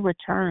this is a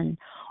return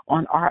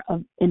on our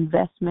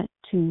investment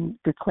to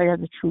declare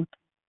the truth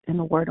in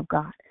the Word of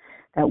God,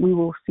 that we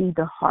will see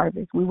the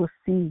harvest. We will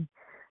see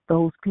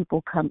those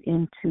people come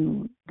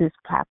into this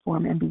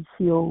platform and be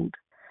healed,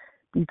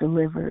 be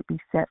delivered, be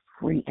set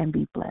free, and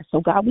be blessed.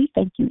 So, God, we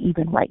thank you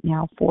even right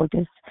now for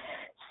this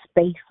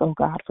space, oh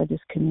God, for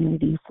this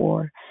community,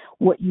 for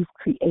what you've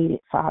created,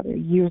 Father,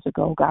 years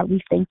ago. God,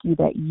 we thank you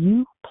that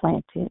you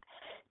planted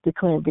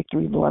Declare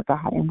Victory, Lord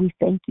God, and we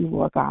thank you,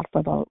 Lord God,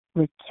 for the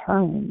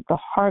return, the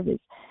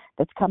harvest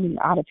that's coming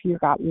out of here.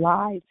 God,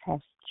 lives have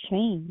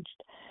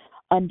changed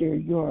under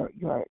your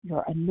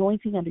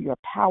anointing, under your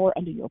power,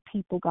 under your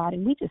people, God.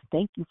 And we just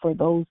thank you for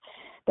those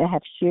that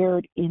have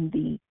shared in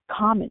the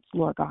comments,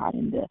 Lord God,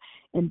 in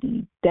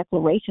the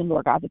declaration,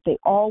 Lord God, that they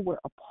all were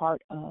a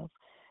part of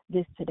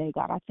this today,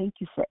 God. I thank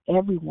you for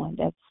everyone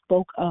that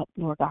spoke up,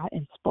 Lord God,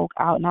 and spoke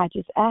out. And I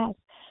just ask,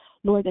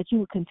 Lord, that you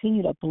would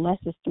continue to bless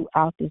us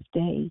throughout this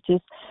day.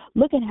 Just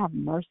look and have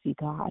mercy,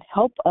 God.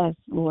 Help us,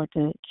 Lord,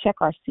 to check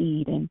our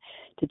seed and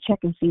to check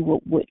and see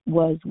what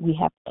was we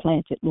have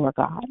planted, Lord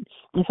God,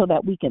 and so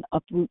that we can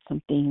uproot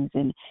some things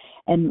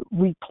and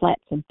replant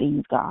some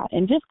things, God.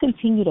 And just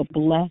continue to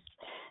bless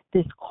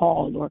this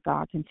call, Lord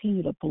God.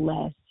 Continue to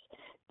bless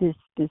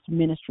this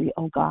ministry,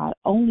 oh God,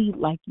 only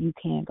like you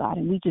can, God.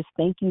 And we just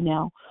thank you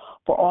now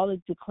for all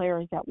the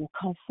declarers that will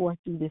come forth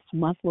through this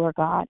month, Lord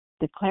God,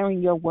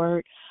 declaring your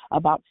word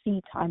about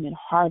seed time and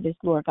harvest,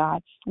 Lord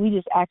God. We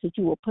just ask that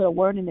you will put a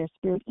word in their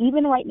spirit,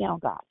 even right now,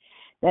 God,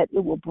 that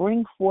it will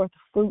bring forth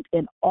fruit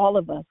in all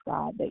of us,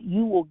 God, that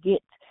you will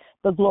get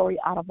the glory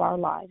out of our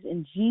lives.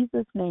 In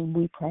Jesus' name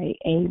we pray.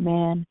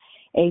 Amen,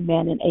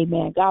 amen, and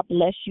amen. God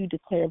bless you.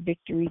 Declare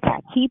Victory.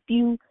 God keep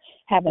you.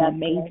 Have an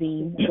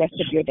amazing rest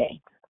of your day.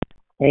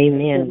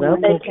 Amen.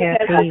 Welcome,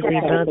 Kathy. We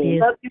love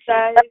you. Love you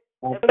guys.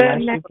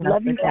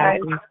 Love you guys.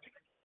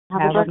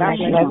 Have a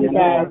Love you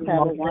guys.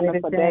 Have a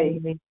wonderful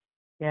day.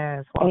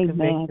 Yes.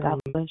 Amen.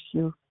 God bless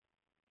you.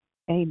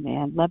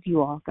 Amen. Love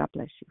you all. God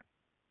bless you.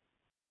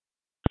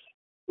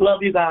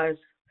 Love you guys.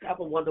 Have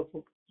a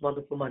wonderful,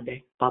 wonderful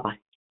Monday. Bye-bye.